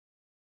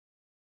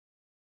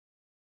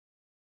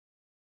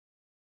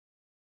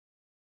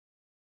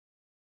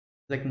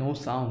 Like no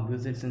sound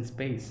because it's in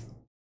space.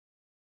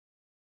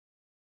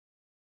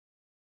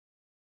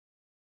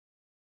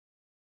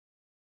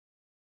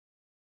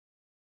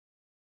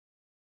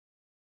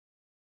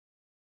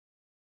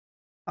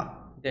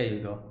 Ah, there you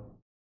go.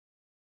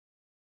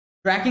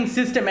 Tracking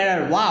system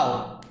error.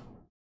 Wow.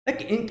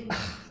 Like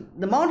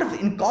the amount of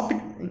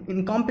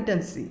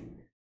incompetency.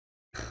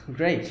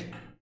 Great.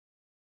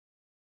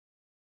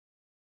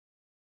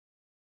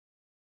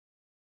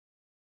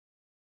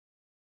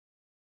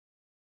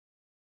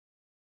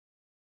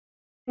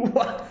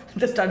 What?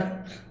 They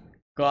start.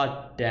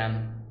 God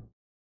damn.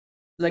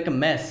 Like a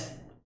mess.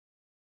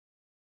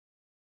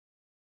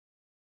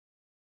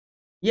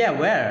 Yeah,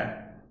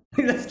 where?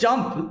 Let's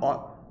jump.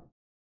 Oh!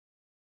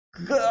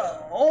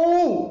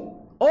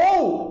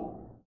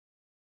 Oh!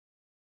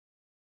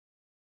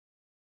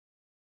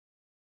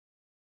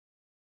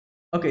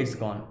 Okay, it's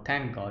gone.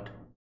 Thank God.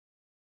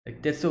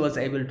 Like Tetsu was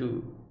able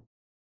to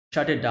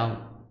shut it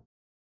down.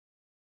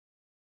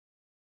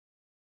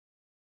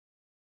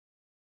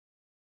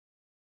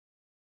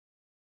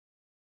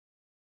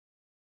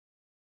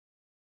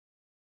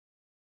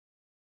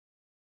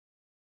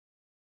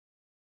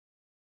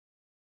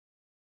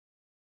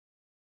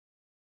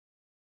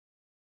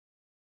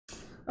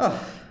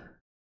 Oh,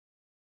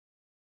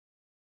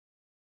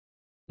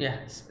 yeah,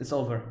 it's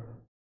over.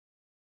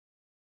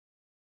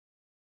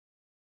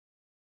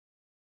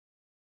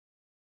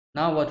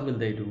 Now what will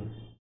they do?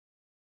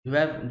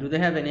 Do they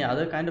have any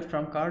other kind of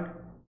trump card?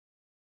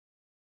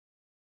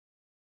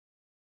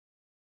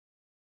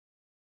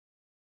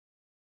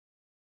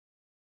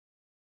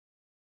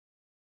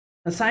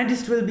 A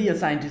scientist will be a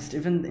scientist.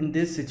 Even in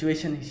this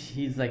situation,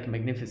 he's like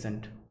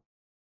magnificent.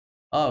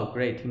 Oh,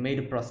 great. He made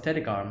a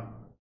prosthetic arm.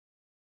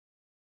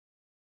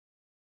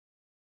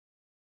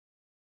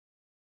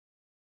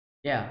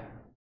 Yeah.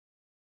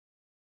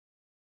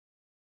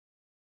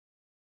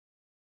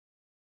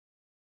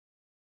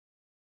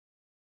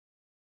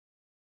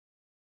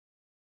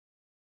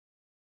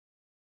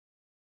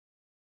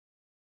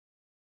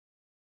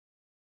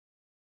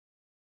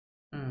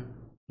 Hmm.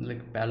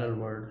 Like parallel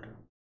world.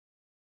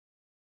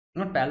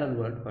 Not parallel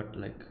world, but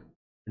like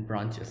it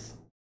branches.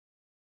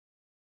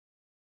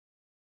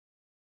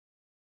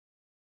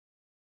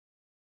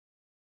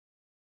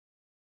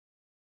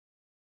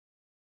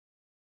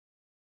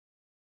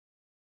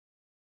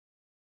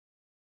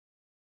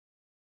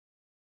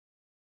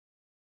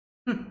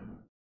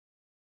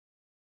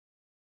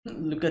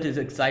 Look at his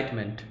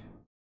excitement.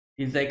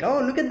 He's like,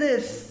 oh, look at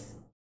this.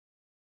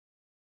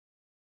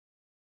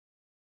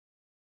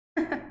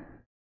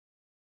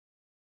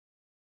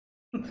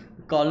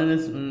 Colin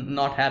is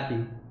not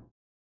happy.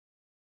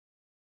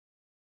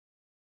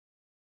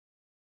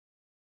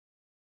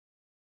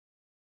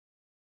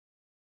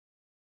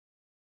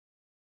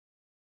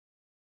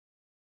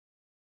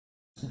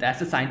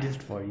 That's a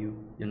scientist for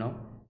you, you know?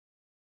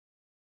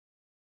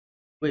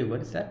 Wait,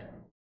 what is that?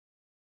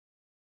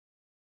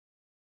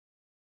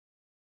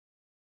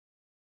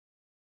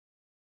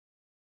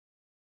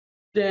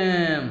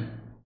 Damn.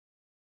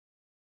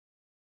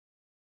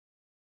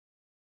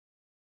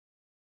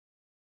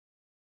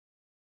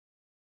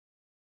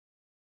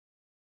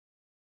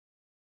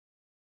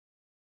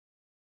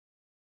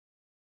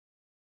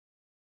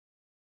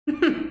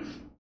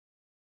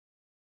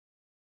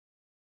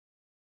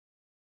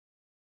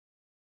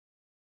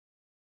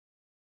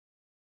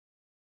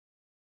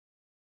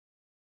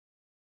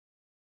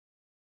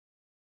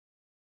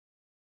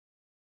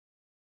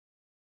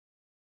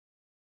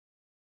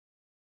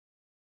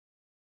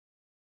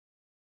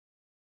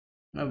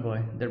 Oh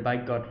boy, their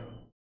bike got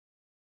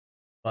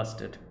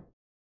busted.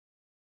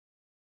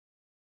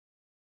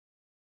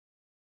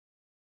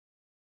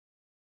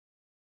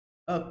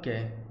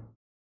 Okay.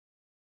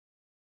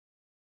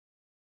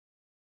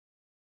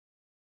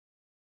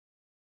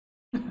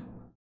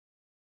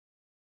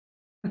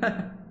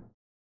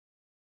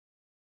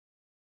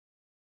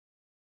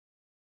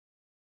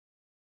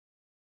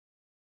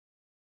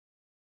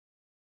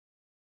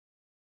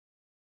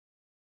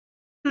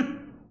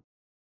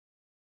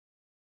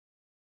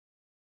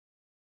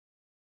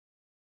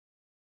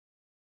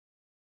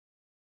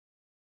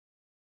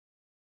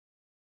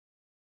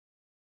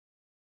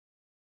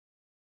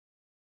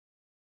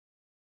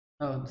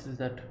 Oh, this is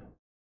that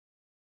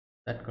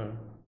girl.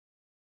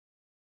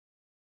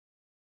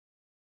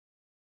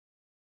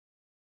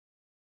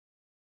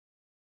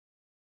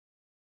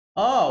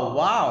 Oh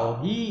wow,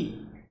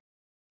 he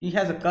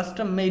has a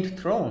custom made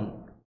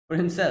throne for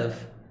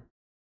himself.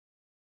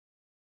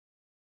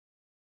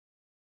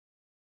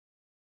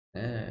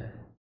 Eh.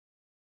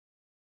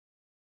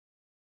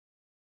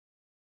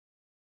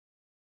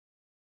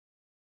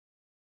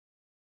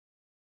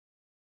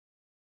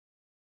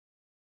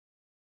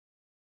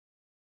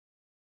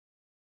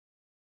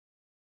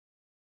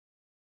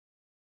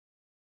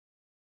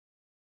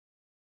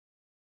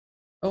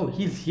 Oh,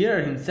 he's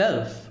here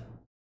himself.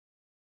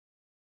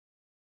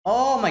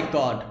 Oh my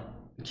god.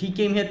 He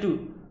came here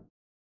to.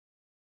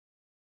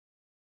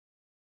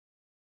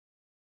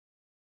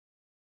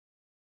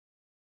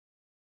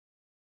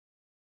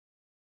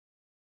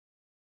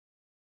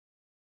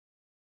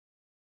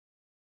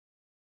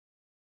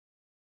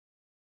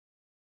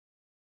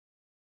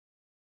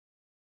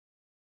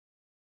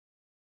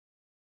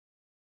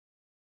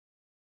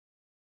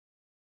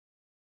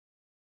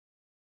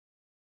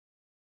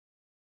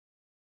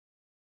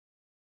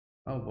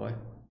 Oh boy.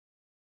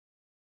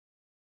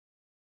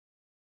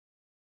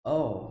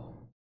 Oh.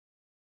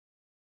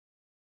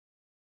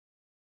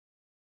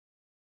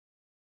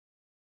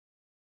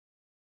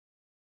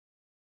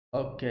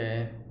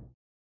 Okay.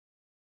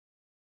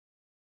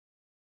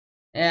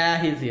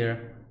 Yeah, he's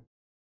here.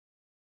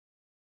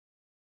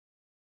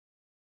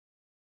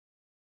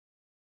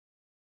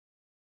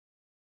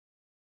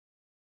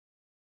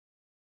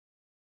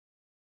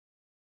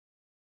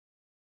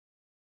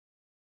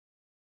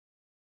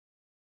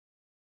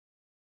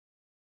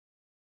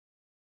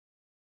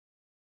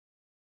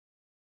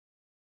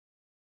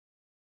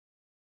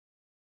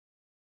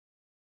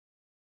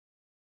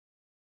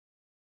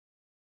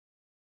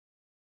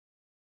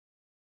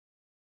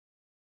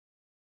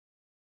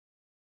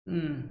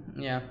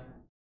 Yeah.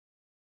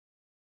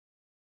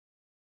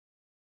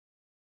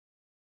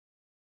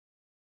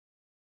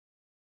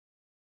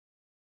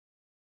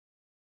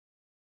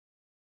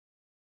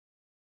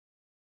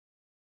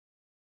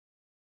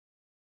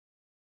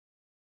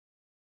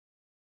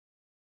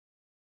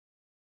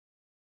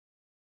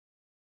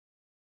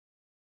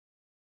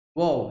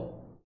 Whoa.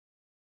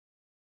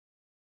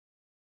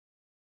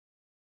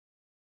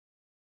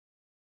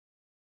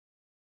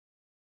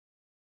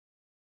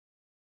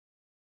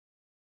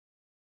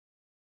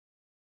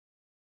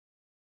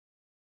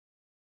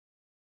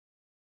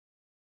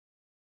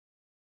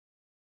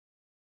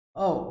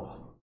 Oh.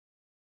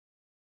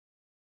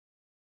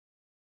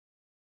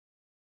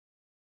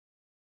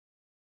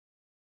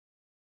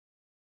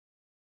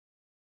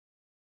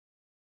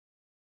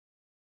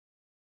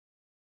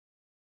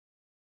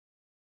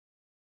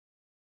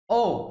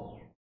 Oh.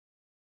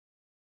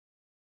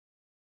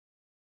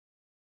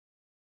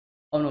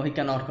 Oh no, he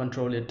cannot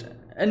control it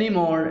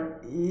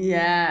anymore.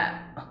 Yeah.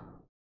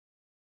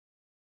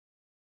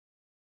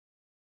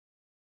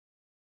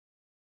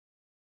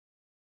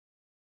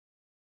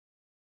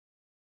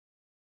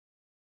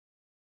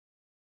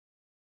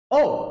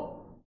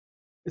 Oh.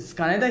 Is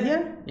Canada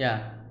here?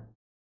 Yeah.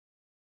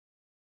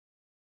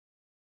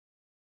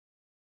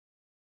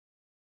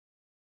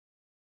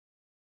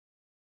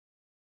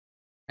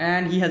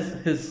 And he has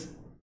his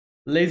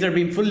laser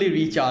beam fully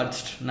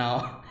recharged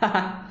now.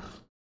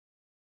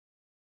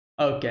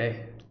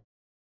 Okay.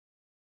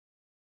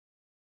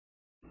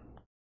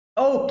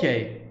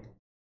 Okay.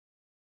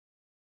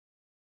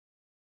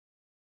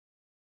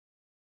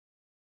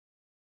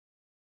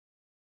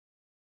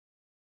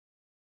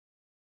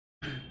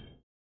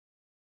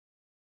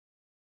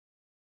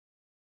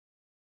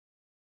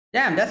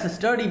 Damn, that's a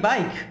sturdy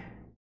bike.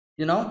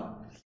 You know?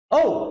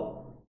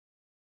 Oh!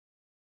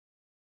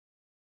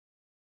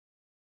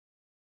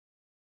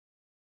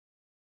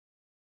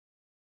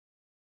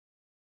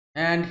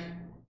 And.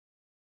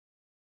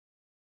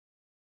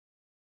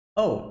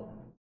 Oh.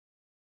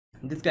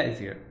 This guy is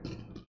here.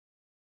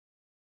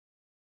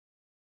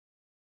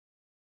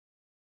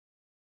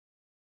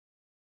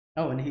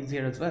 Oh, and he's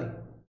here as well.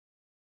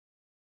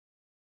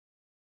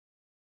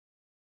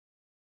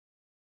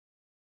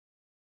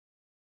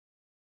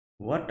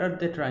 What are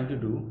they trying to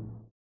do?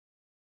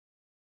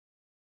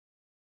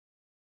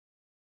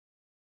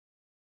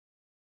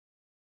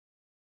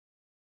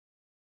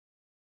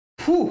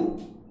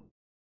 Phew!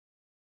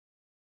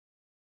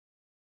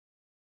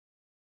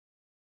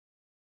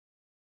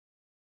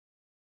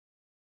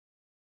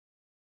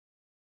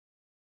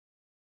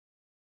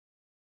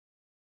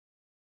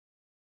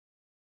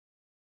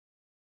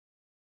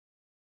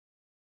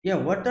 Yeah,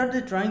 what are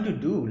they trying to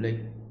do? Like,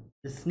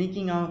 just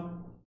sneaking out?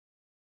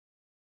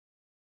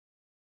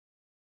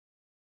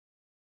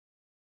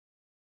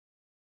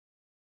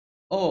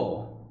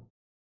 Oh.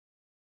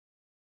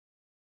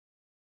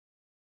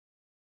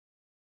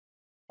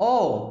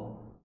 Oh.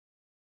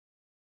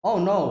 Oh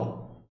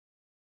no.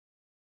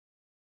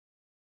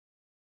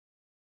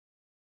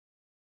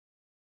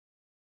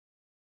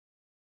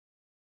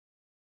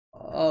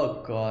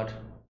 Oh god.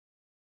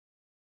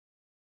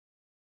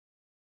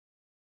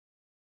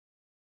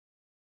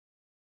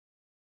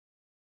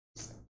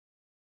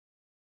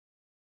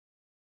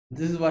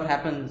 This is what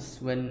happens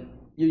when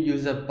you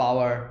use a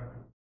power.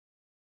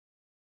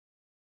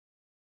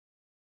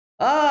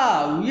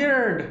 Ah,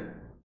 weird.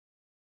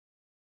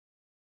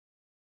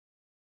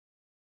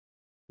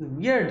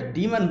 Weird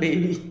demon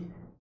baby.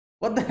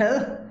 What the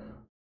hell?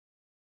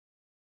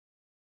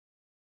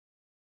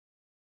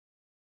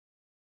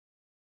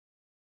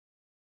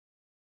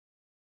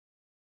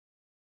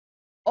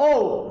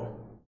 Oh.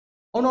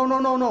 Oh no no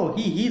no no.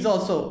 He's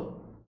also.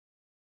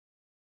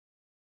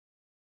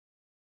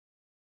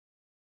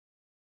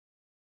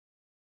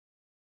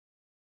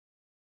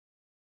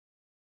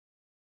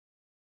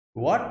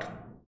 What?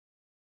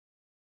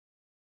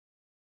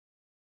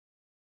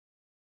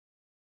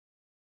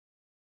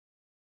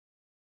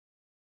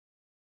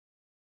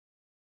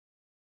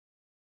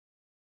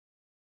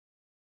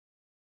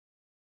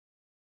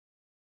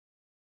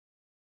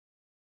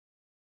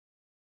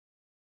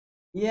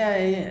 Yeah,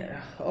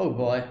 yeah. Oh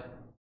boy.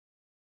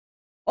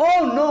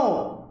 Oh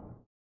no.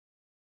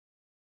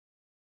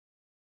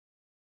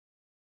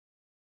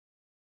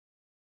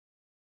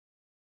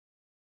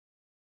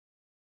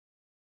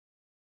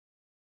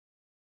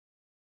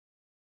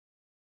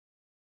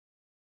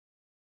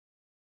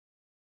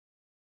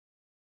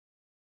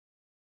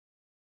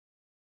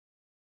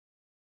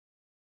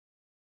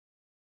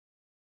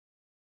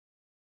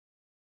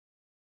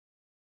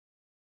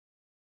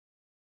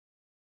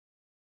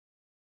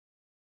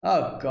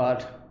 Oh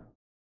God.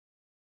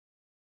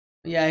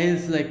 Yeah,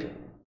 he's like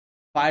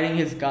firing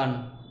his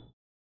gun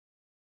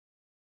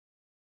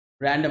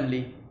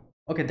randomly.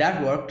 Okay,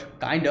 that worked,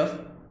 kind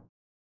of.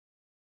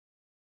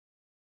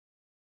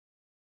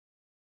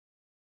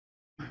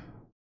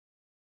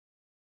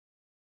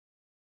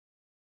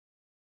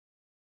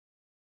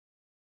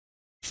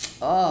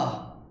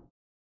 Oh,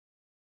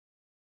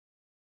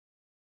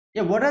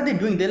 yeah. What are they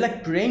doing? They're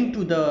like praying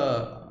to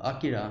the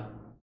Akira.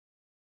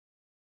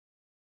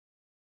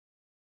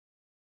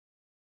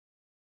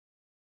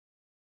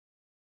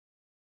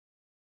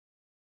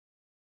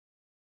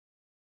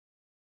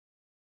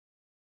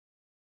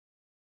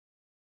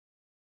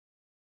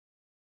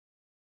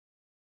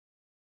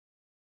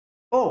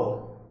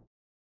 Oh,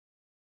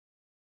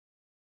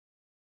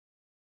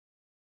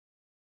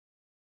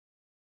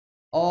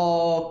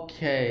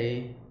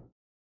 okay.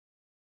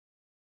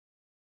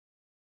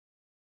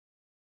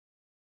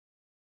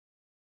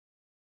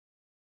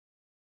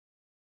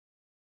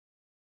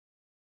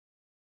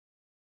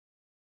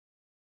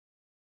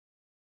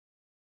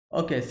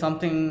 Okay,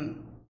 something.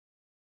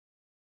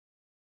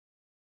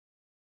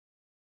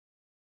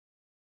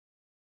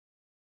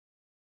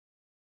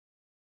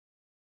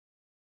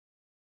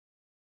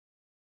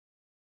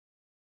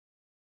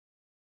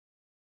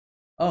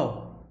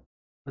 Oh,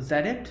 was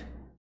that it?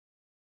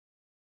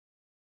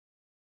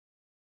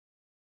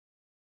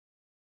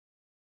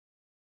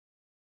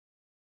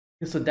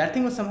 So that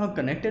thing was somehow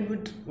connected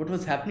with what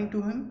was happening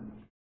to him?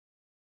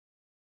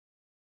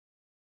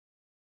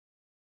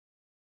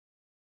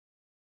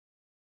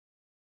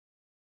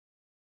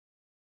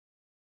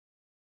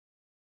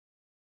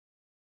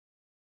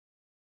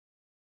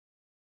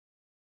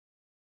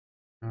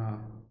 Uh,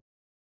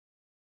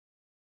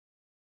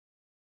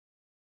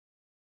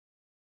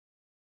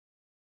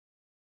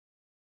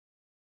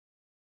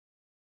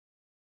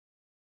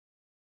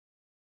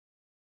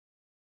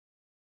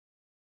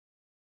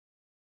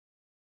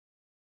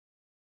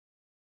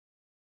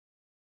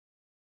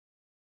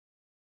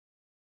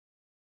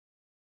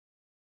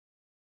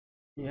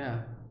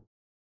 yeah.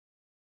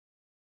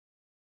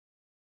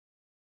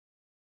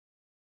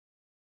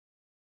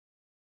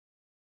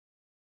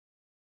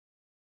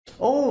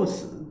 Oh,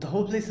 the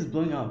whole place is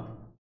blowing up.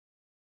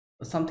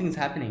 Something is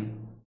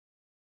happening.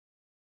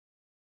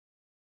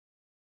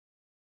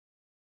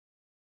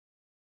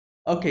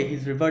 Okay,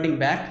 he's reverting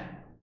back.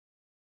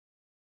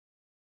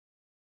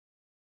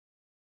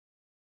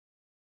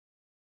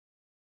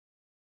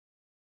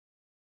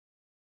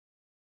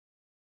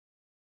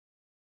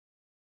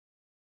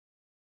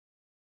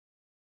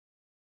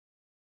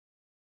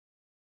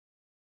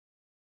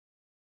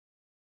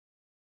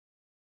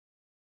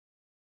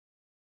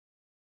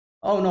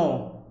 Oh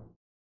no.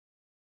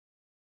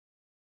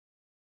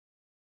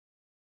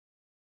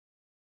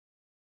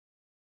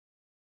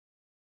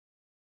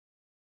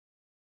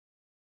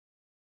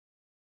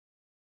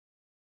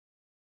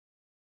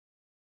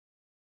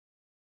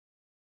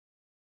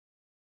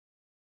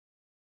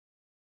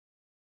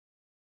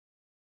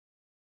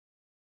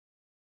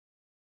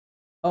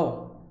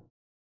 Oh,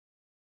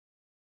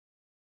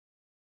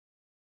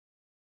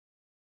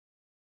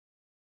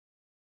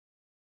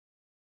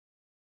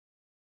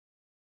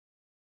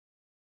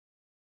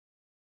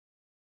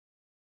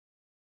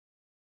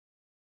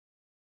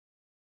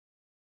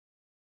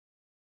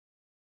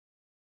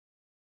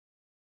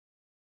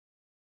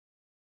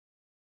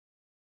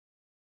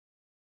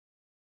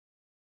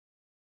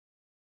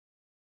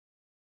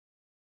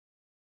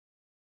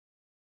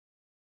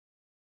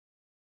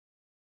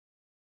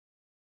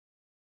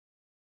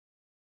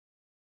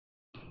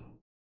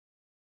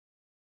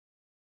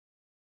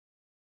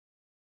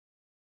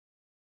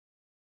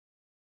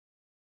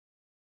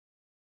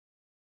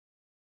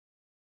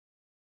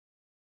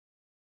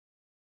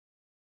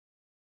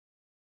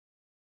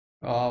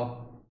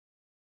 oh.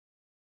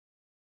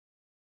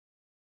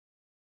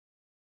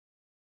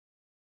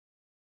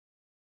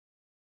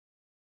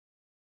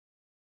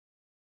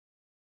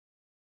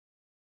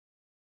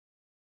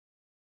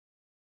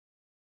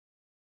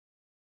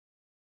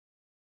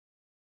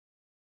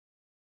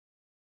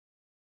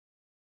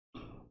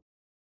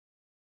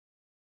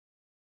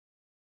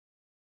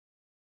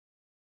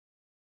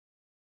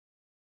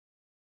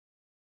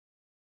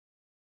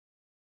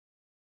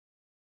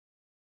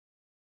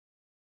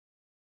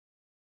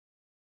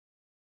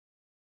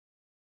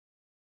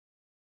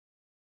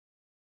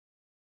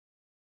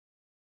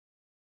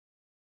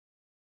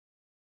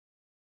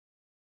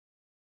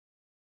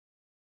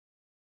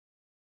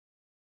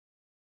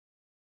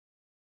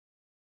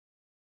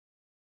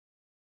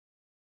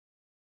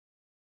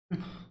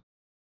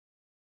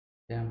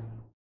 Yeah.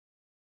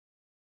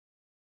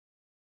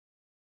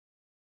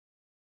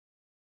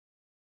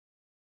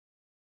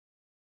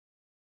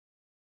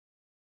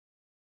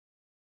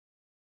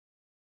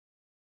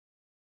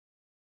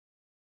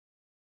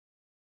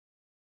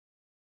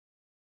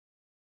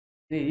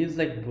 He's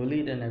like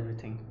bullied and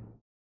everything.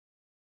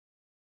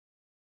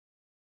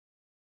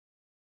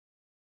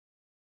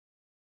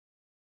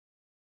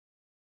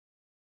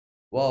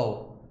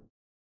 Whoa.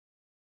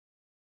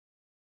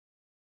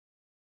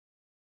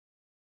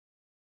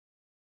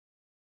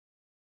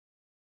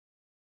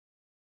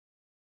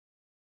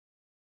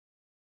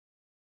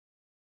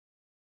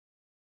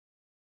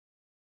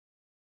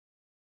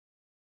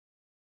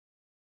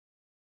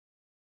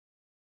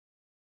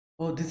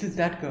 Oh, this is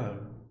that girl.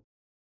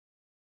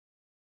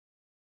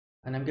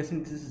 And I'm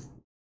guessing this is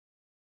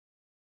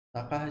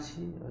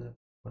Takahashi, or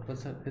what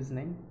was his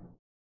name?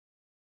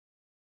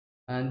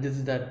 And this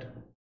is that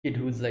kid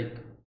who's like,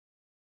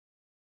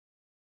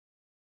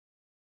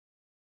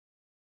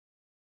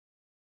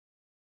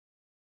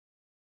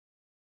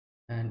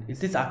 and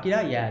is this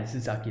Akira? Yeah, this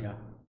is Akira.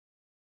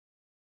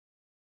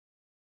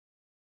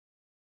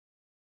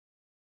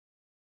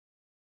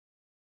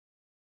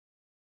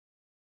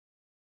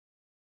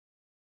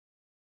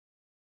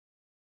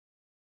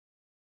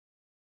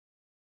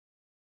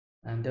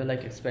 And they're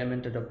like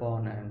experimented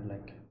upon, and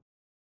like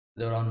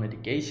they're on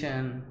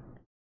medication.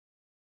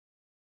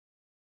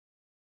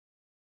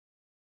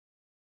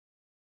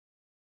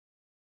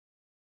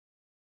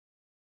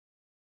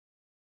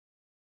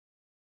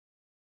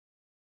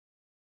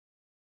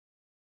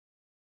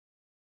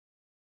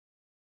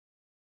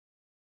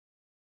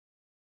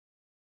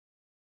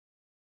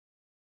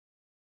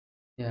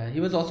 Yeah, he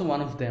was also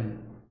one of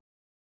them.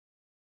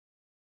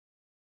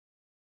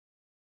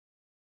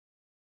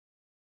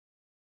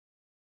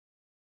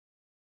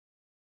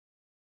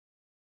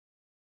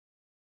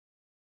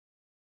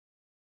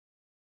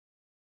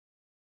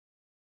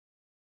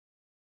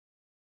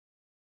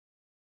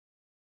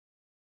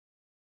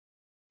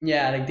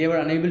 Yeah, like they were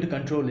unable to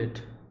control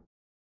it.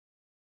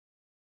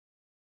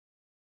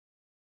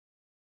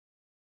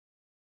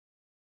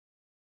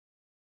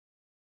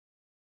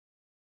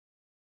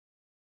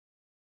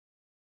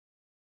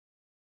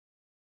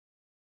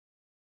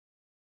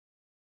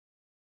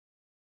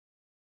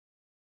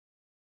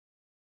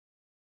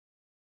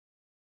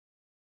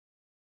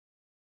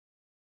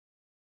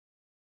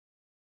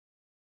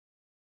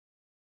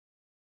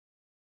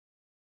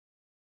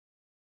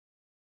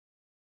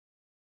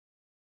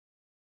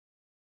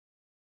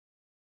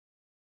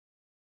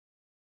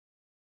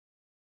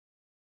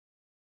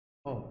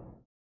 Oh,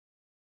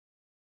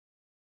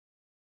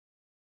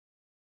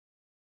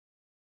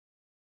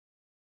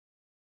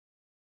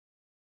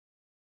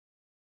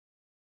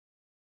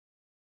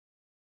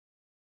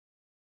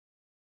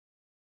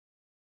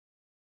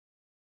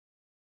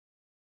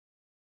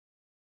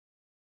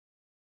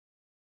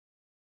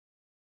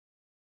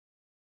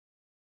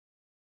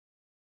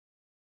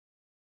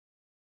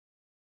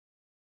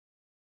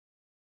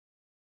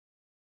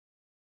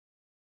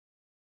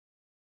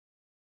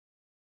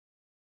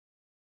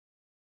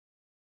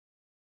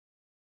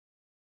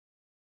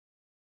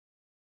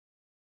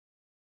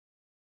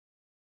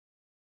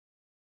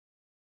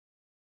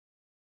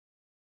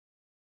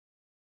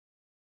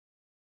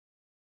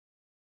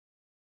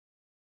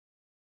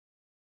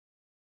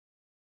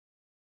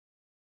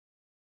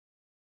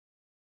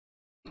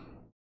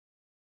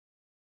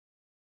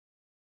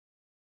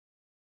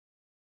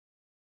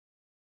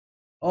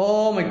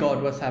 oh my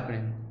God, what's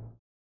happening?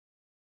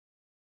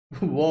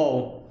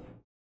 Whoa.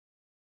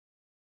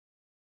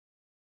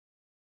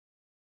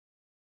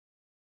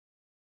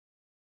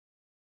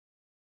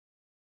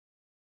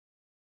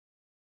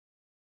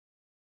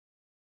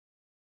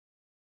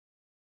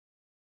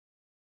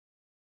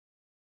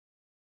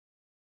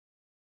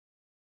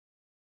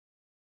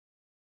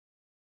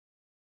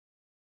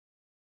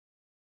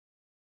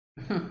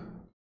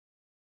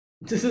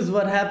 This is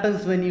what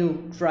happens when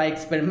you try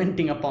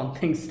experimenting upon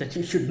things that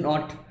you should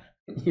not,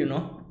 you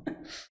know.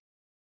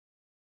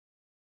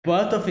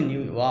 Birth of a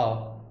new,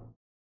 wow.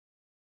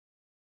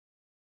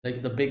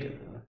 Like the big,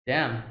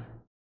 damn.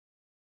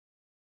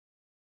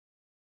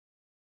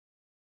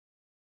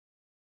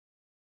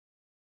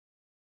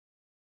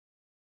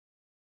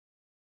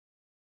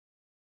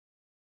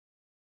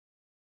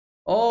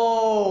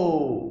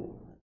 Oh.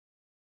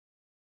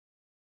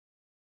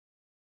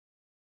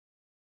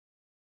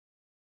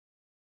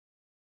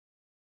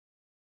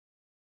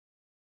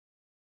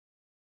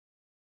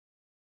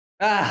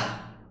 Ah.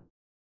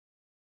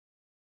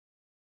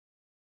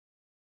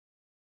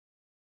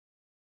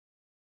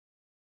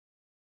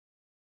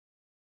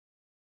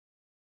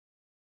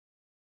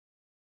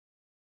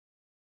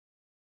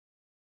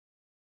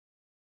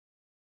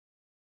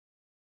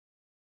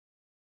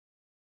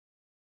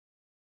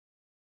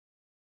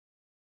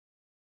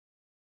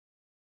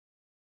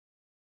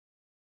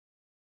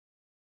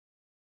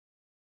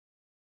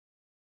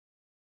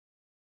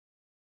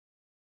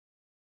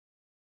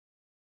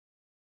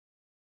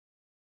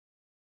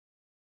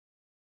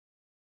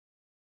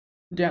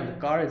 Damn, the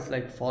car is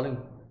like falling.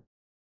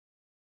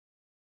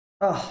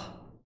 Ah.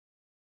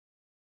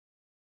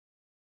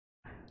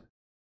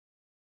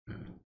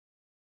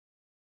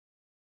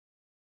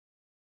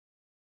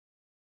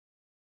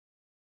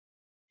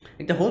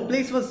 Like the whole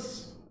place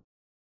was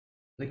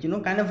like,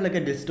 kind of like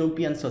a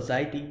dystopian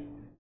society.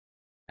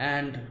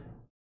 And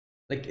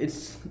like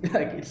it's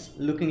like it's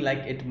looking like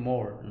it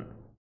more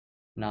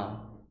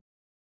now.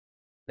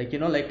 Like,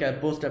 like a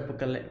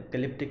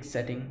post-apocalyptic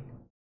setting.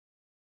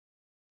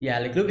 Yeah,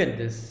 like look at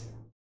this.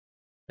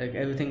 Like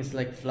everything's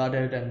like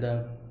flooded and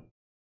the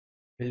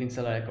buildings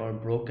are like all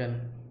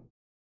broken.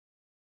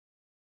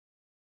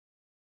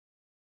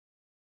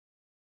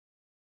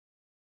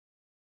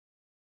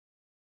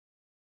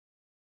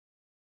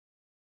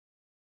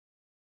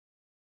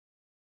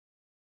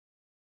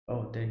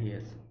 Oh, there he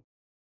is.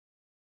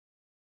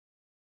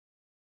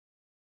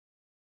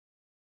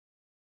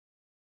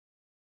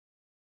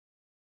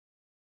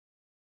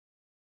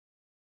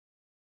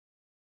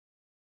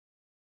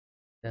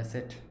 That's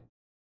it.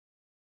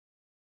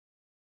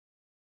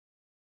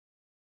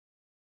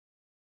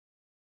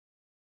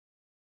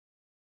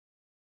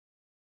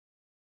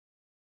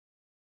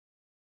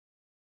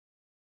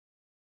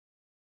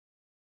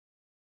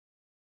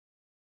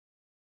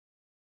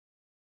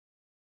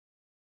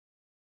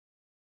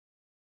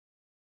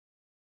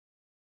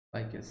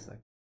 I guess.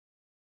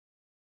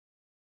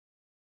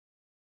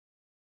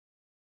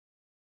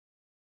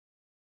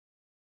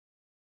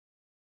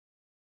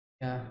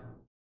 Yeah.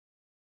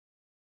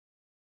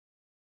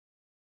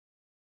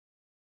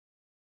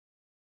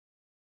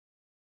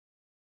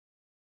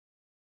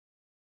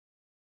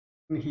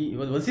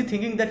 Was he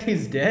thinking that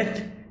he's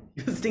dead?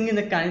 He was thinking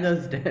the kind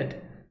that's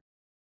dead.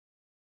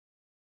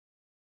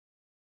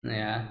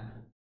 Yeah.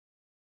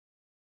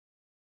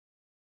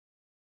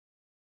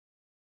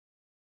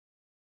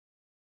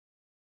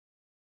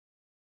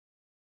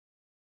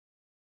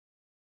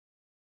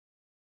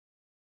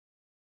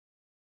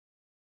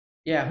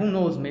 Yeah, who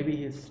knows? Maybe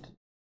he's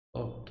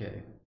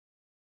okay.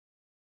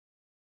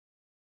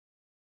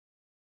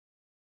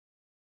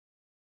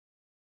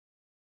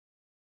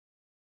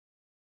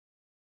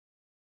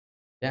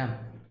 Damn.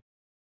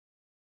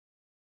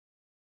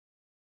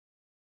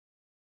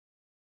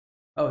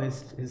 Oh,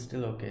 he's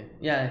still okay.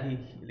 Yeah,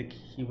 like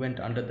he went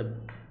under the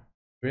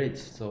bridge,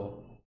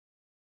 so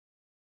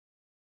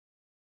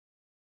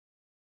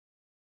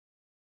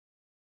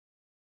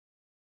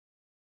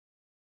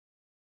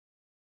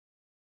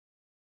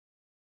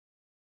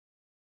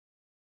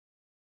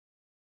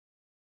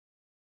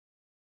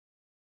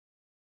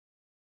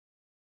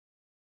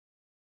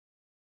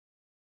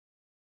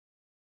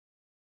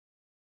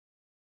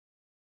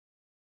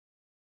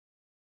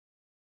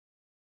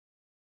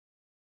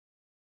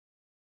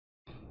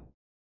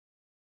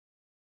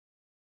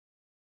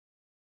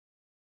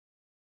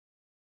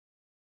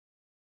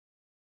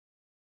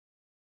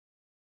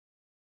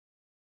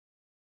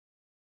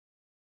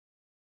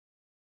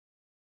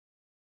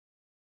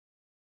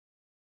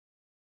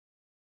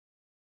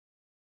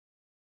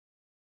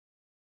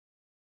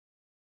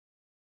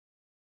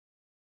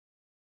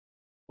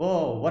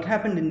whoa, what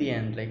happened in the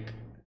end? Like,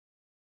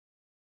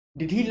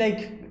 did he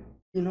like,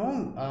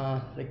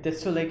 like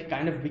this, so like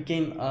kind of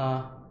became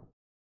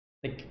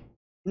like,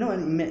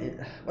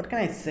 what can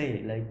I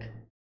say?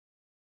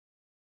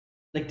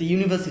 Like the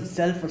universe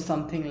itself or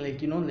something,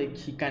 like, like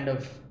he kind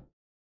of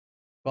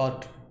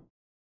got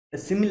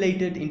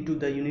assimilated into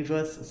the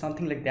universe,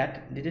 something like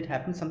that. Did it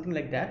happen something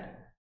like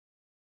that?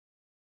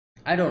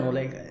 I don't know,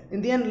 like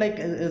in the end, like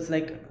it's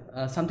like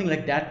something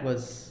like that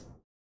was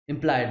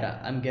implied,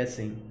 I'm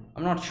guessing.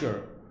 I'm not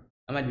sure,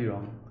 I might be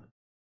wrong.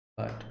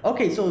 But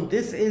okay, so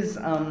this is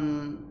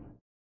Akira,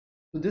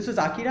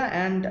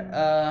 and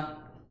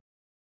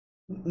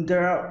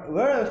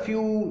were a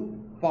few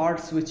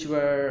parts which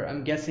were,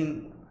 I'm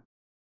guessing,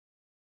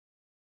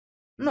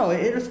 no,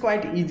 it was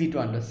quite easy to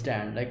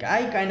understand. Like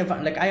I kind of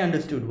like I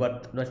understood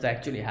what's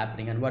actually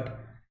happening and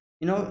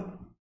you know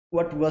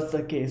what was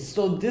the case.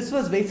 So this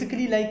was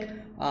basically like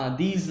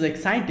these like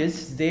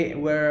scientists, they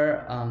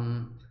were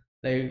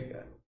like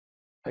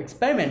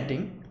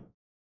experimenting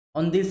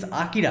on this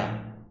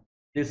Akira,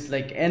 this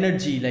like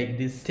energy, like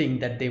this thing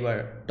that they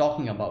were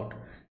talking about.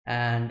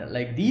 And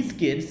like these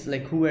kids,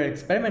 like who were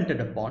experimented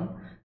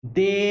upon,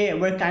 they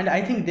were kind of,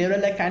 I think they were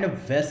like kind of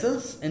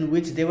vessels in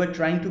which they were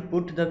trying to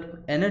put the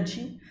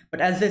energy.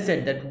 But as they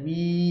said, that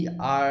we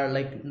are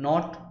like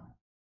not,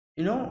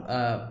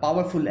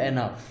 powerful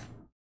enough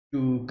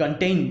to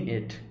contain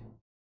it,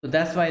 so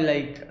that's why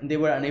like they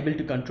were unable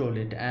to control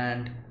it.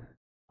 And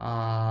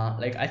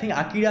like I think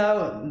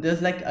Akira,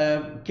 there's like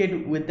a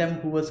kid with them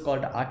who was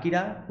called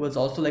Akira, who was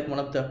also like one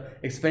of the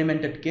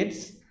experimented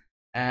kids.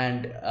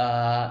 And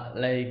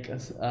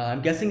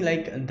I'm guessing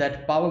like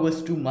that power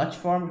was too much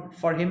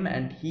for him,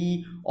 and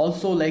he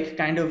also like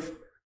kind of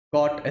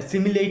got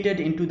assimilated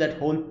into that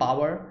whole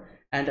power.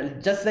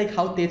 And just like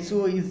how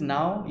Tetsuo is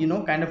now,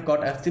 kind of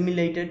got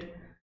assimilated,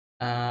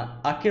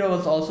 Akira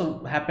was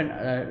also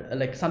happened,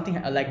 like something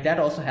like that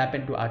also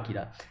happened to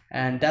Akira.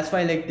 And that's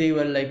why like they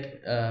were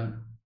like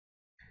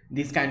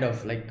these kind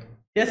of like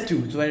test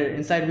tubes, where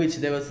inside which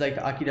there was like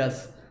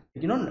Akira's,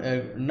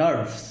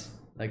 nerves,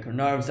 like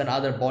nerves and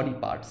other body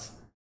parts,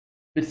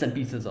 bits and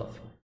pieces of,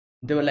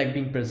 they were like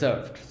being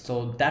preserved.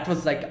 So that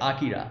was like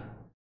Akira,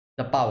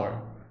 the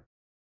power.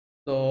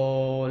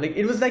 So like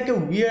it was like a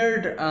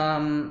weird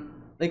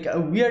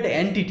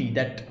entity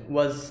that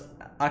was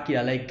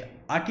Akira. Like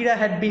Akira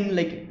had been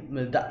like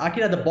the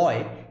Akira the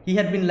boy, he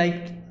had been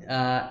like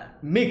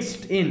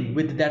mixed in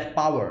with that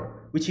power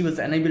which he was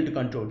unable to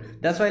control.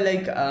 That's why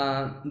like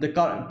the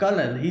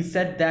colonel, he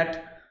said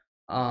that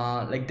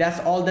like that's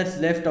all that's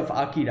left of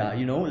Akira,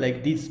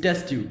 like these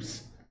test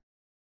tubes,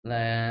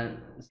 uh,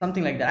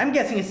 something like that. I'm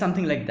guessing it's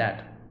something like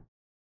that.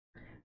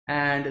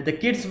 And the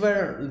kids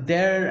were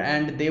there,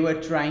 and they were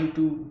trying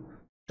to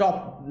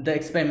stop the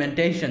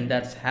experimentation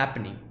that's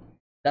happening.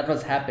 that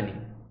was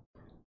happening.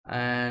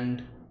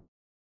 And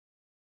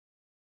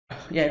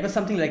yeah, it was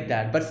something like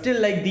that. But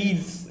still, like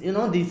these,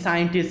 these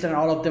scientists and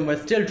all of them were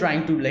still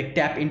trying to like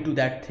tap into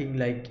that thing,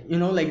 like,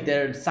 like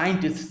they're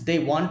scientists, they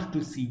want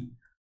to see,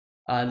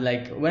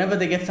 like whenever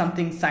they get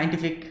something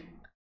scientific,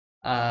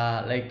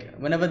 like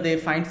whenever they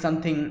find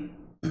something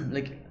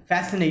like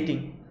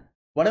fascinating,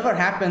 whatever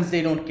happens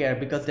they don't care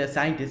because they're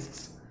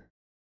scientists.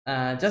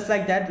 Just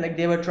like that, like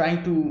they were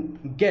trying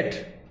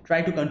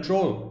to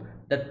control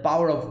that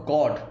power of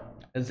God,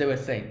 as they were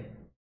saying,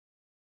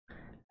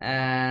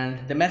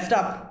 and they messed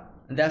up.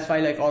 And that's why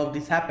like all of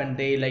this happened.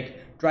 They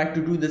like tried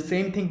to do the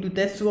same thing to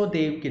Tetsuo.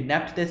 They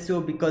kidnapped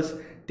Tetsuo because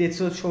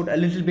Tetsuo showed a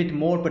little bit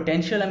more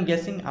potential, I'm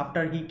guessing,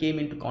 after he came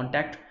into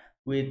contact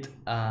with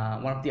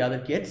one of the other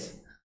kids.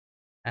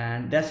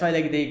 And that's why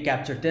like they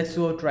captured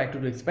Tetsuo, tried to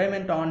do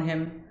experiment on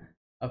him.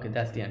 Okay,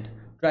 that's the end.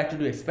 Tried to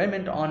do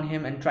experiment on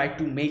him and tried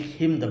to make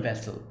him the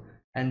vessel.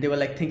 And they were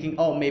like thinking,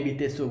 oh, maybe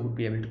Tetsuo would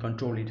be able to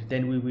control it,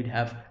 then we would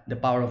have the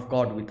power of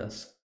God with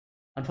us.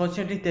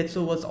 Unfortunately,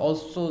 Tetsuo was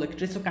also like,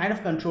 Tetsuo kind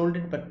of controlled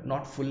it but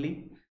not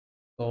fully.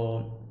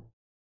 So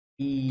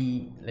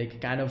he like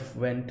kind of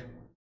went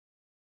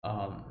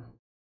um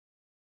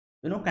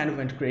kind of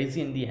went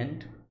crazy in the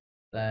end.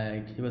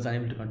 Like he was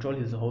unable to control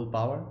his whole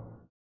power.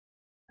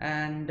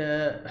 And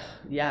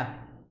yeah,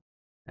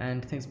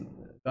 and things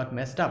got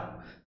messed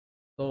up.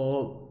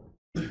 So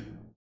so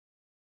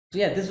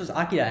yeah, this was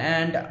Akira.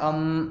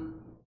 And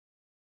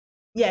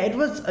yeah, it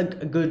was a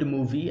good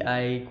movie.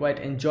 I quite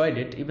enjoyed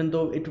it, even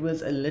though it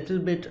was a little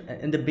bit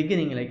in the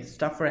beginning, like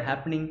stuff were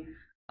happening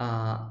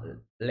uh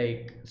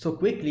like so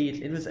quickly.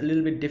 It was a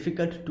little bit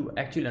difficult to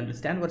actually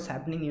understand what's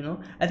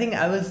happening. I think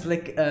I was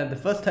like, the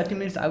first 30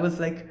 minutes I was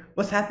like,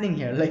 what's happening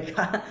here? Like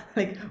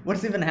like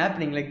what's even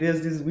happening? Like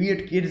there's these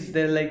weird kids,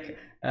 they're like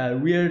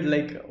weird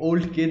like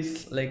old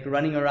kids like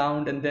running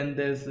around, and then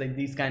there's like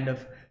these kind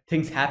of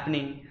things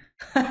happening.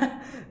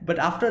 But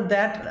after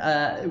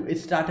that, it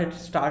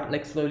start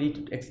like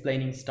slowly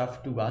explaining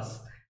stuff to us,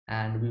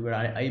 and we were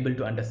able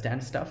to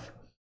understand stuff.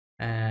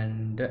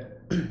 And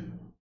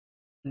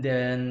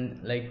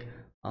then like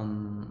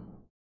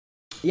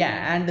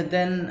yeah, and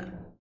then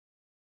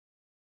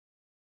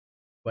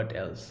what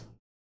else?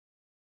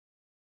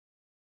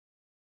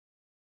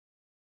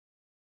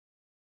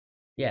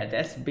 Yeah,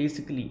 that's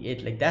basically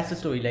it. Like that's the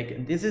story.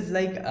 Like this is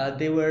like,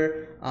 they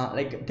were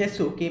like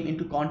Tesso came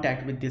into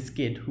contact with this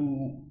kid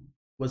who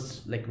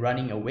was like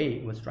running away,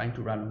 was trying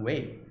to run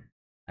away.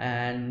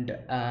 And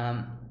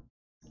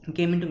he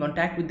came into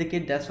contact with the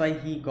kid. That's why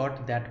he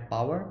got that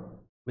power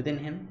within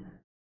him,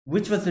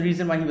 which was the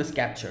reason why he was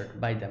captured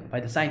by them, by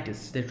the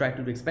scientists. They tried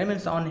to do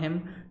experiments on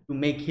him to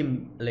make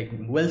him like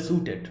well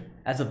suited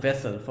as a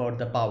vessel for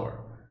the power.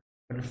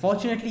 But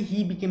unfortunately,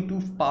 he became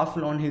too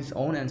powerful on his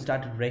own and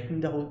started wrecking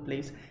the whole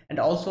place. And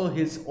also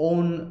his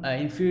own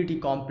inferiority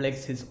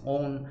complex, his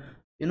own,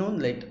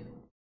 like,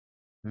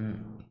 mm,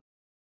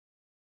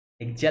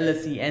 like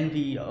jealousy,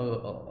 envy,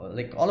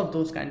 like all of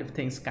those kind of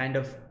things kind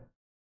of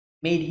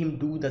made him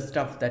do the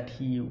stuff that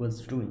he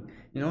was doing.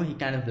 He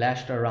kind of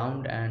lashed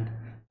around, and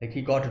like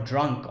he got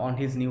drunk on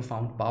his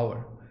newfound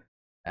power.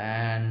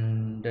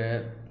 And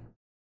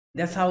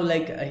that's how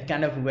like he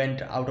kind of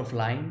went out of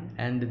line.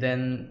 And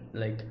then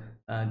like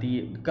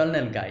the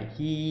colonel guy,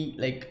 he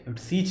like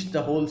sieged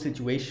the whole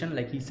situation.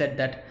 Like he said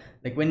that,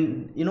 like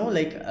when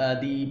like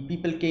the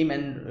people came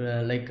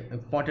and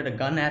like pointed a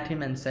gun at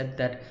him and said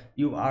that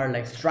you are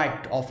like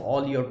stripped of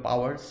all your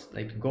powers,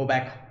 like go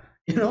back,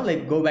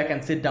 like go back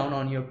and sit down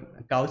on your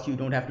couch, you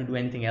don't have to do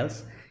anything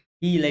else.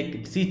 He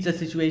like seized the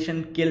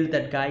situation, killed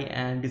that guy,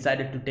 and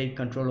decided to take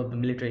control of the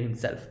military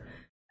himself,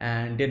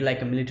 and did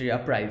like a military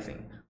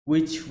uprising,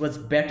 which was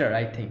better,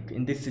 I think,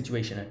 in this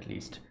situation at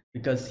least,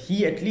 because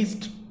he at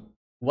least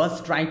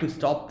was trying to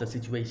stop the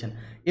situation.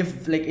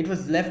 If like it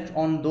was left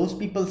on those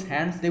people's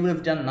hands, they would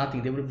have done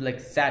nothing. They would have like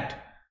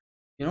sat,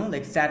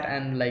 like sat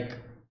and like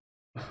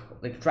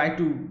like try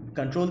to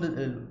control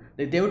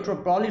they would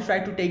probably try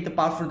to take the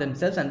power for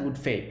themselves and would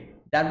fail.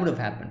 That would have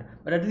happened.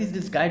 But at least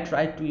this guy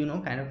tried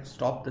to kind of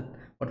stop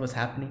what was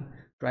happening,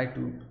 try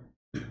to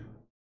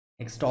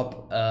like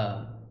stop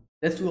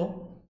let's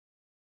go.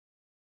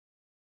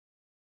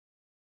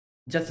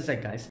 Just a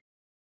sec, guys.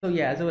 So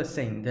yeah, as I was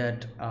saying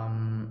that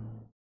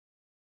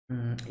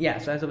yeah,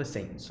 so as I was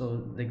saying,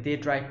 so like they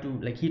tried to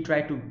like he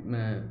tried to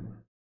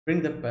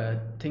bring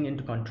the thing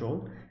into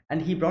control,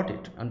 and he brought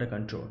it under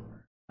control,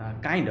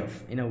 kind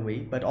of in a way.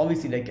 But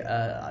obviously like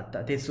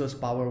Tetsuo's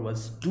power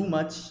was too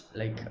much.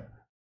 Like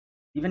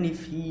even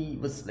if he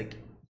was like,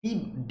 he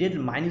did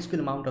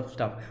minuscule amount of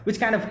stuff, which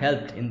kind of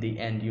helped in the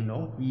end.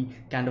 He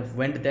kind of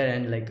went there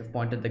and like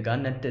pointed the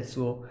gun at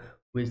Tetsuo,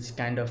 which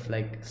kind of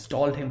like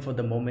stalled him for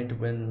the moment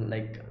when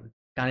like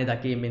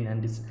Kaneda came in,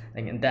 and this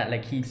like, and that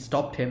like he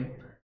stopped him.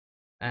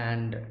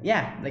 And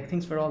yeah, like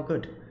things were all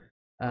good.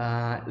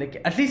 Like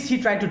at least he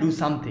tried to do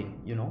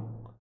something.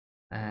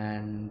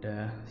 And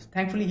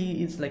thankfully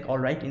he is like all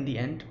right in the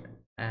end.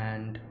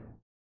 And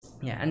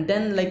yeah, and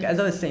then like as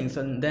I was saying,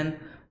 so then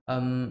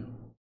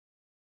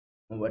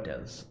what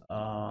else?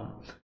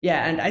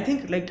 Yeah, and I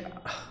think like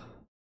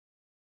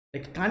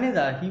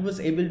Kaneda, he was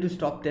able to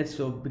stop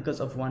Tetsuo because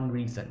of one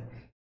reason.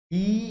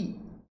 He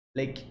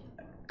like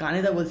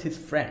Kaneda was his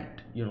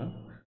friend, you know.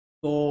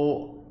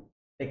 So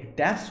like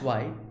that's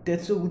why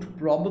Tetsuo would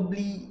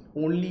probably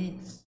only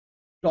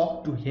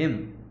talk to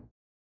him.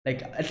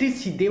 Like at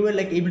least they were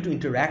like able to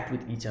interact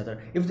with each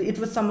other. If it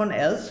was someone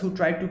else who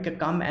tried to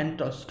come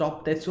and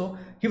stop Tetsuo,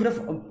 he would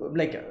have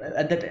like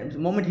at that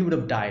moment he would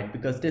have died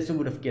because Tetsuo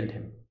would have killed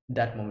him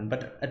that moment.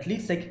 But at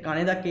least like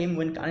Kaneda came,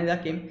 when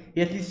Kaneda came,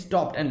 he at least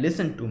stopped and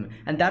listened to him,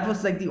 and that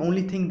was like the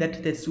only thing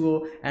that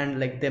Tetsuo and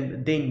like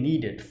them they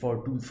needed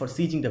for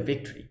sieging the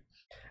victory.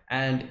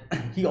 And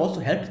he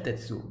also helped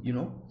Tetsuo, you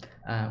know,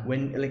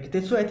 when like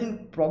Tetsuo I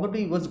think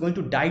probably was going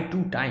to die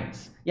two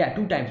times. Yeah,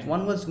 two times.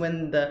 One was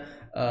when the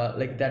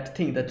like that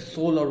thing, that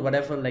soul or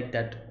whatever, like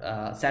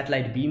that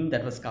satellite beam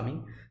that was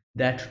coming,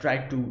 that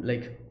tried to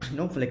like you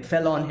know like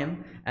fell on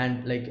him,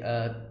 and like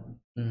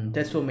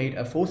Tetsuo made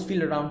a force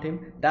field around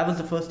him. That was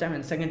the first time,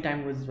 and second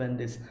time was when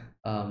this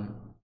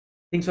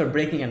things were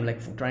breaking and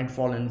like trying to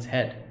fall on his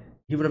head.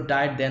 He would have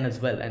died then as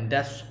well, and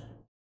that's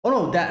oh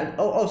no,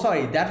 oh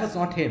sorry, that was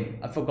not him.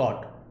 I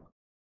forgot.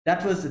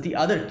 That was the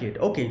other kid.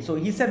 Okay, so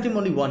he saved him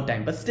only one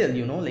time, but still,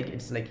 you know, like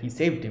it's like he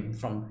saved him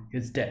from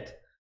his death.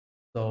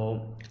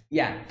 So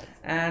yeah,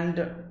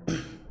 and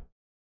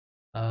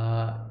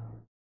uh,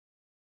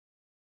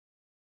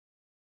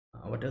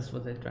 what else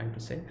was I trying to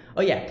say?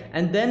 Oh yeah,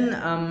 and then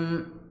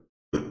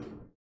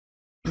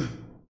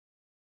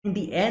in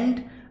the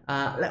end,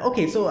 like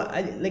okay, so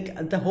I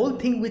like the whole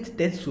thing with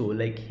Tetsuo,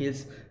 like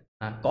his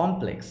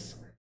complex.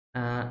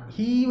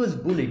 He was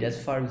bullied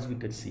as far as we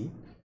could see,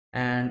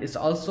 and it's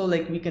also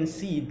like we can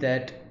see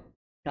that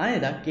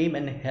Kaneda came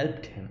and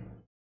helped him.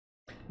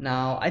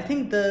 Now, I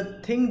think the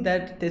thing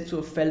that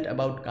Tetsuo felt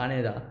about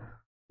Kaneda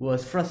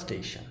was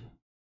frustration,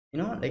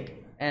 you know,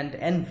 like and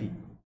envy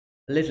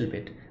a little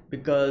bit,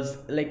 because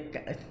like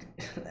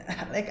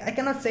like I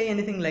cannot say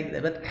anything like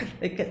that, but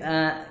like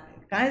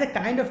Kaneda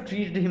kind of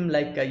treated him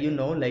like you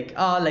know, like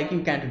like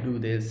you can't do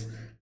this.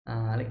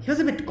 Like he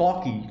was a bit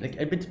cocky, like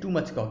a bit too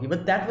much cocky,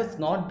 but that was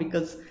not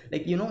because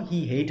like you know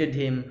he hated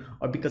him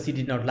or because he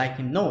did not like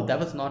him. No, that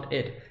was not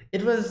it.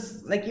 It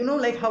was like you know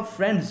like how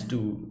friends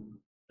do,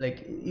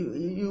 like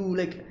you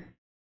like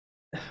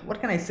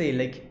what can I say,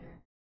 like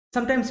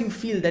sometimes you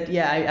feel that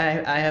yeah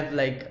I have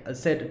like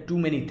said too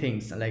many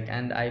things, like,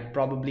 and I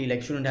probably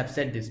like shouldn't have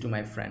said this to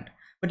my friend,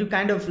 but you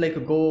kind of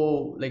like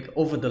go like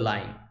over the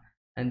line,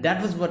 and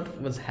that was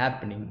what was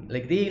happening.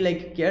 Like they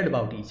like cared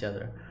about each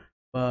other,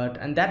 but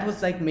and that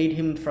was like made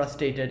him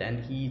frustrated,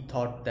 and he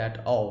thought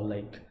that oh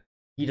like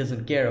he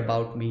doesn't care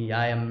about me,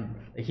 I am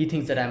like, he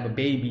thinks that I'm a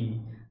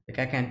baby, like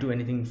I can't do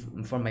anything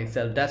for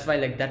myself. That's why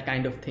like that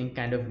kind of thing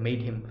kind of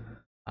made him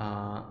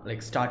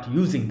like start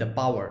using the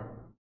power,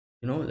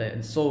 you know,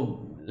 like,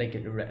 so like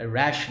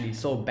rashly,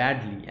 so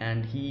badly,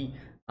 and he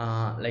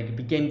like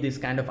became this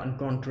kind of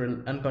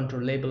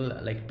uncontrollable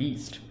like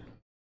beast.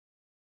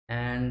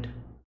 And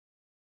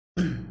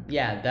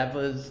yeah, that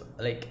was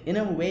like in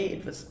a way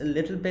it was a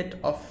little bit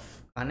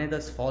of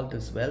Kaneda's fault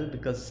as well,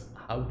 because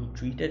how he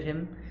treated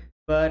him,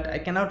 but I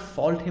cannot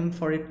fault him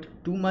for it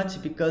too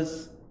much,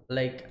 because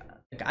like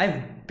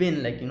I've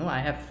been like you know I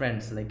have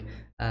friends like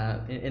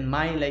in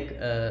my like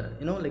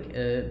you know like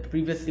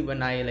previously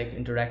when I like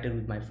interacted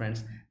with my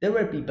friends, there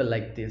were people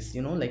like this,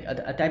 you know, like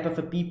a type of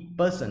a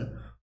person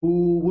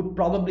who would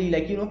probably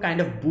like you know kind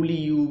of bully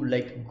you,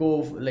 like go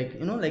like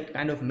you know like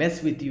kind of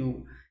mess with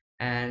you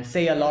and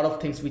say a lot of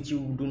things which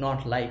you do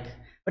not like.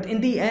 But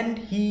in the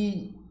end,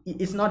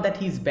 it's not that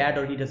he's bad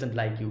or he doesn't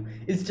like you,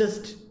 it's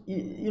just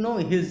you know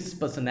his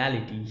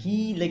personality.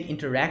 He like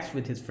interacts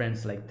with his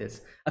friends like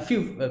this, a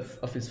few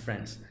of his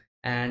friends,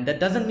 and that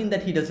doesn't mean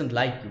that he doesn't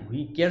like you.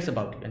 He cares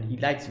about you and he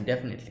likes you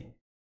definitely,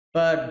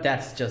 but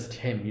that's just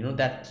him, you know,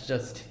 that's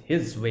just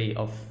his way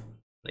of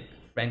like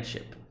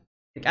friendship.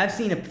 Like I've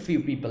seen a few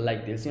people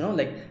like this, you know,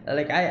 like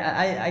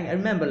I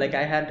remember like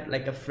I had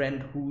like a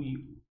friend who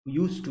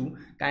used to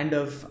kind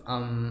of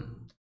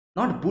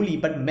not bully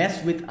but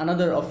mess with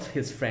another of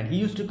his friend. He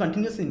used to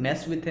continuously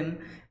mess with him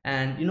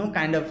and you know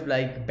kind of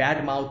like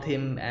badmouth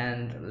him,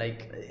 and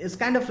like it's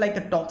kind of like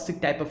a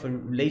toxic type of a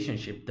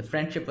relationship. The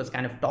friendship was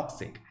kind of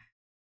toxic,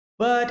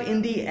 but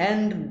in the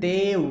end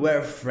they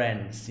were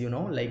friends, you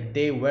know, like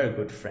they were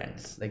good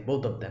friends, like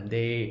both of them.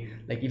 They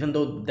like even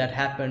though that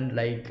happened,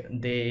 like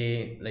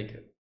they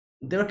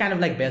were kind of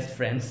like best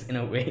friends in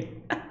a way.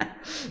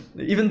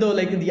 Even though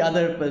like the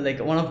other like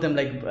one of them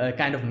like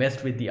kind of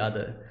messed with the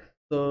other.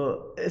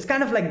 So it's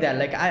kind of like that.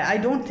 Like I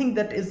don't think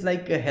that is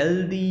like a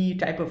healthy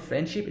type of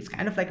friendship. It's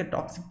kind of like a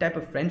toxic type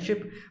of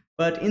friendship.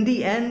 But in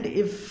the end,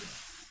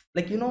 if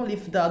like you know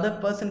if the other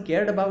person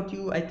cared about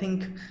you, I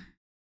think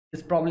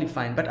it's probably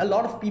fine. But a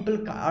lot of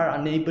people are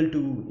unable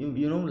to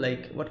you know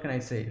like what can I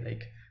say,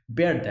 like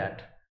bear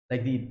that,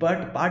 like the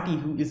party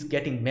who is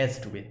getting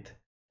messed with,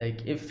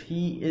 like if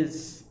he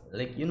is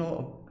like you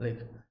know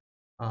like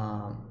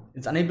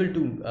is unable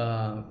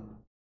to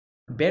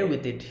bear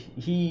with it,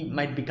 he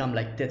might become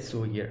like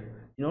Tetsuo here.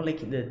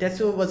 like the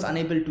Tetsuo was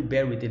unable to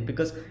bear with it,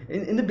 because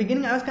in the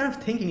beginning I was kind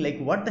of thinking like,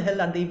 what the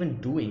hell are they even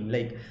doing?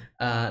 Like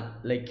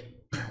like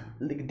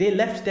they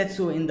left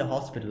Tetsuo in the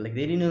hospital, like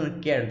they didn't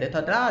even care. They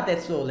thought,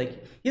 Tetsuo,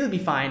 like he'll be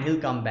fine, he'll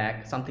come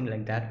back, something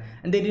like that.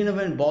 And they didn't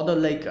even bother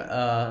like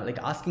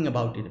asking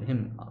about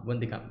him when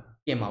they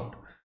came out.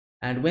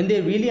 And when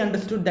they really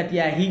understood that,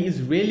 yeah, he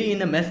is really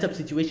in a messed up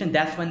situation,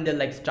 that's when they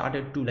like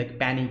started to like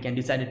panic and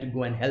decided to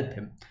go and help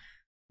him.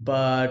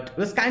 But it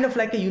was kind of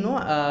like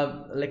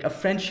a, like a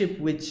friendship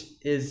which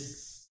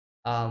is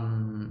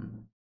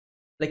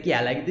like,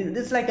 yeah, like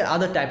this is like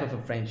another type of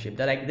a friendship.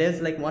 That like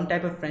there's like one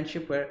type of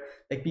friendship where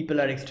like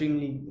people are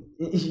extremely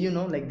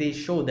like they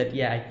show that,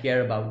 yeah, I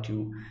care about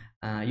you,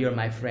 you're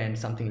my friend,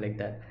 something like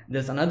that.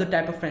 There's another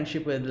type of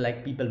friendship where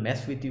like people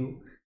mess with you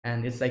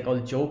and it's like all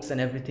jokes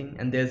and everything.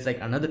 And there's like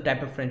another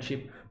type of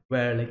friendship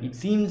where like it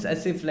seems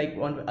as if like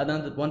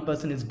one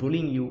person is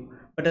bullying you,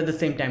 but at the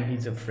same time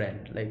he's a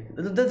friend. Like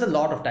there's a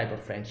lot of type of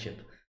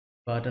friendship.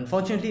 But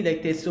unfortunately,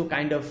 like they're so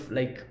kind of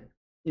like,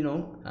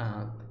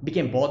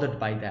 became bothered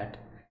by that.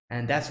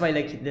 And that's why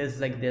like there's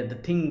like the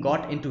thing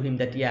got into him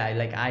that, yeah,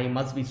 like I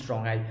must be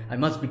strong, I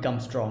must become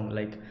strong.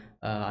 Like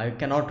I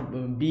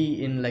cannot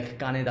be in like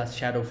Kaneda's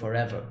shadow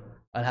forever.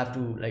 I'll have to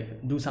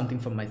like do something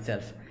for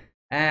myself.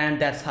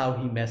 And that's how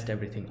he messed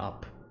everything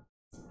up.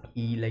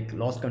 He like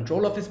lost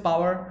control of his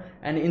power,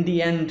 and in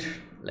the end,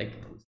 like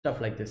stuff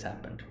like this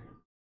happened.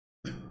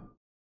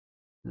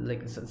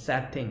 Like it's a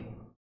sad thing.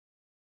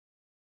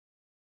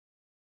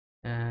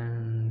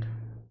 And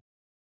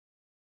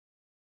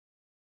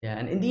yeah,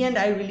 and in the end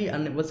I really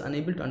was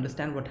unable to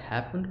understand what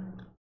happened.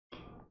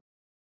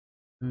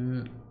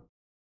 I'm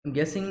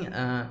guessing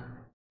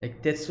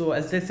like Tetsuo,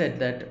 as they said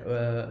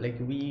that like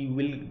we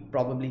will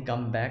probably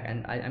come back,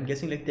 and I'm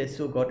guessing like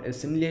Tetsuo got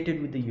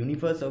assimilated with the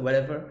universe or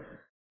whatever.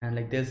 And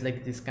like there's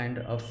like this kind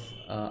of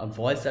a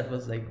voice that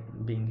was like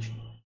being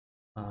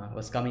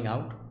was coming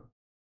out.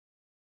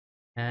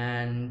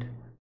 And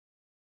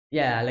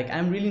yeah, like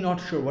I'm really not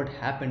sure what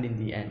happened in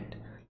the end.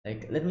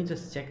 Like let me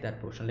just check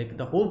that portion. Like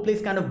the whole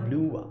place kind of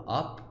blew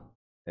up,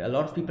 a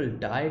lot of people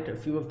died, a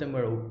few of them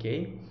were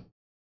okay.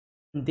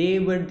 They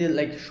were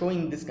like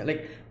showing this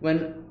like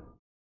when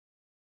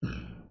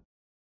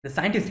the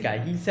scientist guy,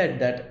 he said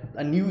that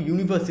a new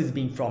universe is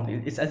being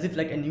formed. It's as if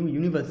like a new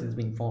universe is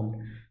being formed.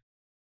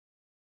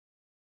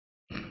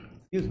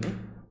 Excuse me.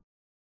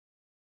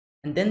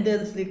 And then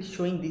there's like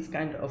showing this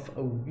kind of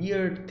a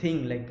weird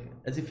thing, like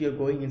as if you're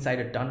going inside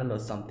a tunnel or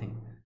something,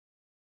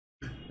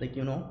 like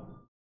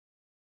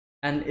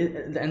and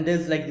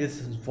there's like this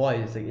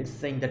voice, like it's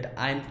saying that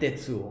I'm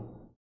Tetsuo.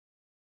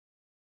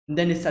 And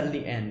then it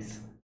suddenly ends.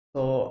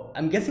 So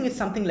I'm guessing it's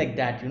something like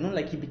that,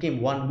 like he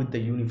became one with the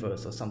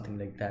universe or something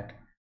like that.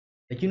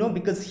 Like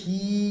because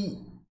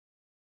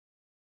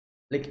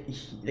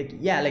like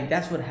yeah, like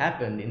that's what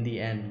happened in the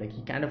end. Like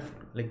he kind of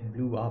like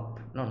blew up.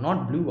 No,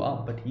 not blew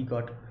up, but he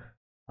got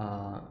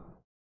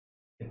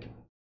like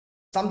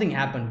something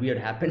happened, weird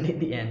happened in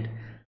the end.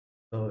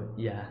 So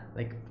yeah,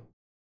 like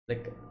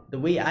the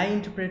way I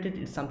interpret it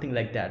is something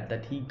like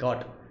that he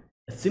got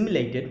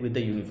assimilated with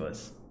the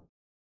universe.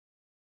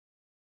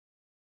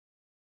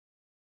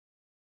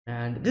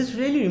 And this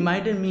really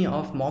reminded me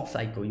of Mob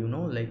Psycho,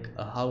 like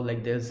how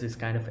like there's this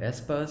kind of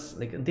espers,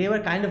 like they were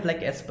kind of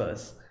like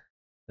espers,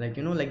 like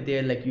like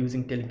they're like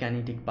using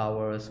telekinetic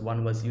powers.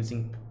 One was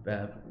using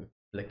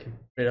like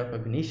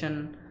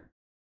precognition,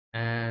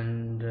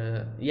 and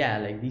yeah,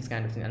 like these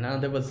kind of things.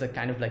 Another was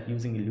kind of like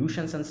using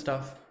illusions and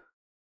stuff.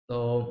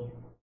 So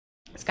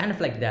it's kind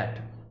of like that.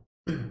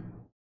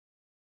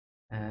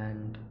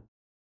 And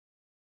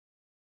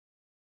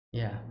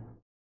yeah.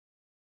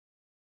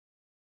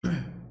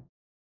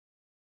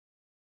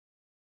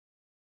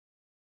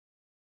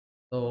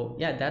 So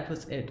yeah, that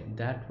was it.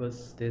 That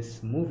was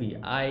this movie.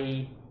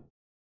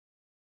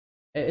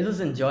 It was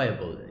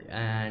enjoyable.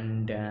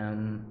 And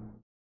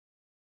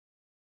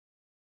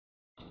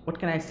what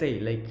can I say,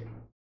 like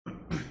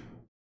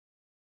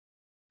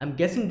I'm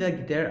guessing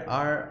that there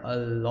are a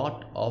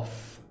lot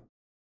of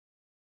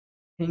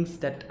things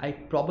that I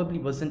probably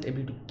wasn't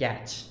able to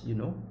catch,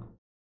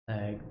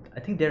 I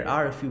think there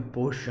are a few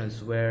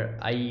portions where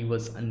I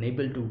was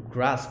unable to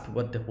grasp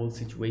what the whole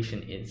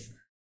situation is.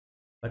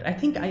 But I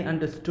think I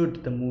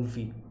understood the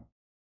movie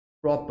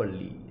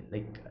properly,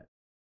 like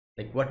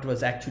what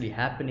was actually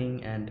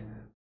happening and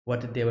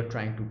what they were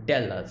trying to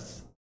tell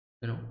us,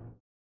 you know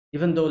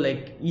even though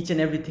like each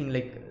and everything,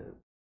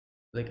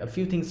 like a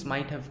few things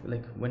might have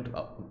like went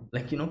up,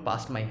 like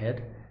past my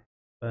head,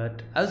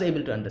 but I was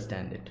able to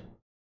understand it.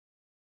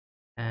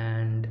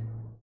 And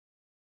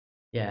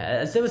yeah,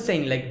 as I was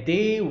saying, like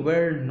they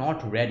were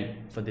not ready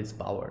for this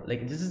power.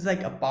 Like this is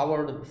like a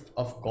power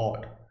of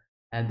God,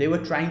 and they were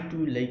trying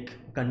to like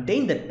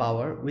contain that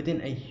power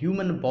within a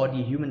human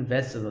body, human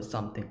vessel or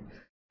something.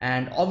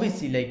 And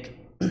obviously like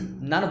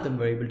none of them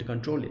were able to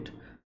control it.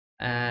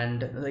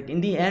 And like in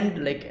the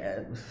end, like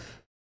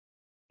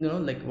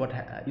like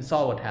you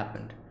saw what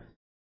happened.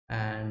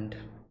 And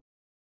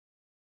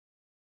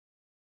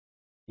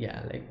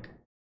yeah,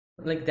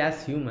 like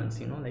that's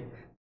humans, like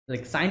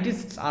like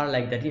scientists are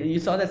like that. You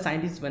saw that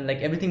scientists when like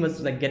everything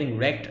was like getting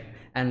wrecked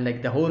and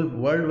like the whole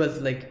world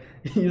was like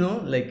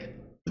like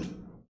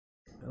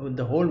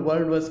the whole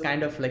world was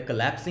kind of like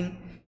collapsing.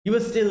 He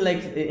was still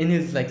like in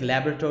his like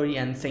laboratory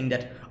and saying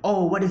that,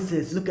 oh, what is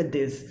this, look at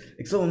this,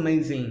 like so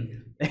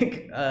amazing,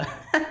 like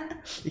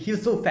he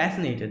was so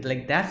fascinated.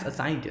 Like that's a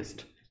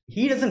scientist.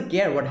 He doesn't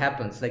care what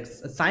happens. Like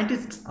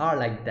scientists are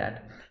like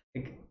that.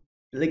 like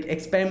like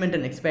experiment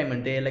and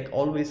experiment, they like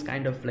always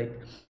kind of like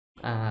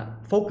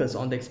focus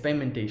on the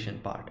experimentation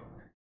part,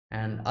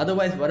 and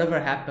otherwise whatever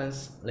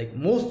happens, like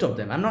most of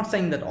them, I'm not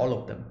saying that all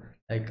of them,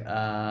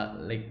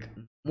 like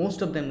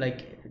most of them,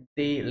 like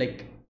they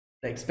like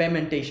the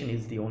experimentation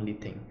is the only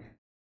thing.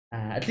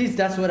 At least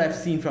that's what I've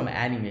seen from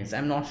animes.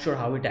 I'm not sure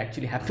how it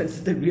actually happens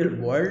in the real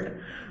world.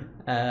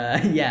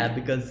 Yeah,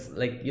 because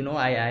like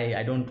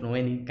I don't know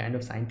any kind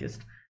of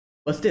scientist,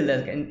 but still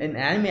like in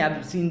anime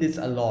I've seen this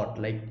a lot.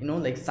 Like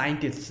like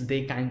scientists,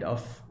 they kind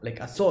of like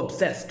are so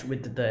obsessed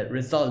with the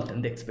result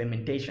and the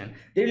experimentation,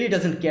 they really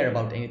doesn't care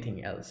about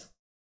anything else.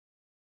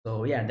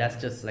 So yeah,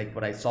 that's just like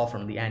what I saw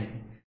from the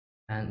anime,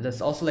 and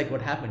that's also like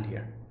what happened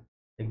here.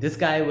 Like this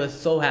guy was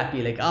so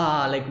happy, like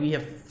like we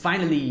have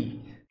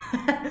finally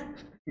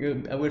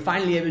we're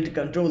finally able to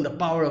control the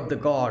power of the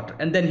god,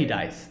 and then he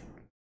dies.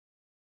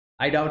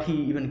 I doubt he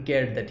even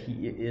cared that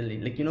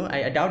like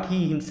I doubt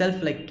he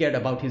himself like cared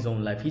about his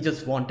own life. He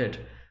just wanted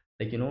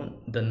like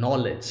the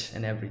knowledge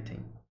and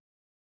everything.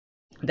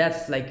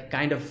 That's like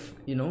kind of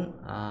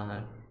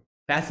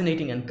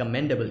fascinating and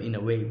commendable in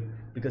a way,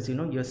 because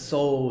you're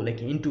so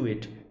like into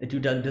it that you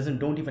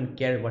don't even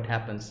care what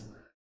happens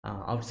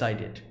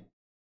outside it.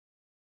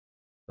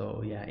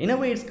 So yeah, in a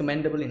way it's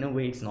commendable, in a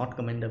way it's not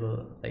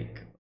commendable,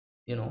 like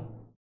you know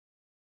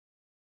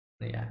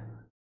yeah,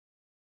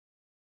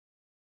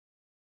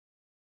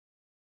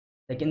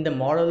 like in the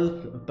moral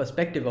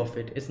perspective of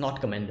it, it's not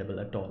commendable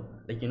at all,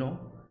 like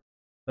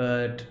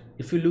but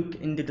if you look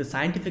into the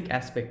scientific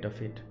aspect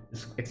of it,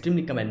 it's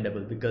extremely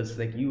commendable, because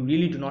like you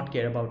really do not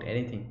care about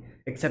anything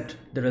except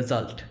the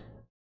result.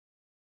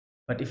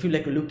 But if you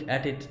like look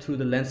at it through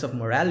the lens of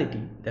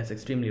morality, that's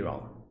extremely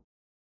wrong.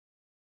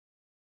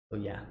 So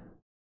yeah.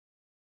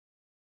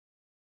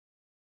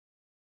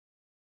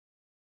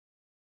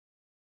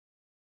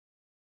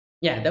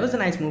 Yeah, that was a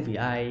nice movie,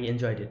 I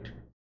enjoyed it.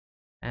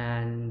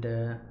 And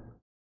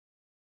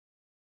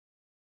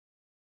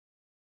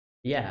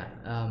yeah,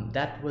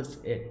 that was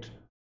it.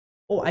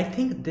 Oh, I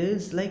think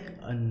there's like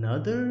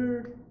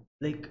another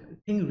like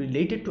thing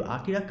related to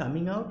Akira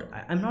coming out.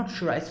 I'm not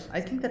sure. I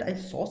think that I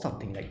saw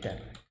something like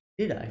that.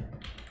 Did I?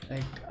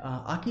 Like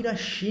Akira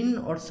Shin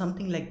or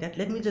something like that.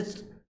 Let me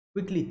just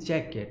quickly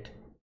check it.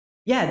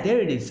 Yeah, there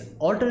it is.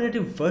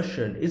 Alternative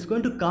version is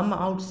going to come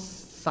out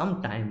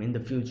sometime in the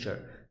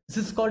future.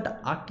 This is called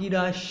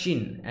Akira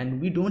Shin, and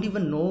we don't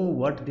even know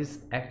what this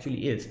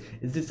actually is.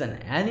 Is this an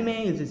anime?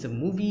 Is this a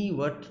movie?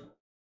 What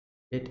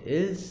it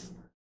is?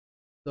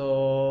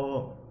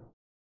 So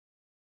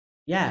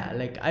yeah,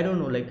 like I don't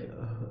know, like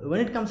when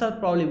it comes out,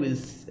 probably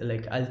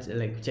like I'll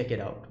like check it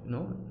out,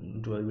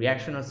 do a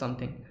reaction or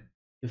something.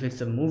 If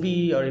it's a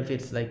movie or if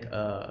it's like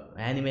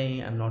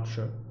anime, I'm not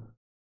sure,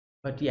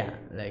 but yeah,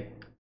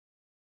 like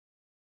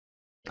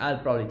I'll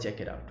probably check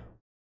it out.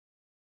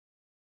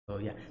 So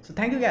yeah, so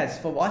thank you guys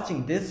for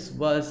watching. This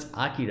was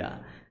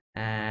Akira,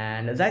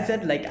 and as I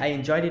said, like I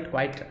enjoyed it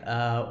quite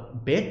a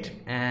bit,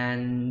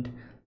 and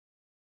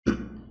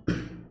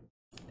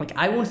like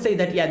I won't say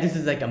that yeah, this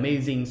is like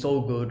amazing,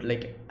 so good.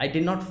 Like I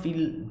did not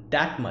feel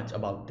that much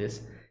about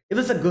this. It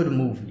was a good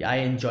movie, I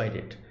enjoyed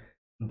it,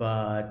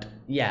 but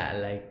yeah,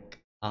 like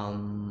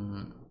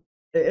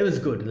it was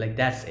good. Like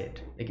that's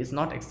it. Like it's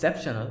not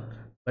exceptional,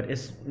 but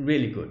it's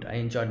really good. I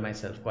enjoyed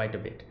myself quite a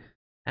bit.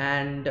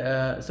 And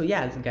so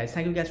yeah, guys,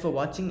 thank you guys for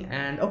watching.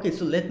 And okay,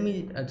 so let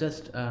me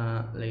just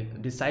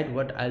like decide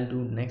what I'll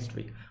do next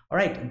week. All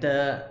right,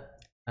 the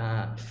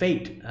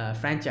Fate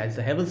franchise,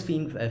 the Heaven's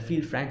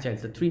Field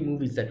franchise, the 3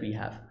 movies that we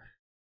have,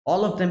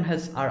 all of them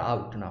are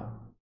out now.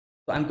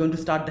 So I'm going to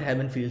start the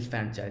Heaven Fields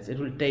franchise. It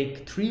will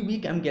take 3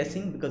 weeks, I'm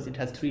guessing, because it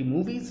has 3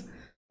 movies.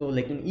 So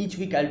like in each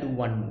week I'll do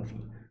 1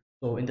 movie.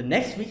 So in the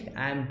next week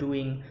I'm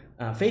doing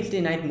Fate's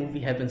Day Night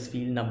movie, Heaven's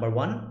Field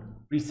 #1,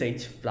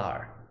 Presage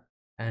Flower.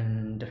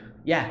 And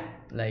yeah,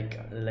 like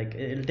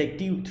it'll take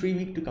 3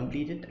 weeks to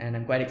complete it, and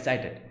I'm quite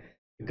excited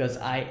because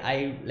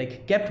I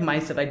like kept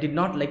myself. I did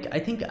not like, I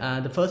think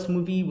the first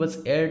movie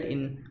was aired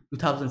in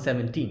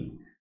 2017.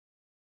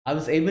 I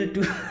was able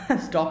to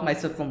stop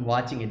myself from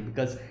watching it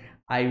because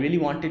I really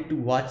wanted to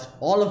watch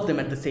all of them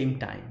at the same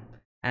time.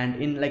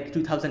 And in like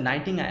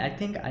 2019, I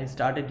think I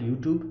started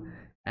YouTube,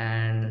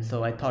 and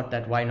so I thought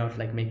that why not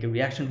like make a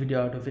reaction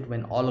video out of it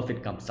when all of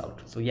it comes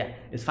out. So yeah,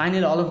 it's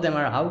finally all of them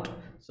are out,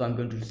 so I'm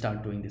going to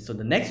start doing this. So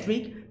the next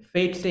week,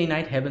 Fate Stay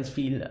Night, Heaven's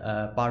Field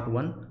Part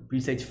 1,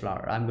 Presage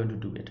Flower, I'm going to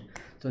do it.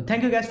 So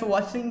thank you guys for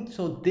watching.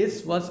 So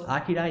this was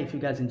Akira. If you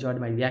guys enjoyed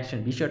my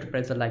reaction, be sure to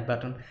press the like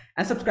button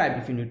and subscribe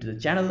if you're new to the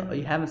channel or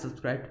you haven't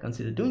subscribed.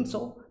 Consider doing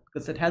so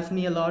because it helps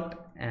me a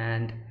lot.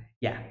 And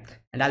Yeah,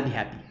 and I'll be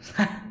happy.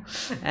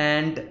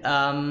 And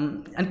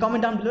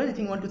comment down below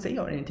anything you want to say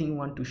or anything you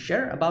want to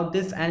share about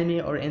this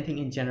anime or anything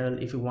in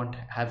general. If you want to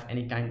have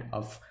any kind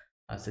of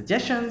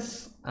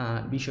suggestions,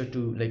 be sure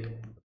to like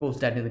post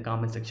that in the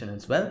comment section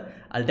as well.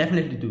 I'll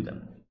definitely do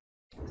them.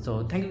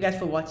 So thank you guys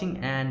for watching,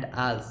 and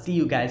I'll see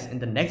you guys in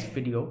the next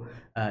video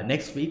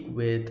next week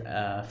with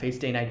Face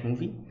Day Night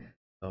movie.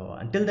 So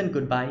until then,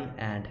 goodbye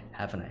and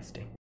have a nice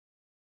day.